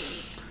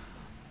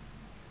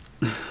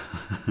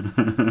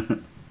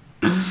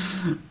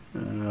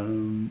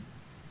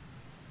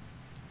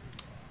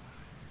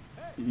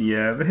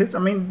 Yeah, the hit. I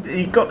mean,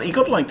 he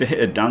got like to hit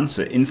a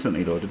dancer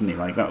instantly though, didn't he?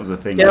 Like that was a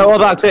thing. Yeah, well,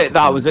 that's it.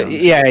 That was it.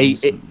 Yeah,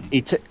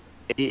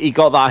 he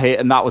got that hit,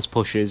 and that was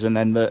pushes. And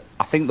then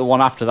I think the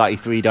one after that, he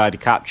 3-died to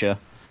capture.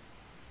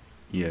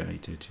 Yeah, he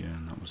did. Yeah,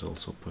 and that was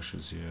also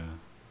pushes. Yeah.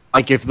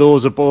 Like if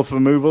those are both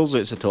removals,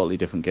 it's a totally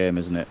different game,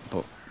 isn't it?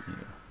 But yeah.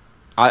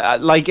 I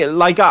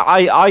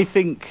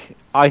think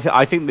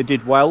they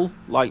did well,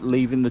 like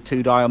leaving the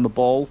 2-die on the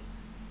ball,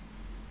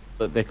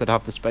 that they could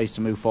have the space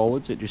to move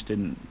forwards. It just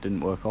didn't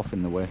work off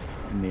in the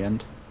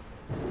end.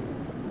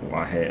 Oh,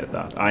 I hated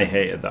that.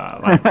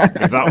 Like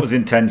if that was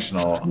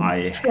intentional,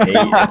 I hated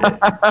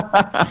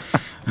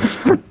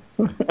it.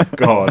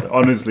 God,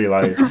 honestly,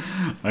 like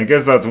I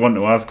guess that's one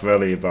to ask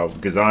Veli about,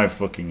 because I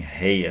fucking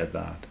hated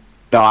that.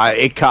 No,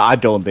 I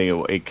don't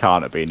think it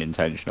can't have been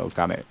intentional,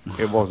 can it?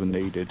 It wasn't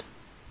needed.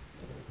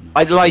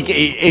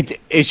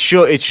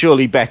 It's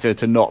surely better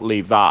to not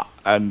leave that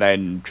and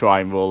then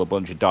try and roll a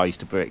bunch of dice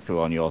to break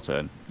through on your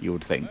turn. You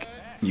would think.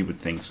 You would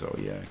think so,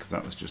 yeah, because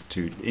that was just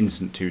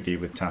instant 2D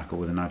with tackle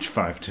with an edge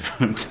 5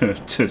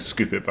 to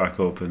scoop it back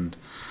up, and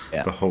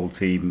the whole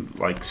team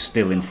like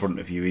still in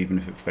front of you, even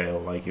if it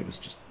failed. Like it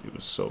was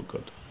so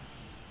good.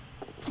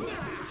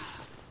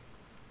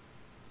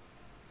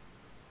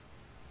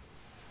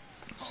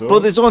 So, but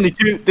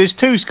there's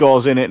two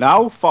scores in it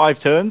now. 5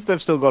 turns.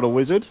 They've still got a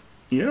wizard.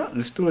 Yeah,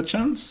 there's still a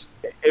chance.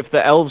 If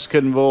the elves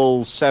can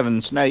roll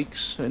 7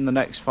 snakes in the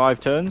next 5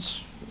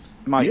 turns,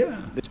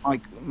 this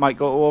might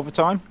go to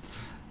overtime.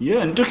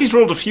 Yeah, and Ducke's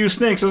rolled a few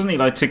snakes, hasn't he?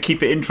 Like to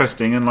keep it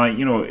interesting, and like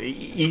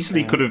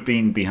easily could have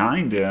been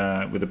behind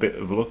with a bit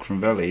of luck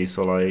from Veli.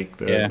 So like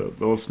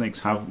those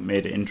snakes have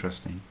made it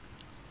interesting.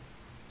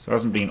 So it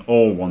hasn't been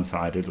all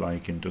one-sided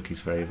like in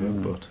Ducke's favour,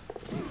 but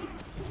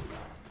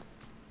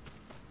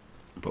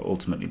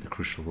ultimately the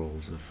crucial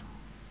rolls have.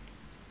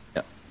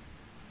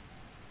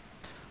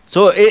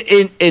 So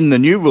in the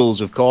new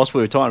rules, of course,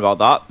 we were talking about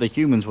that. The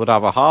humans would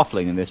have a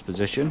halfling in this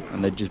position,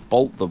 and they'd just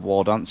bolt the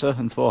war dancer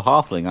and throw a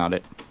halfling at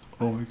it.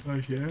 Oh my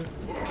gosh, yeah.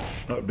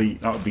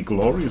 That would be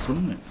glorious,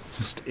 wouldn't it?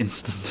 Just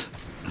instant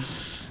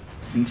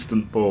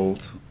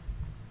bolt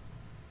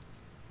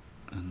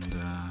and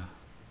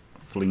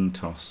fling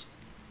toss.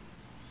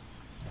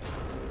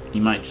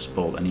 He might just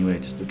bolt anyway,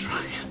 just to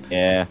try it.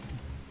 Yeah.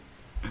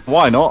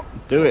 Why not?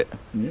 Do it.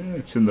 Yeah,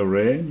 it's in the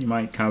rain. You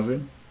might Kaz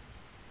him.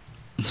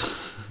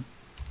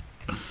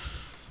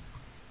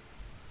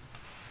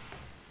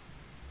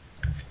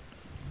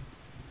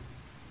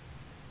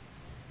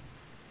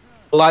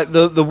 Like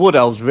the Wood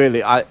Elves,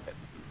 really,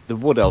 the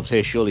Wood Elves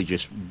here surely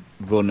just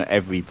run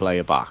every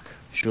player back.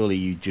 Surely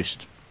you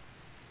just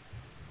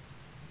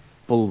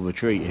full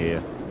retreat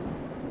here.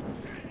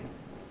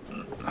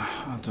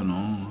 I don't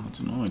know.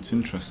 It's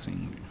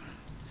interesting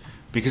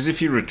because if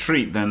you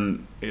retreat,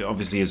 then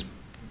obviously his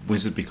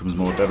wizard becomes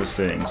more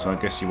devastating. So I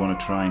guess you want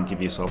to try and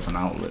give yourself an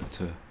outlet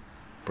to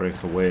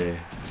break away.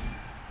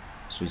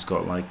 So he's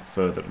got like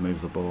further to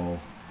move the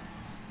ball.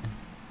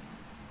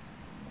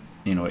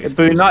 You know, it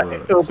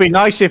would be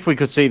nice if we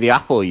could see the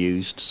apple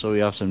used, so we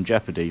have some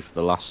jeopardy for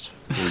the last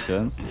 3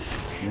 turns.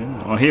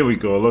 Yeah. Oh, here we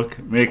go. Look,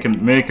 making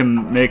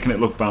it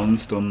look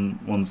balanced on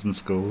ones and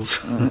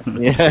skulls.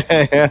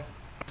 Yeah.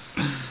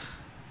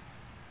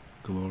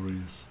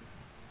 Glorious.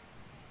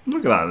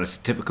 Look at that. This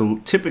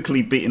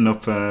typically beaten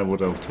up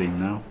Wood Elf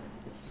team now.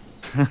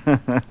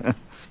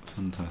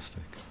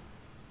 Fantastic.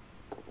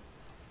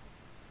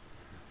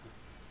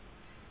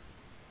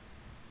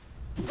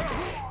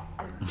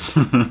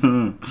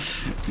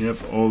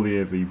 Yep, all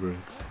the AV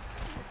breaks.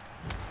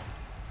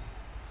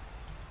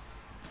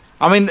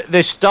 I mean,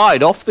 they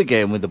started off the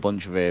game with a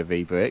bunch of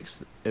AV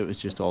breaks. It was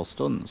just all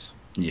stuns.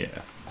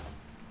 Yeah.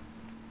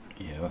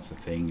 Yeah, that's the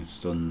thing.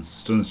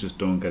 Stuns just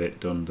don't get it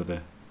done, do they?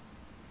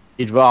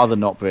 You'd rather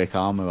not break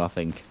armor, I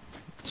think.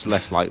 It's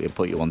less likely to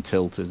put you on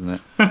tilt, isn't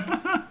it?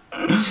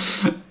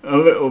 A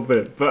little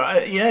bit,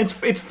 but yeah,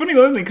 it's funny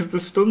though, isn't it? Because the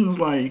stuns,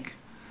 like,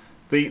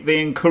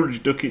 they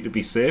encourage Ducke to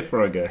be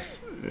safer, I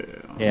guess,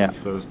 on the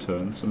first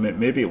turn. So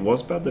maybe it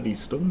was bad that he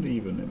stunned.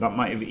 Even that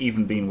might have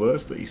even been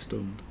worse that he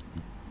stunned.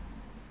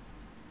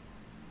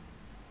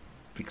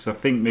 Because I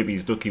think maybe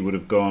his Ducke would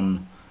have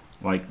gone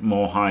like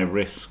more high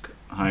risk,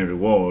 high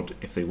reward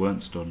if they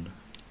weren't stunned.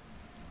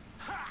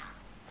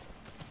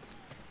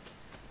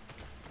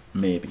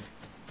 Maybe.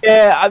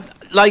 Yeah,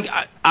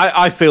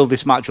 I feel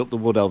this matchup the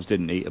Wood Elves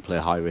didn't need to play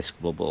high risk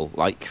bubble.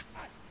 Like,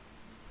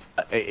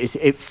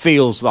 it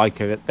feels like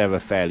they're a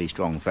fairly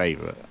strong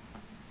favourite.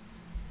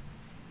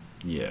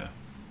 Yeah.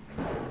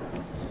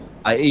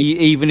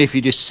 Even if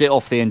you just sit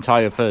off the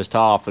entire first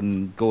half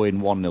and go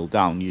in 1-0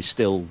 down, you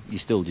still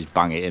just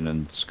bang it in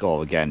and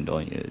score again,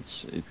 don't you?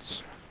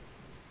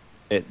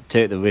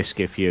 Take the risk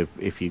if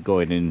you're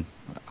going in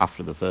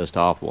after the first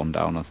half 1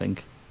 down, I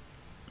think.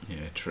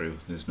 Yeah, true.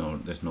 There's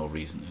no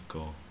reason to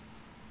go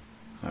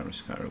high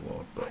risk, high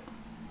reward, but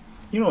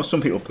you know,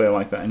 some people play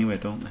like that anyway,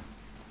 don't they?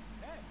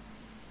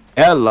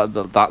 Yeah,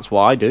 that's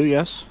what I do.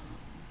 Yes.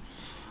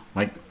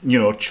 Like, you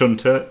know,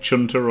 Chunter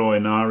or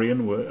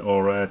Inarian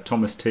or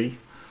Thomas T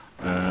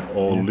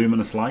or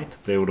Luminous Light,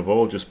 they would have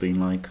all just been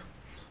like,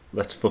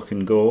 let's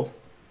fucking go.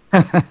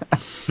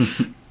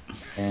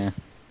 Yeah.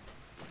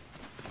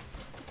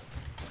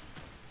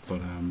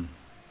 But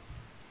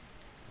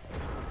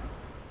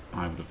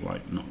I would have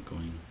liked not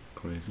going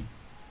crazy.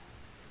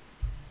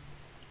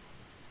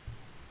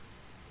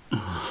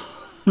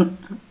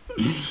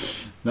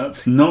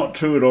 That's not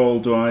true at all,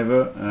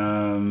 Driver.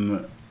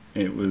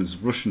 It was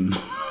Russian.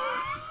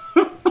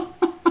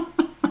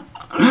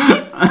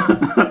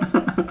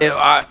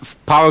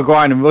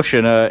 Paraguayan and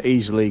Russian are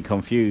easily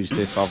confused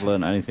if I've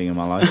learned anything in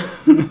my life.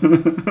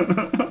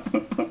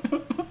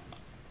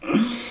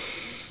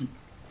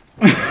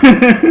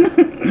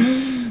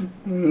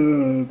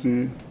 Oh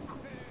dear.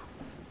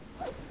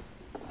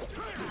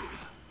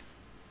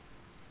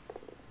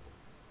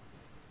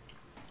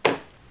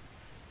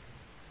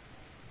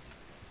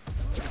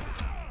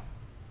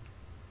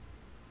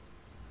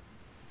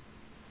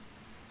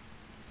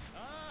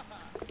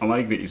 I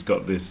like that he's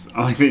got this.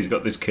 I like that he's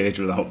got this cage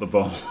without the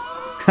ball.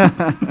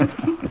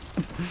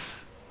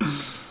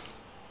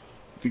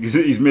 Because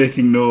he's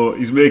making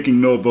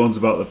no bones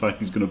about the fact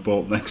he's going to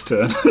bolt next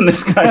turn, and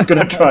this guy's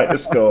going to try to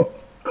score.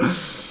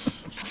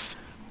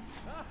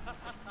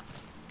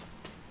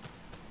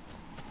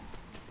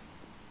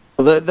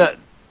 Well, the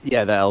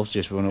elves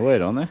just run away,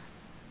 don't they?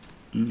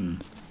 Mm.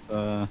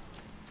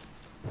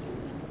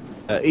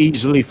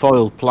 Easily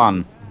foiled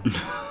plan.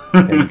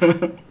 I think.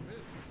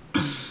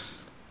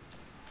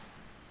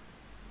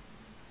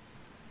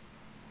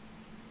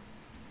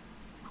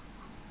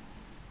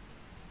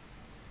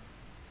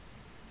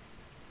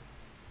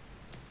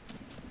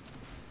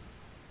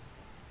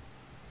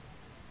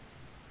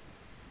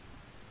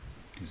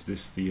 Is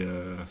this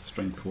the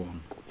strength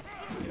 1?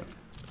 Yeah.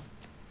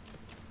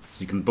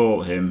 So you can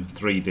bolt him,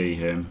 3D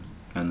him,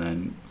 and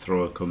then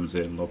thrower comes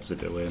in, lobs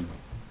it to him.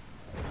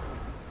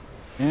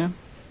 Yeah.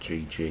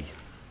 GG.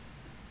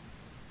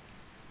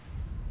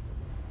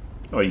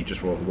 Oh, you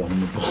just rolled 1 on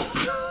the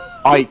bolt.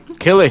 I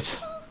kill it.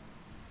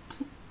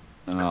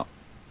 No.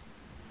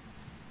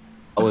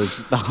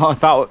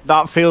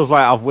 That feels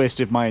like I've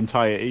wasted my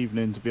entire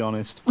evening, to be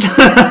honest. The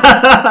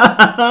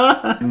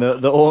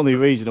only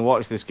reason to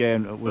watch this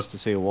game was to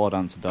see a War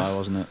Dancer die,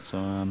 wasn't it? So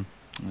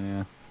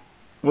yeah.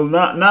 Well,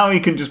 now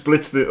he can just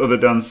blitz the other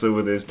dancer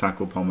with his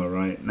tackle pommer,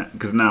 right?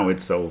 Because now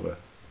it's over.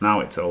 Now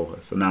it's over.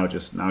 So now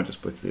just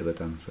blitz the other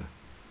dancer.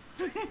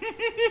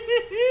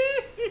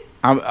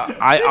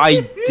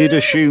 I did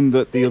assume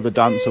that the other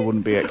dancer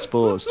wouldn't be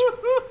exposed.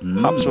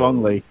 Perhaps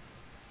wrongly.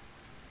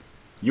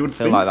 You would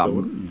think like so, that,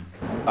 wouldn't you?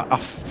 I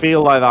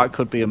feel like that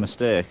could be a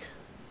mistake.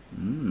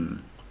 Mm.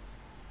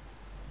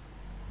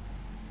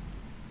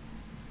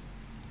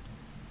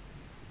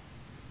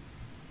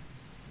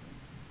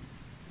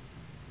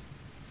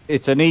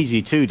 It's an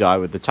easy 2-die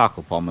with the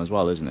tackle pom as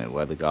well, isn't it?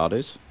 Where the guard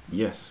is.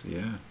 Yes,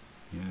 yeah,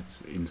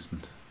 it's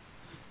instant.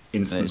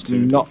 It's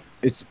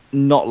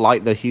not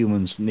like the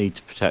humans need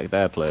to protect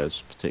their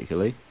players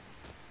particularly.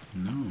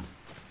 No.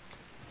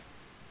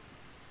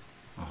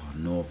 Oh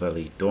no,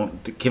 Veli!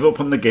 Don't give up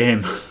on the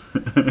game.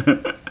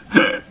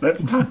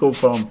 Let's tackle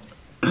pom.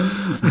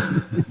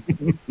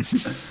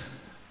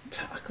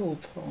 Tackle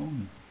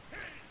pom.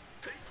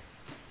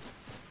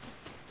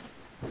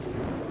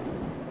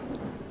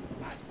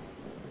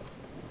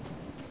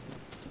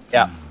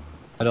 Yeah,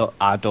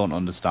 I don't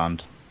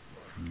understand.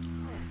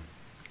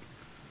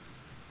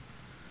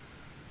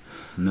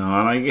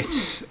 No, like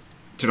it's. Do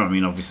you know what I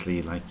mean?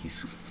 Obviously, like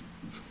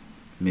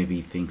maybe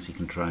he thinks he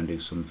can try and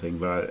do something,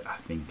 but I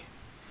think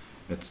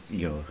it's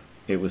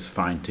it was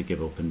fine to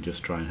give up and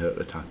just try and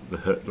try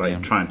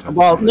and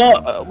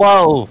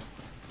tackle.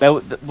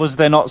 Was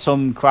there not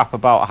some crap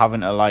about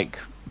having to like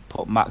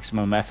put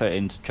maximum effort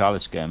into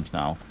chalice games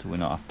now? Do we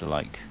not have to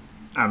like?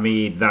 I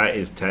mean, that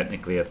is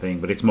technically a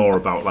thing, but it's more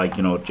about like,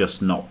 you know,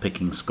 just not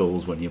picking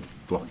skulls when you're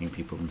blocking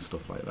people and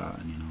stuff like that,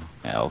 and you know,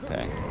 Yeah,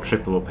 okay.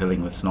 triple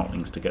uphilling with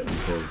snotlings to get them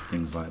killed,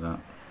 things like that.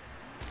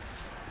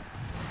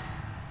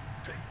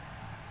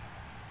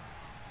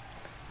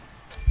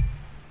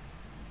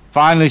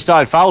 Finally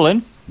started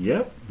fouling.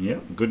 Yep,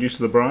 good use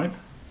of the bribe.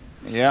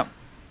 Yep.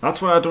 That's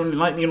why I don't really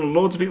like, you know,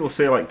 loads of people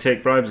say like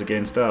take bribes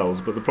against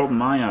elves, but the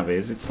problem I have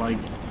is it's like,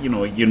 you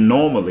know,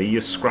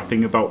 you're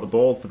scrapping about the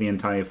ball for the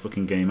entire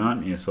fucking game,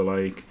 aren't you? So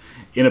like,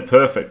 in a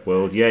perfect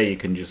world, yeah, you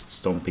can just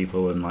stomp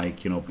people and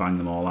like, you know, bang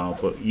them all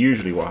out, but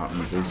usually what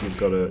happens is you've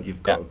got to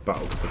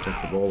battle to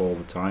protect the ball all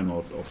the time,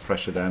 or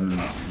pressure them,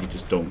 and you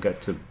just don't get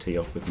to tee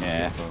off with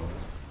massive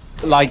fouls.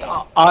 Like,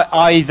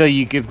 either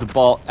you give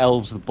the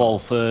elves the ball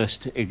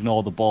first,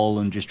 ignore the ball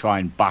and just try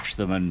and bash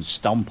them and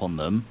stomp on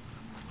them,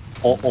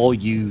 or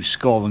you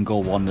score and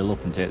go 1-0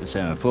 up and take the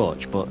same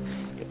approach. But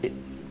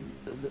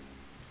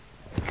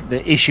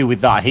the issue with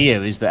that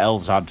here is that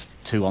elves had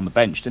 2 on the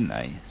bench, didn't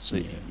they?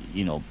 So,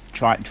 you know,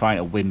 trying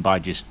to win by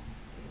just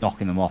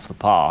knocking them off the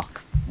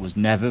park was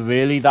never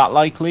really that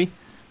likely.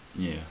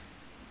 Yeah.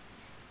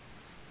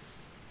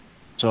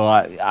 So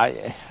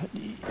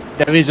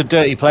there is a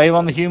dirty player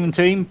on the human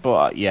team,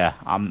 but yeah,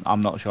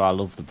 I'm not sure I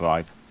love the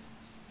bribe.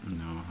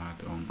 No, I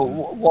don't. But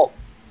what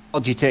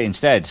do you take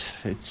instead?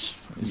 It's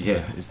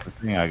the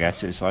thing, I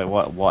guess. It's like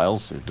what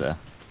else is there?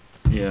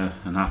 Yeah,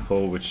 an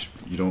apple, which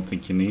you don't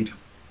think you need.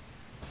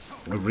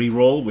 A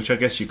reroll, which I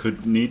guess you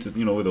could need,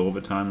 you know, with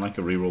overtime. Like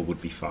a reroll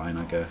would be fine,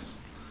 I guess.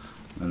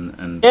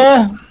 And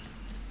yeah.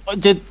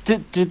 Did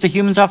the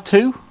humans have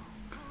 2?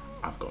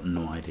 I've got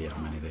no idea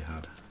how many they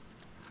had.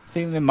 I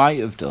think they might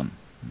have done.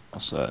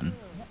 Not certain.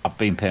 I've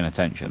been paying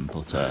attention,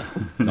 but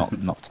not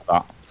to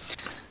that.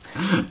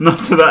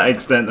 Not to that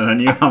extent that I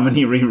knew how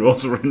many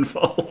rerolls were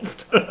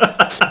involved.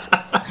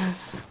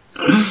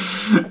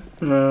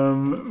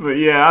 But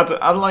yeah,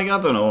 I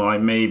don't know.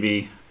 Like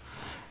maybe,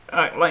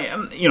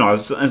 you know,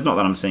 it's not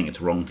that I'm saying it's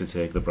wrong to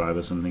take the bribe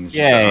or something. It's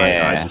just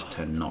I just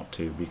tend not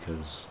to,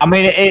 because I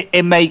mean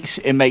it makes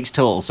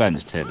total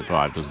sense to take the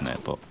bribe, doesn't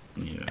it? But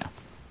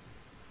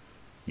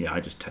yeah, I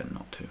just tend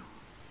not to.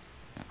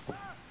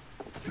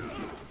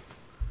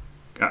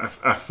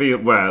 I feel,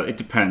 well, it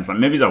depends. Like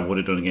maybe I would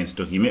have done against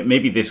Ducke.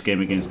 Maybe this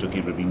game against Ducke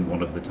would have been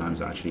one of the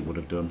times I actually would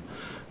have done,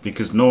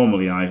 because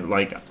normally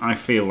I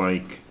feel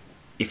like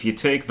if you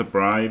take the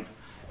bribe,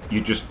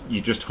 you're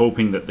just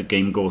hoping that the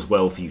game goes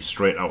well for you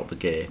straight out the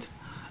gate,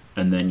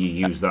 and then you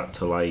use that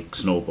to like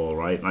snowball,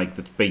 right? Like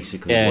that's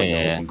basically what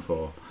you're hoping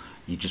for.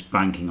 You're just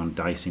banking on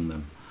dicing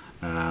them.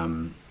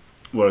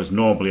 Whereas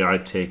normally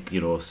I'd take,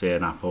 you know, say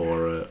an apple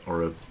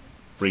or a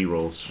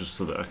rerolls just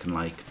so that I can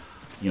like,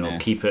 you know,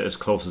 keep it as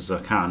close as I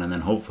can, and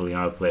then hopefully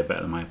I'll play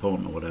better than my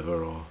opponent or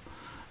whatever.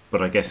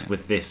 But I guess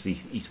with this, he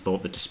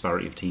thought the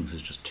disparity of teams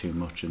was just too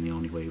much, and the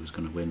only way he was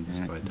going to win was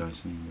by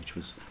dicing him, which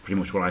was pretty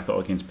much what I thought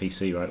against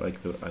PC, right?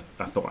 Like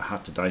I thought I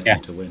had to dice him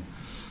to win.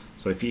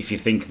 So if you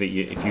think that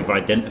if you've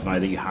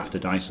identified that you have to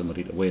dice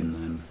somebody to win,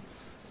 then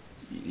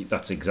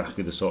that's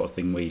exactly the sort of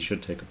thing where you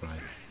should take a bribe.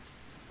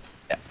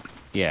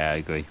 Yeah, I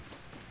agree.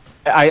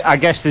 I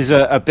guess there's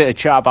a bit of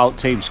chat about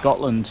Team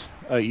Scotland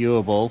at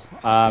Eurobowl.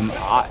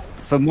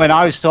 From when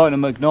I was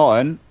talking to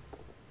McNaughton,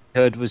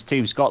 heard was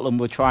Team Scotland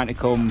were trying to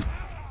come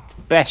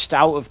best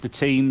out of the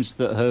teams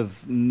that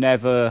have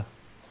never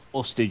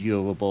hosted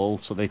Eurobowl,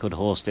 so they could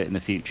host it in the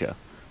future.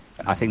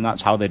 I think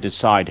that's how they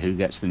decide who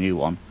gets the new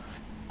one.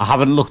 I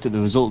haven't looked at the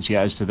results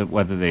yet as to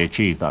whether they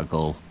achieved that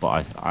goal,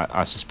 but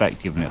I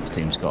suspect, given it was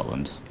Team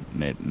Scotland,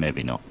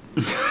 maybe not.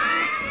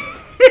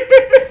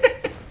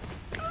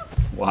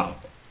 Wow,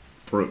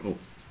 brutal.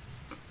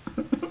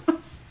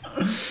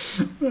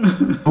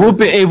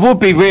 It would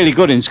be really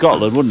good in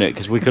Scotland, wouldn't it?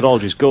 Because we could all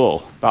just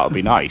go. That would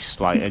be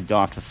nice. Like, you don't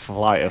have to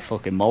fly a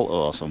fucking Malta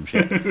or some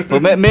shit.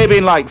 But maybe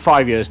in like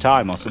 5 years'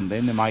 time or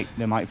something, they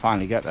might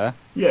finally get there.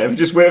 Yeah, if you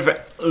just wait for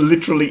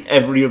literally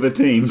every other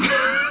team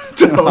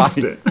to host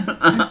it.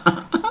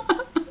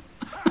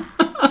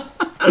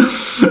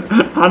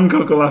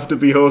 Hancock will have to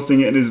be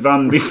hosting it in his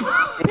van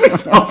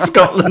before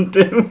Scotland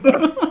do.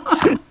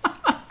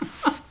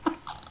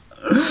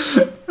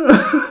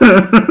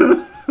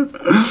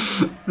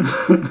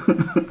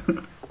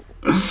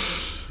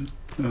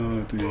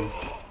 Oh dear.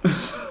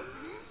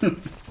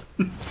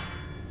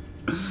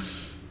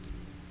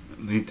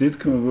 They did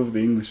come above the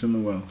English and the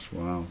Welsh.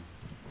 Wow.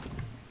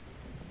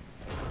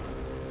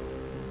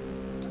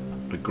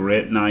 A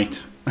great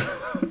night.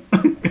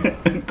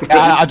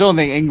 I don't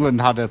think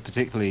England had a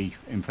particularly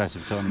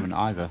impressive tournament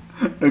either.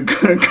 A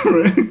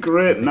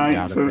great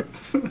night for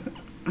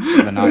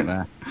a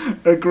nightmare.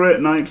 A great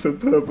night for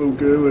Purple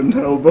Goo and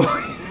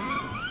Hellboy.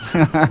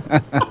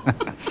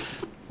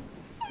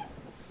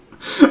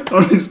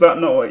 Or is that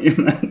not what you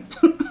meant?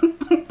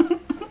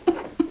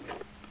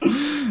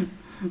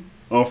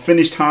 Or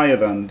finished higher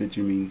than, did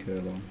you mean,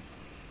 Curlon?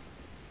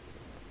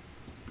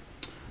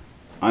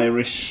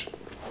 Irish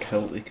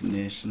Celtic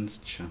Nations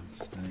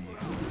champs, there you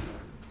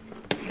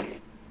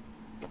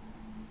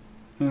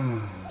go.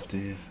 Oh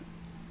dear.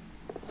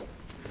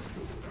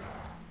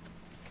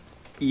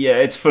 Yeah,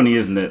 it's funny,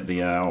 isn't it?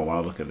 The oh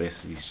wow, look at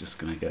this. He's just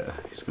gonna get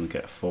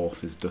a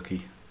fourth. Is Ducke?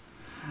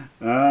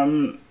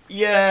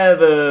 Yeah,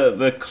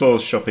 the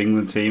close shop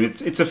England team.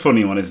 It's a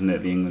funny one, isn't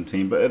it? The England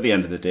team, but at the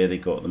end of the day, they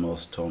got the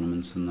most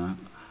tournaments and that.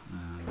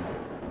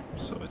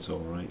 So it's all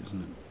right,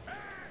 isn't it?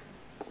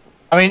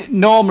 I mean,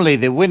 normally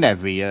they win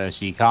every year,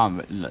 so you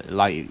can't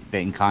like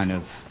they can kind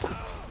of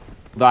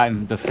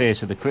like the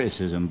face of the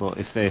criticism. But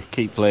if they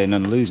keep playing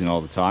and losing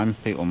all the time,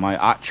 people might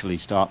actually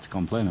start to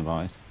complain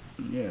about it.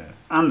 Yeah,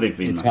 and they've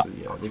been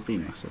they've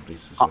been massively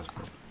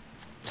successful.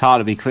 It's hard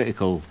to be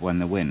critical when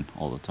they win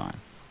all the time.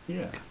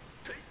 Yeah,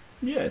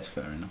 yeah, it's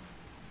fair enough.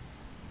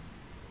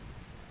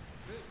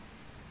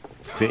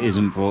 If it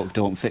isn't broke,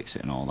 don't fix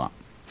it and all that.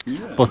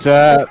 Yeah. But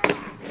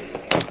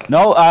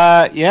no,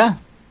 yeah.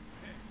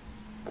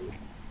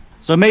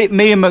 So me and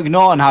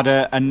McNaughton had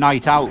a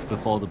night out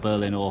before the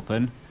Berlin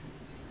Open.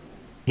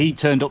 He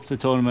turned up to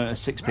the tournament at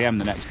 6 PM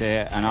the next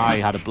day, and I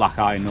had a black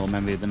eye and no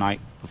memory of the night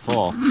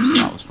before. So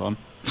that was fun.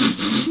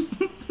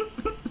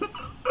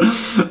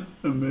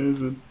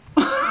 Amazing.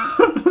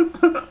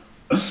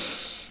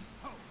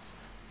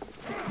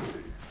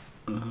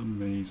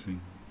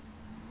 Amazing.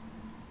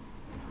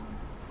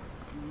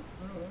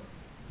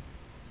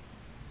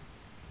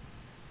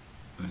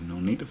 No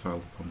need to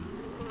foul upon that.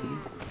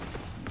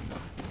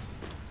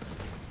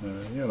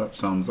 Yeah, that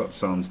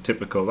sounds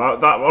typical.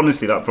 That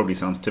honestly, that probably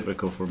sounds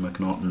typical for a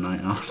McNaughton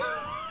night out.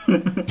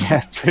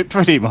 Yeah,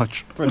 pretty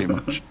much.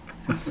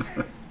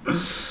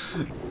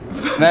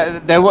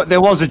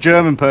 There was a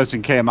German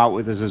person came out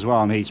with us as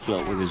well, and he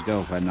split up with his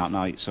girlfriend that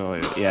night.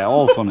 So yeah,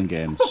 all fun and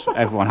games.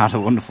 Everyone had a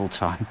wonderful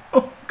time.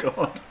 Oh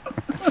God!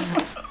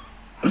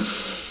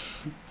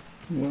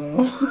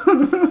 Wow!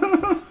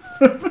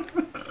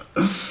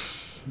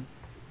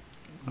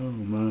 Oh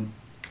man!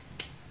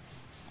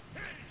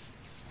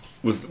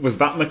 Was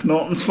that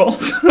McNaughton's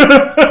fault?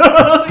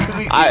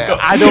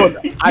 I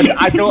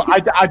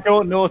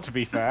don't know, to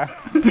be fair.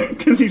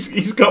 Because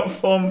he's got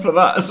form for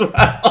that as well.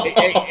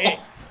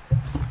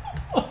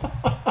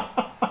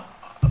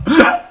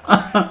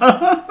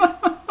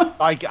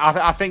 Like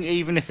I think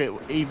even if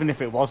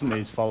it wasn't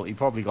his fault, he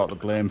probably got the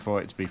blame for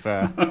it. To be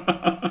fair.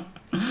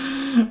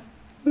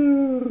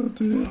 Oh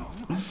dear.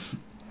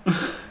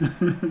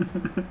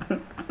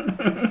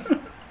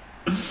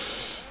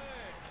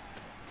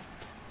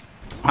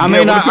 I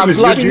mean, I'm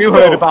glad you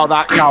heard about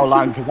that,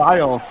 Cowland,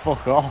 because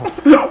fuck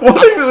off.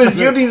 What if it was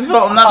Judy's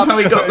fault and that's how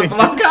he got the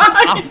black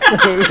eye?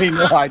 Absolutely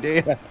no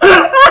idea.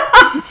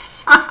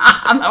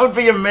 And that would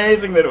be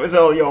amazing that it was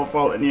all your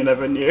fault and you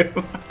never knew.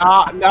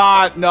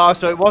 No,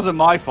 so it wasn't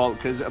my fault,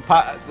 because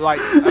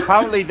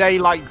apparently they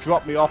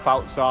dropped me off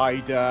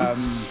outside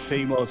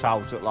Timo's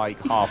house at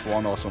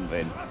 1:30 or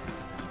something.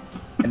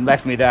 And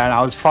left me there, and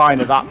I was fine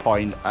at that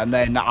point. And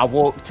then I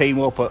woke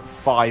Timo up at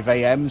 5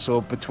 AM,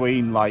 so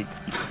between those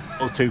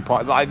 2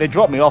 points, they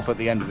dropped me off at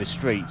the end of the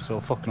street, so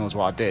fuck knows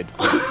what I did.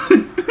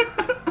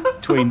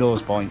 Between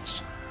those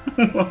points.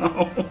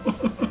 Wow.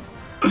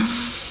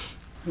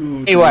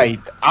 Oh, anyway,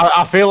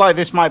 I feel like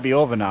this might be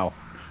over now.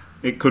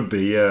 It could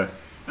be, yeah.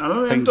 I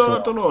don't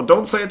know. So.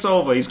 Don't say it's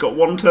over. He's got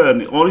 1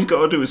 turn. All he's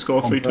got to do is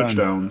score 3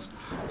 touchdowns.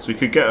 So we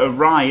could get a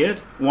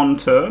riot 1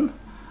 turn.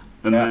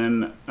 And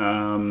then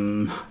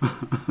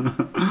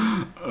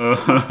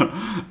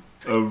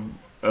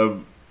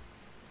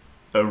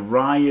a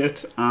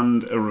riot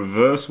and a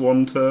reverse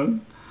 1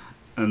 turn,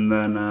 and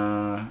then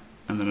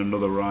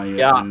another riot,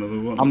 and another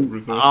one.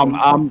 Reverse 1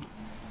 turn.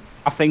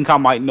 I think I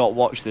might not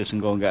watch this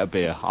and go and get a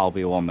beer. I'll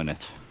be 1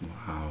 minute.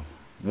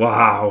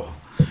 Wow.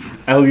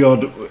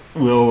 Elyod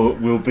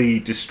will be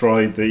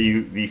destroyed that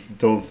you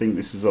don't think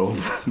this is over.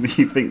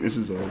 You think this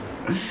is over.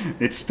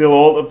 It's still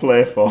all to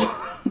play for.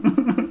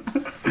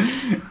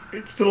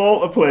 It's still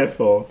all to play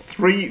for.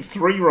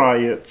 Three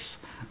riots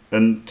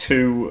and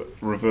 2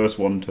 reverse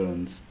 1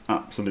 turns.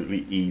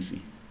 Absolutely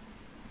easy.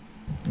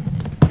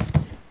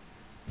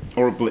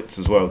 Or a blitz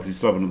as well, because you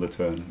still have another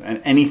turn.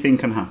 And anything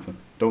can happen.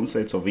 Don't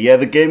say it's over. Yeah,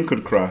 the game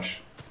could crash.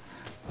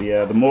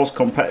 The most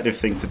competitive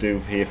thing to do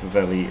here for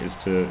Veli is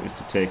to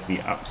take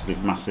the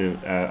absolute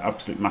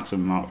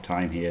maximum amount of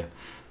time here,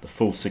 the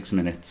full 6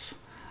 minutes,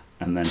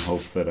 and then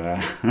hope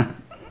that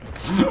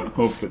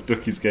hope that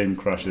Ducke's game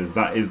crashes.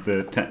 That is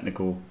the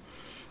technical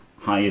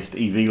highest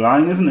EV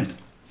line, isn't it?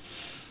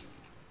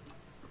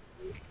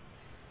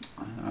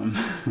 There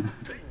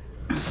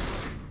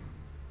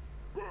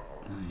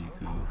you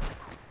go.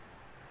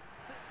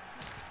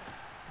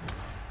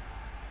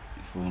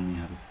 If only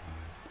had a pride.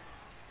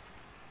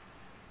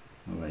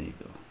 Well, there you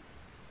go.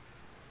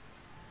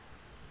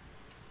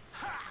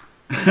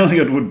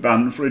 Elyod would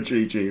ban for a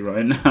GG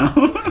right now.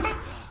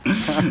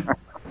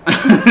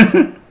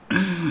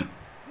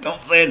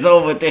 Don't say it's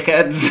over,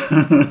 dickheads.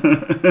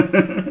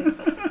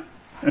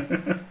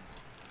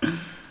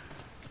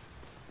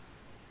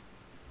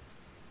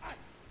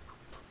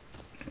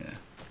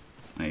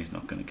 Yeah, he's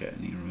not going to get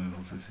any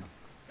removals, is he?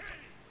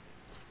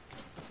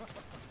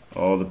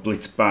 Oh, the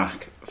blitz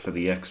back for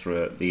the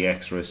extra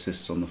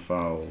assists on the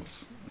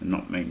fouls.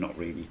 Not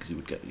really, because he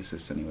would get the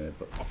assists anyway.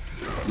 But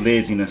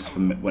laziness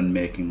when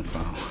making the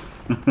foul.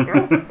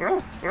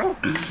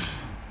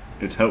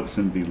 It helps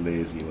him be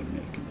lazy when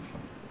making the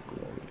foul.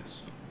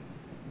 Glorious.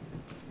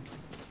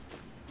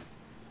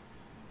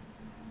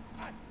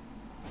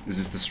 Is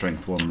this the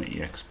strength one that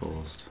he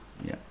exposed?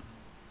 Yeah.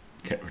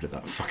 Get rid of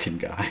that fucking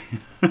guy.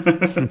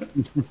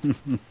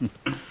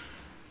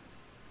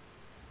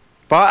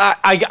 But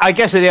I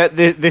guess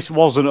this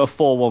wasn't a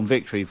 4-1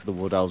 victory for the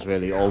Wood Elves,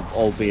 really,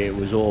 albeit it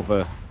was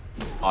over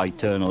by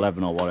turn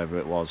 11 or whatever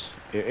it was.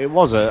 It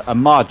was a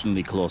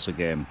marginally closer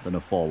game than a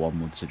 4-1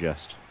 would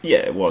suggest. Yeah,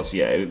 it was,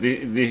 yeah.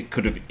 They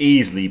could have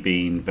easily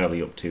been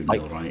Veli up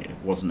 2-0, right? It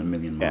wasn't a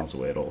million miles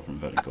away at all from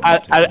Veli going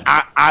up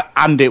 2-0.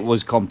 And it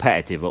was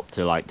competitive up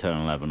to like turn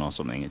 11 or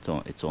something.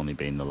 It's only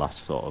been the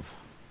last sort of...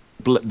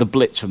 The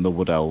blitz from the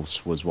Wood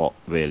Elves was what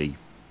really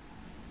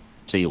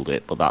sealed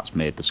it, but that's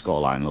made the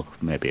scoreline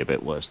look maybe a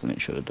bit worse than it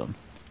should have done.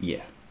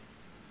 Yeah.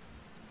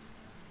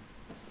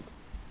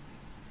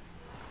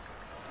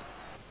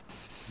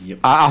 Yep.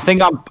 I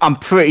think I'm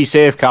pretty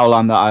safe,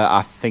 Cowland, that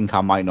I think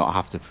I might not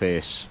have to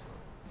face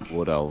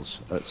Wood Elves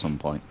at some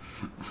point.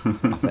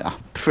 I'm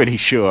pretty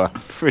sure.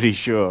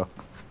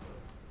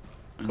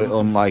 We're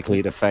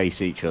unlikely to face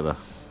each other.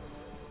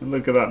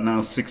 Look at that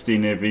now,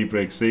 16 AV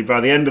breaks. See, by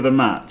the end of the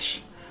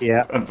match...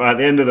 Yeah. By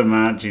the end of the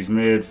match, he's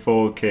made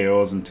 4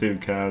 KOs and 2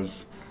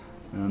 KAs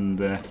and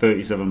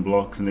 37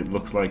 blocks, and it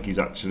looks like he's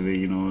actually,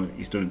 you know,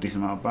 he's done a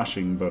decent amount of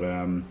bashing. But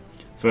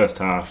first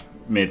half,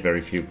 made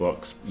very few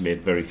blocks,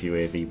 made very few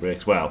AV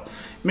breaks. Well,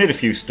 made a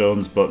few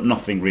stuns, but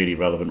nothing really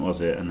relevant, was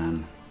it? And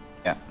then,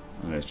 yeah,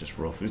 it's just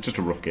rough. It's just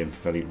a rough game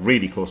for Veli.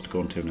 Really close to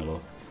going 2-0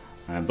 up.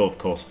 But of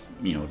course,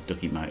 you know,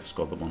 Ducke might have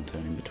scored the one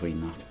turn in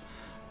between that.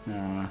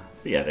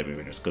 But yeah, they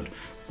were just good.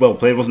 Well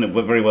played, wasn't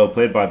it? Very well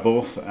played by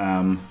both.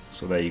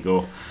 So there you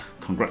go.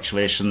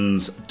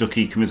 Congratulations,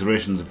 Ducke.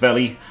 Commiserations,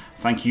 Veli.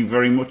 Thank you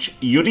very much,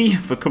 Yudi,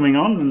 for coming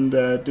on and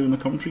doing the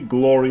commentary.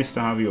 Glorious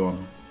to have you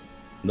on.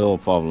 No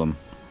problem.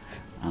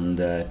 And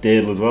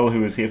Dale as well,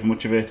 who was here for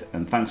much of it.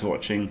 And thanks for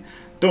watching.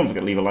 Don't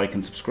forget to leave a like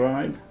and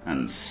subscribe.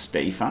 And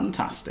stay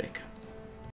fantastic.